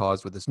they have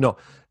caused with this. No,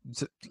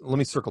 let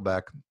me circle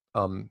back.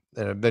 And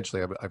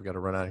eventually I've got to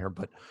run out of here.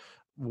 But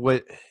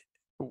what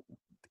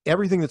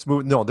everything that's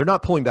moving? No, they're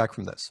not pulling back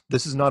from this.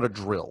 This is not a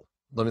drill.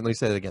 Let me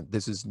say that again.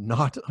 This is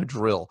not a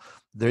drill.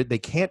 They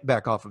can't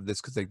back off of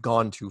this because they've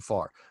gone too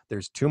far.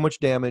 There's too much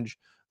damage.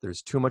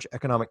 There's too much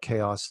economic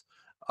chaos.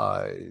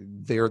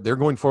 They're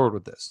going forward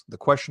with this. The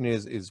question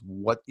is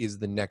what is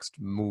the next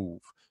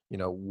move?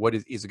 What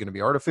is it going to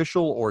be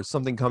artificial or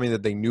something coming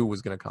that they knew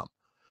was going to come?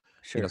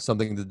 Sure.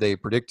 Something that they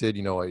predicted.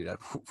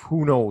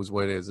 Who knows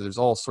what it is? There's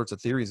all sorts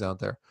of theories out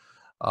there.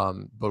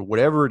 But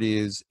whatever it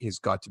is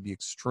got to be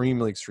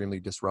extremely, extremely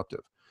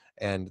disruptive.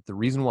 And the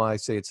reason why I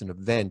say it's an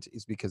event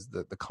is because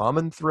the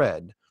common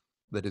thread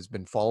that has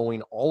been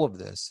following all of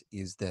this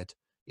is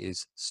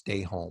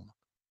stay home,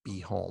 be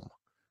home,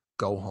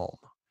 go home,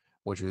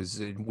 which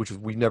is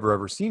we've never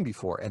ever seen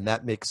before. And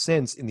that makes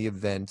sense in the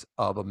event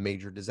of a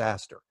major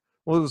disaster.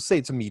 Well, let's say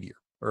it's a meteor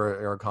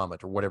or a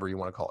comet or whatever you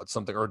want to call it,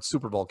 something, or a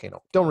super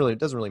volcano. It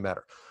doesn't really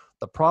matter.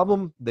 The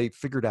problem they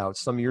figured out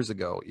some years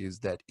ago is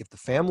that if the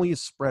family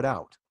is spread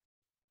out,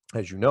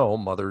 as you know,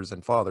 mothers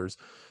and fathers,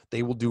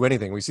 they will do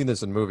anything. We've seen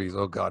this in movies,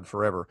 oh God,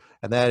 forever.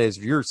 And that is,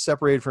 if you're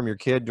separated from your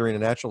kid during a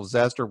natural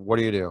disaster, what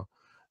do?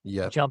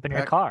 You jump in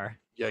your car.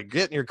 You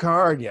get in your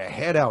car and you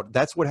head out.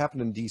 That's what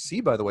happened in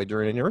DC, by the way,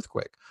 during an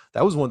earthquake.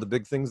 That was one of the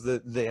big things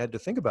that they had to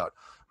think about,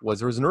 was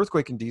there was an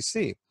earthquake in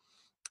DC.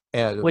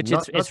 And which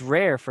it's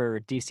rare for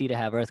DC to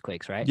have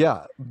earthquakes, right?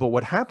 Yeah, but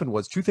what happened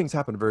was two things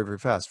happened very, very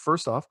fast.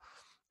 First off,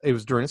 it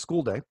was during a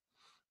school day.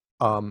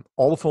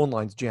 All the phone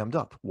lines jammed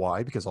up.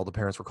 Why? Because all the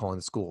parents were calling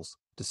the schools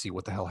to see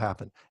what the hell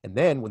happened. And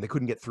then when they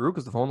couldn't get through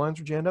because the phone lines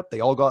were jammed up,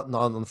 they all got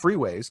on the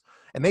freeways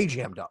and they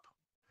jammed up.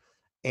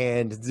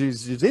 And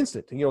there's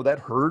instant, that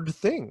herd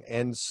thing.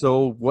 And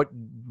so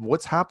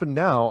what's happened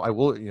now, I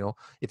will,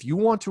 if you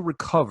want to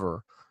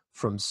recover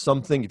from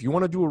something, if you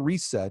want to do a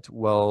reset,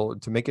 well,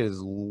 to make it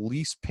as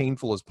least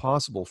painful as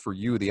possible for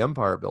you, the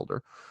empire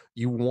builder,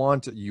 you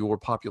want your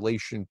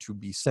population to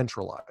be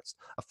centralized.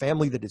 A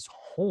family that is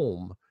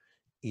home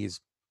is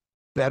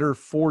better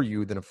for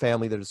you than a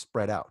family that is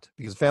spread out,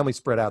 because a family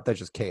spread out, that's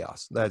just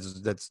chaos.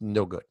 That's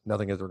no good.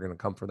 Nothing is ever going to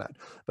come from that.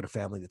 But a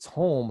family that's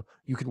home,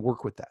 you can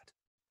work with that.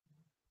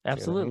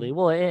 Absolutely. You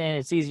know what I mean? Well, and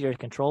it's easier to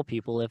control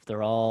people if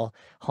they're all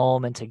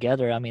home and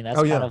together. I mean, that's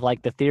kind of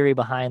like the theory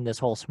behind this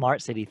whole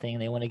smart city thing.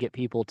 They want to get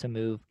people to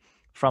move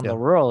from the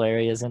rural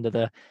areas into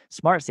the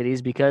smart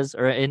cities because,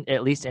 or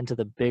at least into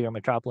the bigger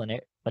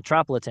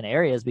metropolitan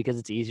areas, because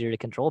it's easier to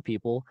control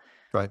people.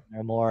 Right.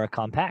 They're more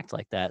compact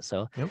like that.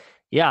 So,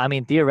 yeah, I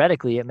mean,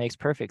 theoretically, it makes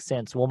perfect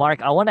sense. Well,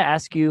 Mark, I want to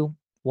ask you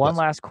one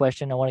last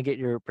question. I want to get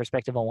your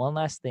perspective on one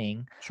last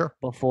thing. Sure.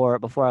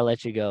 Before I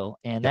let you go,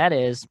 and that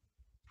is,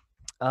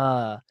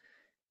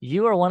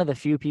 you are one of the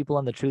few people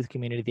in the truth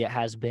community that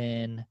has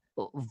been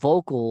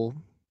vocal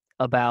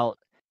about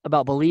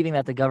believing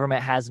that the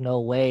government has no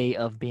way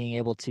of being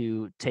able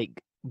to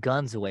take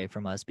guns away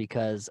from us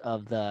because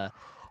of the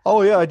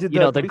I did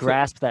that. The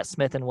grasp that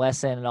Smith and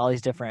Wesson and all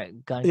these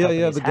different gun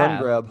companies the gun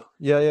grab.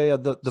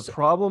 The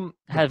problem.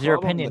 Has your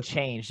opinion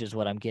changed? Is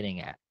what I'm getting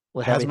at.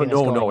 With has everything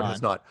no, that's going it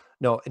has not.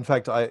 No, in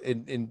fact,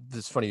 this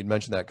is funny you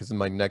mentioned that, because in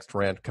my next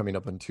rant coming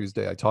up on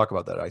Tuesday, I talk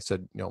about that. I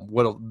said,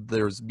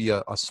 there's be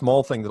a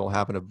small thing that'll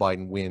happen if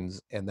Biden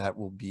wins, and that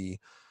will be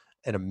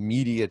an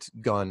immediate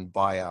gun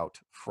buyout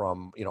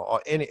from,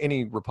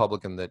 any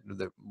Republican that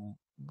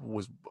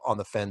was on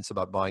the fence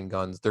about buying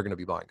guns. They're going to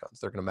be buying guns.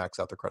 They're going to max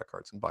out their credit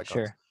cards and buy guns.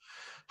 Sure.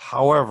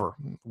 However,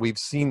 we've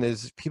seen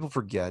this, people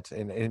forget,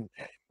 and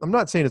I'm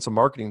not saying it's a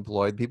marketing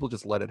ploy, people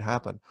just let it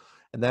happen.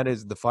 And that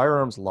is, the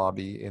firearms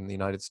lobby in the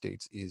United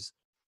States is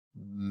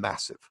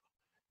massive.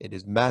 It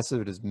is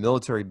massive. It is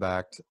military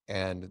backed,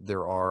 and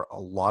there are a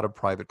lot of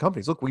private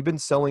companies. Look, we've been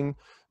selling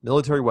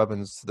military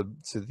weapons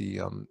to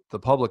the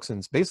public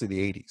since basically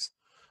the 80s.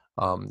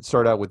 It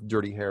started out with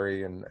Dirty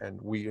Harry,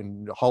 and we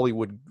in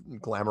Hollywood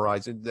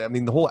glamorized it. I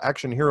mean, the whole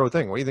action hero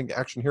thing. What do you think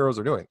action heroes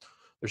are doing?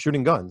 They're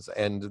shooting guns,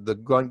 and the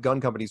gun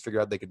companies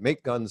figured out they could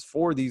make guns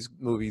for these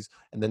movies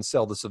and then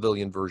sell the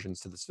civilian versions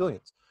to the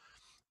civilians.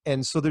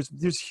 And so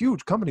there's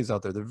huge companies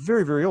out there. They're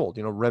very, very old.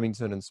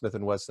 Remington and Smith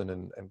and Wesson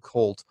and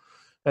Colt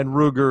and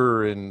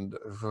Ruger, and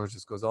it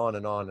just goes on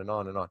and on and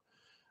on and on.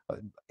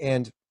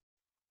 And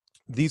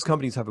these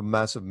companies have a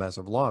massive,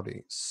 massive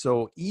lobby.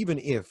 So even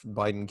if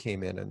Biden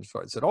came in and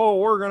said, "Oh,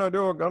 we're going to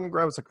do a gun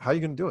grab," it's like, how are you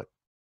going to do it?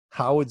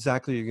 How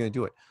exactly are you going to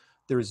do it?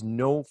 There is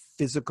no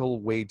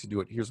physical way to do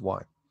it. Here's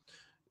why.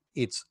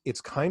 It's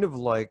kind of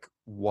like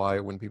why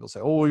when people say,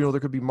 oh, there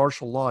could be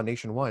martial law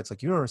nationwide, it's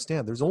like, you don't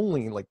understand. There's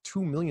only like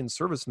 2 million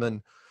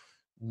servicemen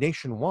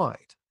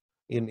nationwide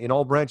in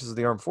all branches of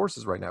the armed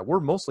forces right now. We're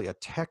mostly a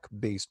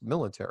tech-based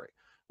military.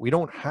 We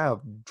don't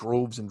have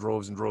droves and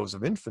droves and droves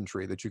of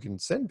infantry that you can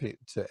send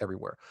to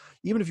everywhere.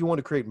 Even if you want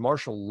to create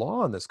martial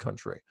law in this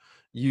country,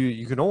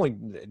 you can only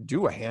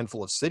do a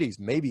handful of cities,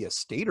 maybe a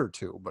state or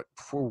two, but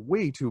we're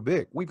way too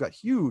big. We've got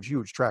huge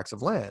tracts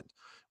of land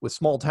with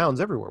small towns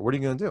everywhere. What are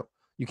you going to do?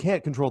 You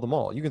can't control them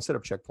all. You can set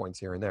up checkpoints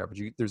here and there, but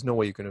there's no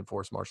way you can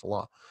enforce martial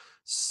law.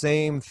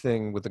 Same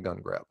thing with the gun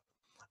grab,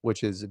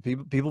 which is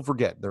people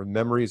forget. Their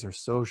memories are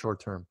so short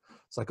term.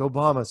 It's like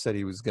Obama said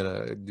he was going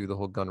to do the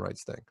whole gun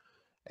rights thing,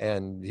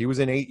 and he was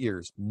in 8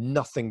 years.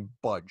 Nothing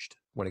budged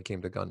when it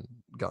came to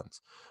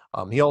guns.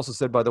 He also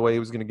said, by the way, he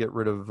was going to get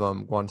rid of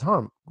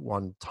Guantanamo.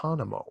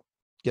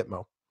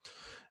 Gitmo.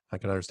 I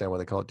can understand why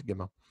they call it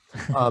Gitmo.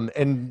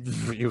 And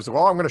he was,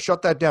 well, I'm going to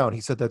shut that down.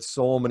 He said that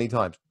so many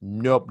times.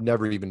 Nope,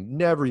 never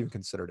even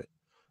considered it.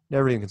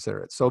 Never even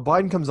considered it. So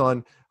Biden comes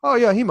on. Oh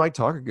yeah, he might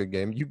talk a good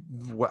game.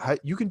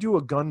 You can do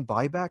a gun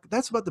buyback.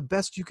 That's about the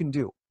best you can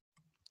do,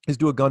 is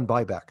do a gun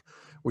buyback,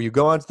 where you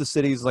go out to the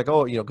cities, like,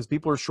 oh, because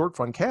people are short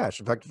on cash.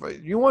 In fact,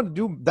 if you want to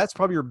do, that's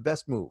probably your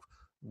best move.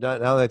 Now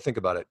that I think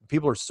about it,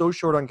 people are so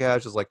short on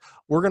cash. It's like,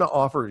 we're going to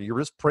offer, you're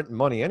just printing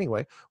money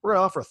anyway. We're going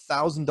to offer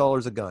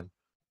 $1,000 a gun.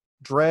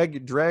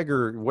 Drag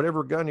or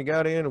whatever gun you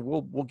got in, and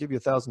we'll give you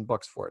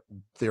 $1,000 for it.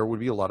 There would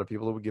be a lot of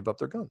people that would give up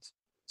their guns.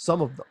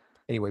 Some of them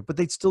anyway, but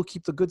they'd still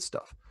keep the good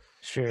stuff.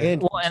 Sure.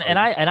 And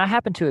I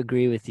happen to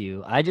agree with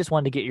you. I just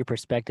wanted to get your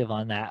perspective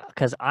on that,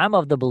 because I'm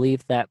of the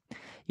belief that,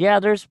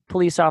 yeah, there's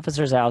police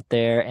officers out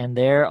there, and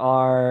there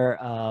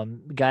are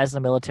guys in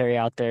the military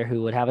out there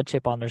who would have a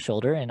chip on their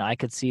shoulder, and I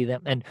could see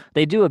them, and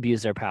they do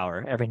abuse their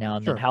power every now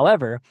and then.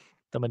 However,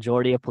 the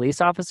majority of police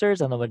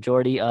officers and the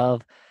majority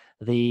of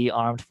the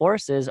armed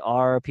forces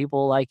are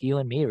people like you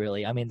and me,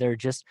 really. I mean, they're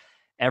just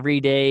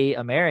everyday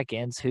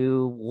Americans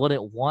who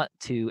wouldn't want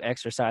to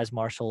exercise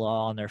martial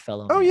law on their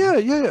fellow man. Oh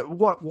yeah.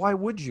 Why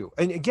would you?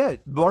 And again,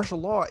 martial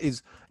law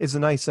is a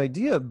nice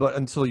idea, but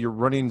until you're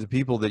running into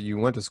people that you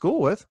went to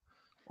school with,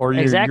 or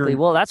exactly.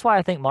 Well, that's why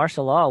I think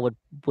martial law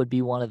would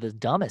be one of the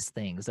dumbest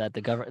things that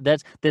the government.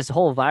 That's this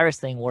whole virus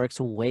thing works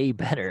way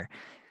better.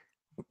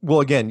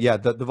 Well, again, yeah,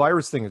 the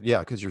virus thing, yeah,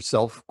 because you're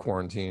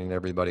self-quarantining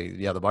everybody.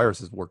 Yeah, the virus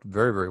has worked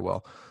very, very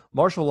well.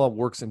 Martial law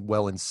works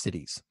well in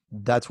cities.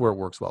 That's where it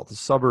works well. The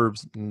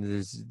suburbs,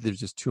 there's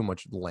just too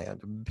much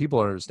land. People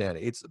don't understand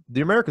it.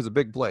 America's a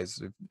big place.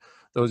 If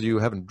those of you who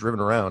haven't driven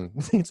around,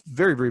 it's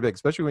very, very big,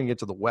 especially when you get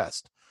to the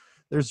West.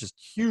 There's just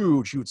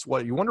huge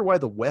swath. You wonder why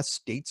the West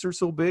states are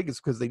so big? It's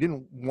because they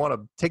didn't want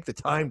to take the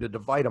time to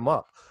divide them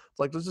up. It's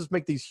like, let's just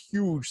make these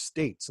huge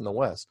states in the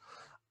West.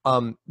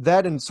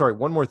 Sorry,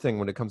 one more thing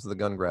when it comes to the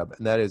gun grab,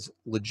 and that is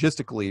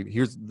logistically,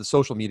 here's the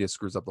social media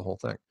screws up the whole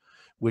thing,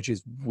 which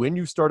is when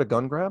you start a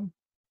gun grab,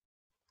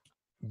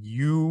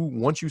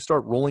 once you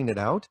start rolling it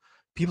out,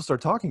 people start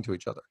talking to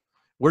each other.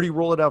 Where do you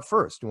roll it out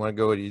first? You want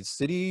to go to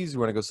cities? You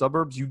want to go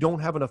suburbs? You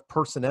don't have enough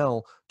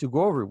personnel to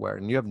go everywhere,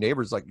 and you have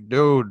neighbors like,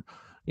 dude,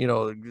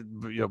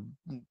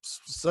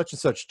 such and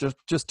such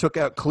just took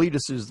out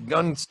Cletus's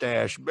gun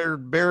stash.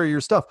 Bury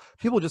your stuff.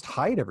 People just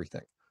hide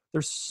everything.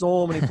 There's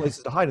so many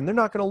places to hide, and they're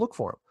not going to look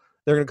for them.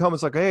 They're going to come.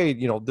 It's like, hey,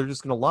 they're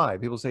just going to lie.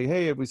 People say,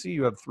 hey, we see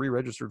you have 3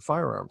 registered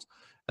firearms.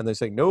 And they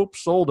say, nope,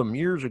 sold them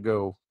years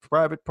ago.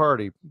 Private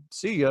party.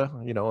 See ya.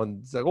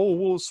 And it's like, oh,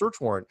 well, search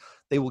warrant.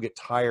 They will get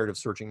tired of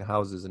searching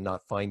houses and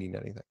not finding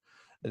anything.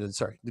 And then,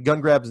 sorry, the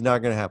gun grab is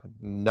not going to happen.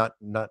 Not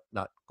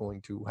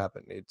going to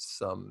happen.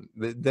 It's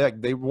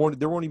there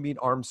won't even be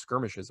armed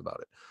skirmishes about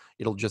it.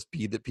 It'll just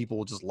be that people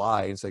will just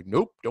lie and say,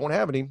 nope, don't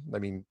have any. I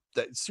mean,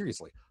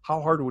 seriously,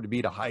 how hard would it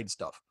be to hide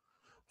stuff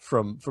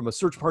from a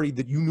search party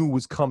that you knew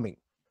was coming?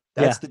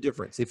 That's the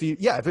difference. If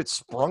it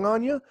sprung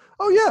on you,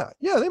 oh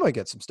yeah, they might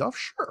get some stuff,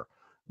 sure.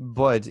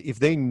 But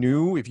if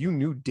you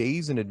knew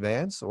days in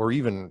advance, or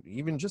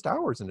even just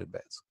hours in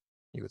advance,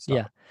 you would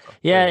stop.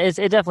 Yeah. It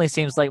definitely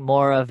seems like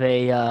more of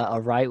a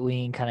right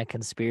wing kind of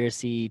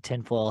conspiracy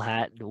tinfoil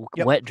hat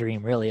wet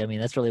dream. Really, I mean,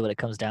 that's really what it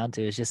comes down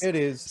to. It's just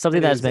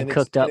something that has been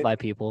cooked up by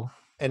people.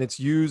 And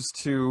it's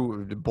used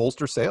to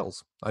bolster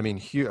sales. I mean,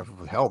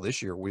 hell,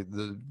 this year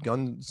the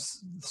gun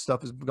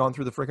stuff has gone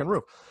through the freaking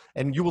roof.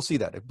 And you will see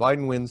that if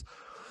Biden wins,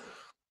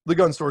 the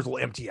gun stores will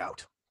empty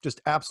out, just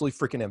absolutely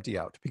freaking empty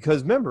out.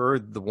 Because remember,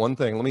 the one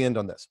thing, let me end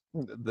on this,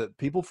 that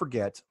people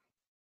forget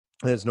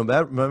is no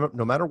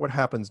matter what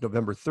happens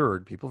November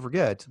 3rd, people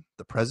forget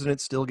the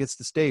president still gets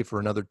to stay for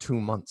another 2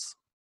 months.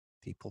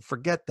 People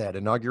forget that.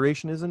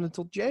 Inauguration isn't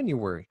until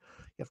January.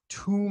 You have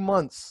 2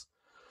 months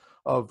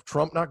of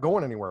Trump not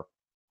going anywhere.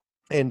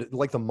 And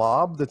like the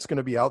mob that's going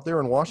to be out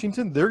there in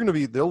Washington,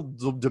 they'll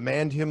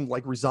demand him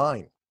like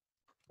resign.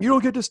 You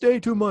don't get to stay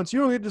 2 months. You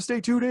don't get to stay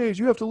 2 days.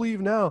 You have to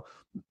leave now.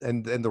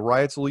 And the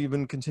riots will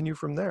even continue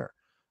from there.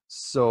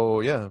 So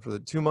yeah, for the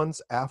 2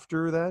 months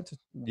after that,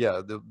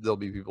 yeah, there'll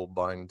be people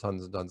buying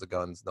tons and tons of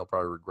guns. And they'll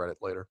probably regret it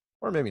later,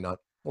 or maybe not.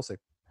 We'll see.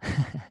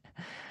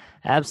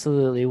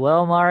 Absolutely.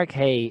 Well, Mark,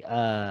 hey,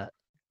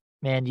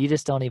 Man, you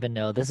just don't even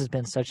know. This has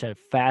been such a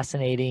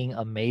fascinating,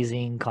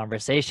 amazing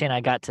conversation. I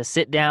got to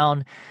sit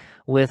down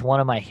with one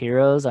of my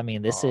heroes. I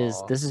mean, this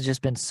has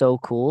just been so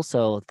cool.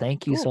 So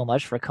thank you so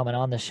much for coming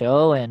on the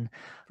show, and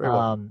Very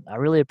welcome. I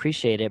really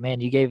appreciate it,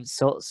 man. You gave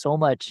so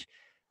much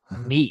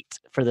meat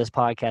for this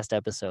podcast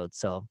episode,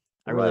 so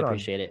I really Right on.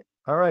 appreciate it.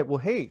 All right. Well,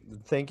 hey,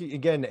 thank you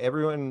again,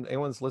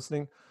 anyone's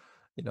listening.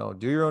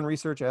 Do your own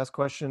research, ask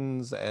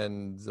questions,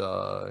 and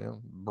Well,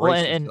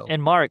 brace yourself.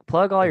 and Mark,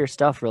 plug all Yeah. your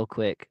stuff real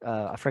quick.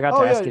 I forgot to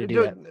Oh ask yeah, you to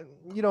do that.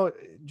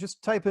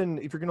 just type in,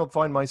 if you're gonna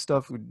find my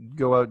stuff,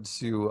 go out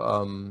to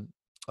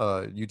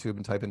YouTube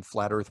and type in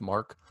Flat Earth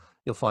Mark.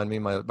 You'll find me.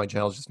 My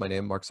channel is just my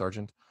name, Mark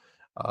Sargent.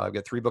 I've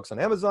got 3 books on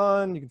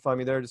Amazon. You can find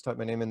me there. Just type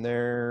my name in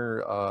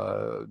there.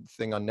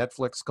 Thing on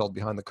Netflix called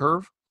Behind the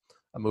Curve,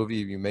 a movie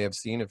you may have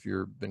seen if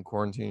you've been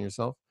quarantining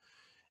yourself.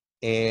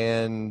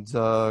 And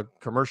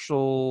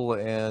commercial,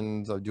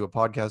 and I do a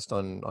podcast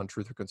on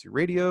Truth Frequency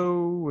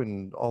Radio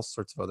and all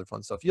sorts of other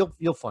fun stuff.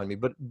 You'll find me,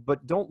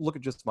 but don't look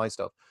at just my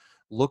stuff.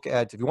 Look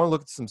at, if you want to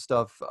look at some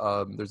stuff,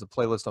 there's a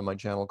playlist on my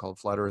channel called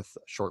Flat Earth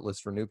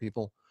Shortlist for New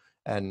People,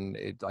 and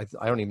I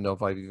don't even know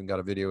if I've even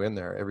got a video in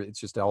there. It's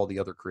just all the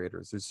other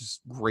creators. There's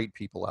just great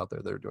people out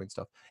there that are doing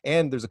stuff.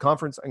 And there's a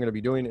conference I'm going to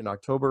be doing in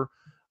October.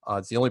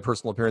 It's the only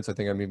personal appearance I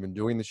think I'm even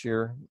doing this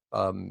year.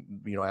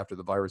 After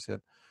the virus hit.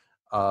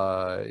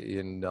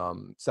 In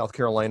South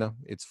Carolina.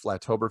 It's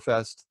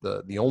Flattoberfest,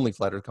 the only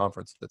Flat Earth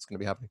conference that's going to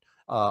be happening,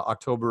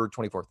 October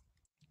 24th.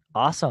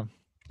 Awesome.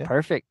 Yeah.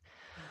 Perfect.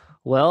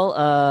 Well,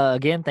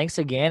 again, thanks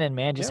again. And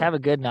man, just have a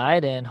good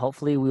night, and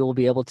hopefully we will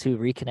be able to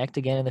reconnect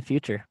again in the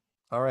future.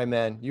 All right,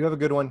 man. You have a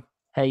good one.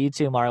 Hey, you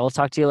too, Mario. We'll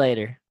talk to you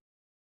later.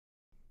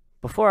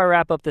 Before I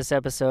wrap up this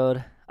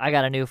episode, I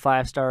got a new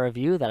 5-star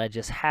review that I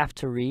just have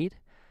to read.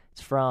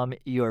 It's from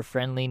your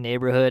friendly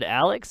neighborhood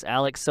Alex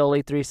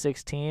Soli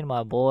 316,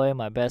 my boy,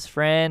 my best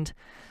friend.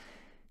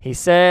 He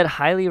said,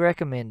 highly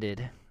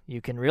recommended.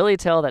 You can really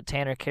tell that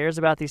Tanner cares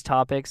about these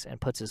topics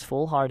and puts his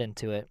full heart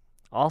into it.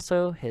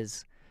 Also,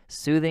 his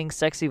soothing,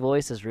 sexy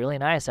voice is really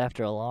nice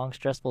after a long,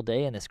 stressful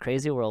day in this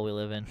crazy world we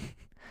live in.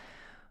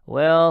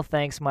 Well,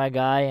 thanks, my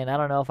guy, and I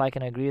don't know if I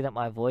can agree that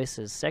my voice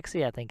is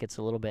sexy. I think it's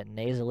a little bit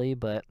nasally,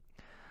 but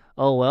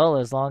oh well,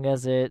 as long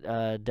as it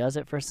does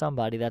it for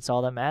somebody, that's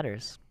all that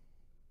matters.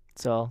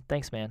 So,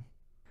 thanks, man.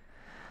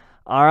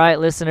 All right,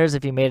 listeners,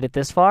 if you made it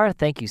this far,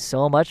 thank you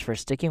so much for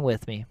sticking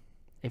with me.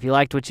 If you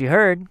liked what you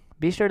heard,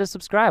 be sure to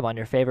subscribe on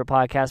your favorite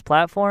podcast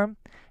platform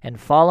and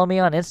follow me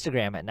on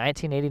Instagram at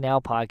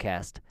 1980now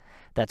podcast.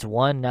 That's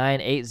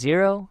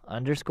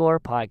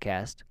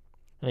 1980_podcast.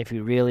 And if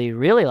you really,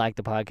 really like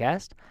the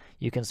podcast,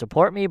 you can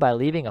support me by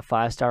leaving a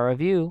 5-star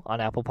review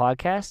on Apple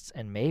Podcasts,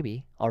 and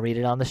maybe I'll read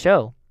it on the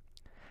show.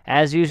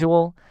 As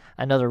usual,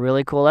 another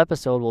really cool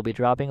episode will be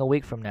dropping a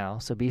week from now,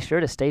 so be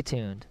sure to stay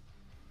tuned.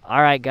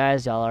 All right,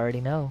 guys, y'all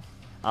already know.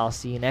 I'll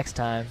see you next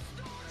time.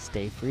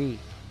 Stay free.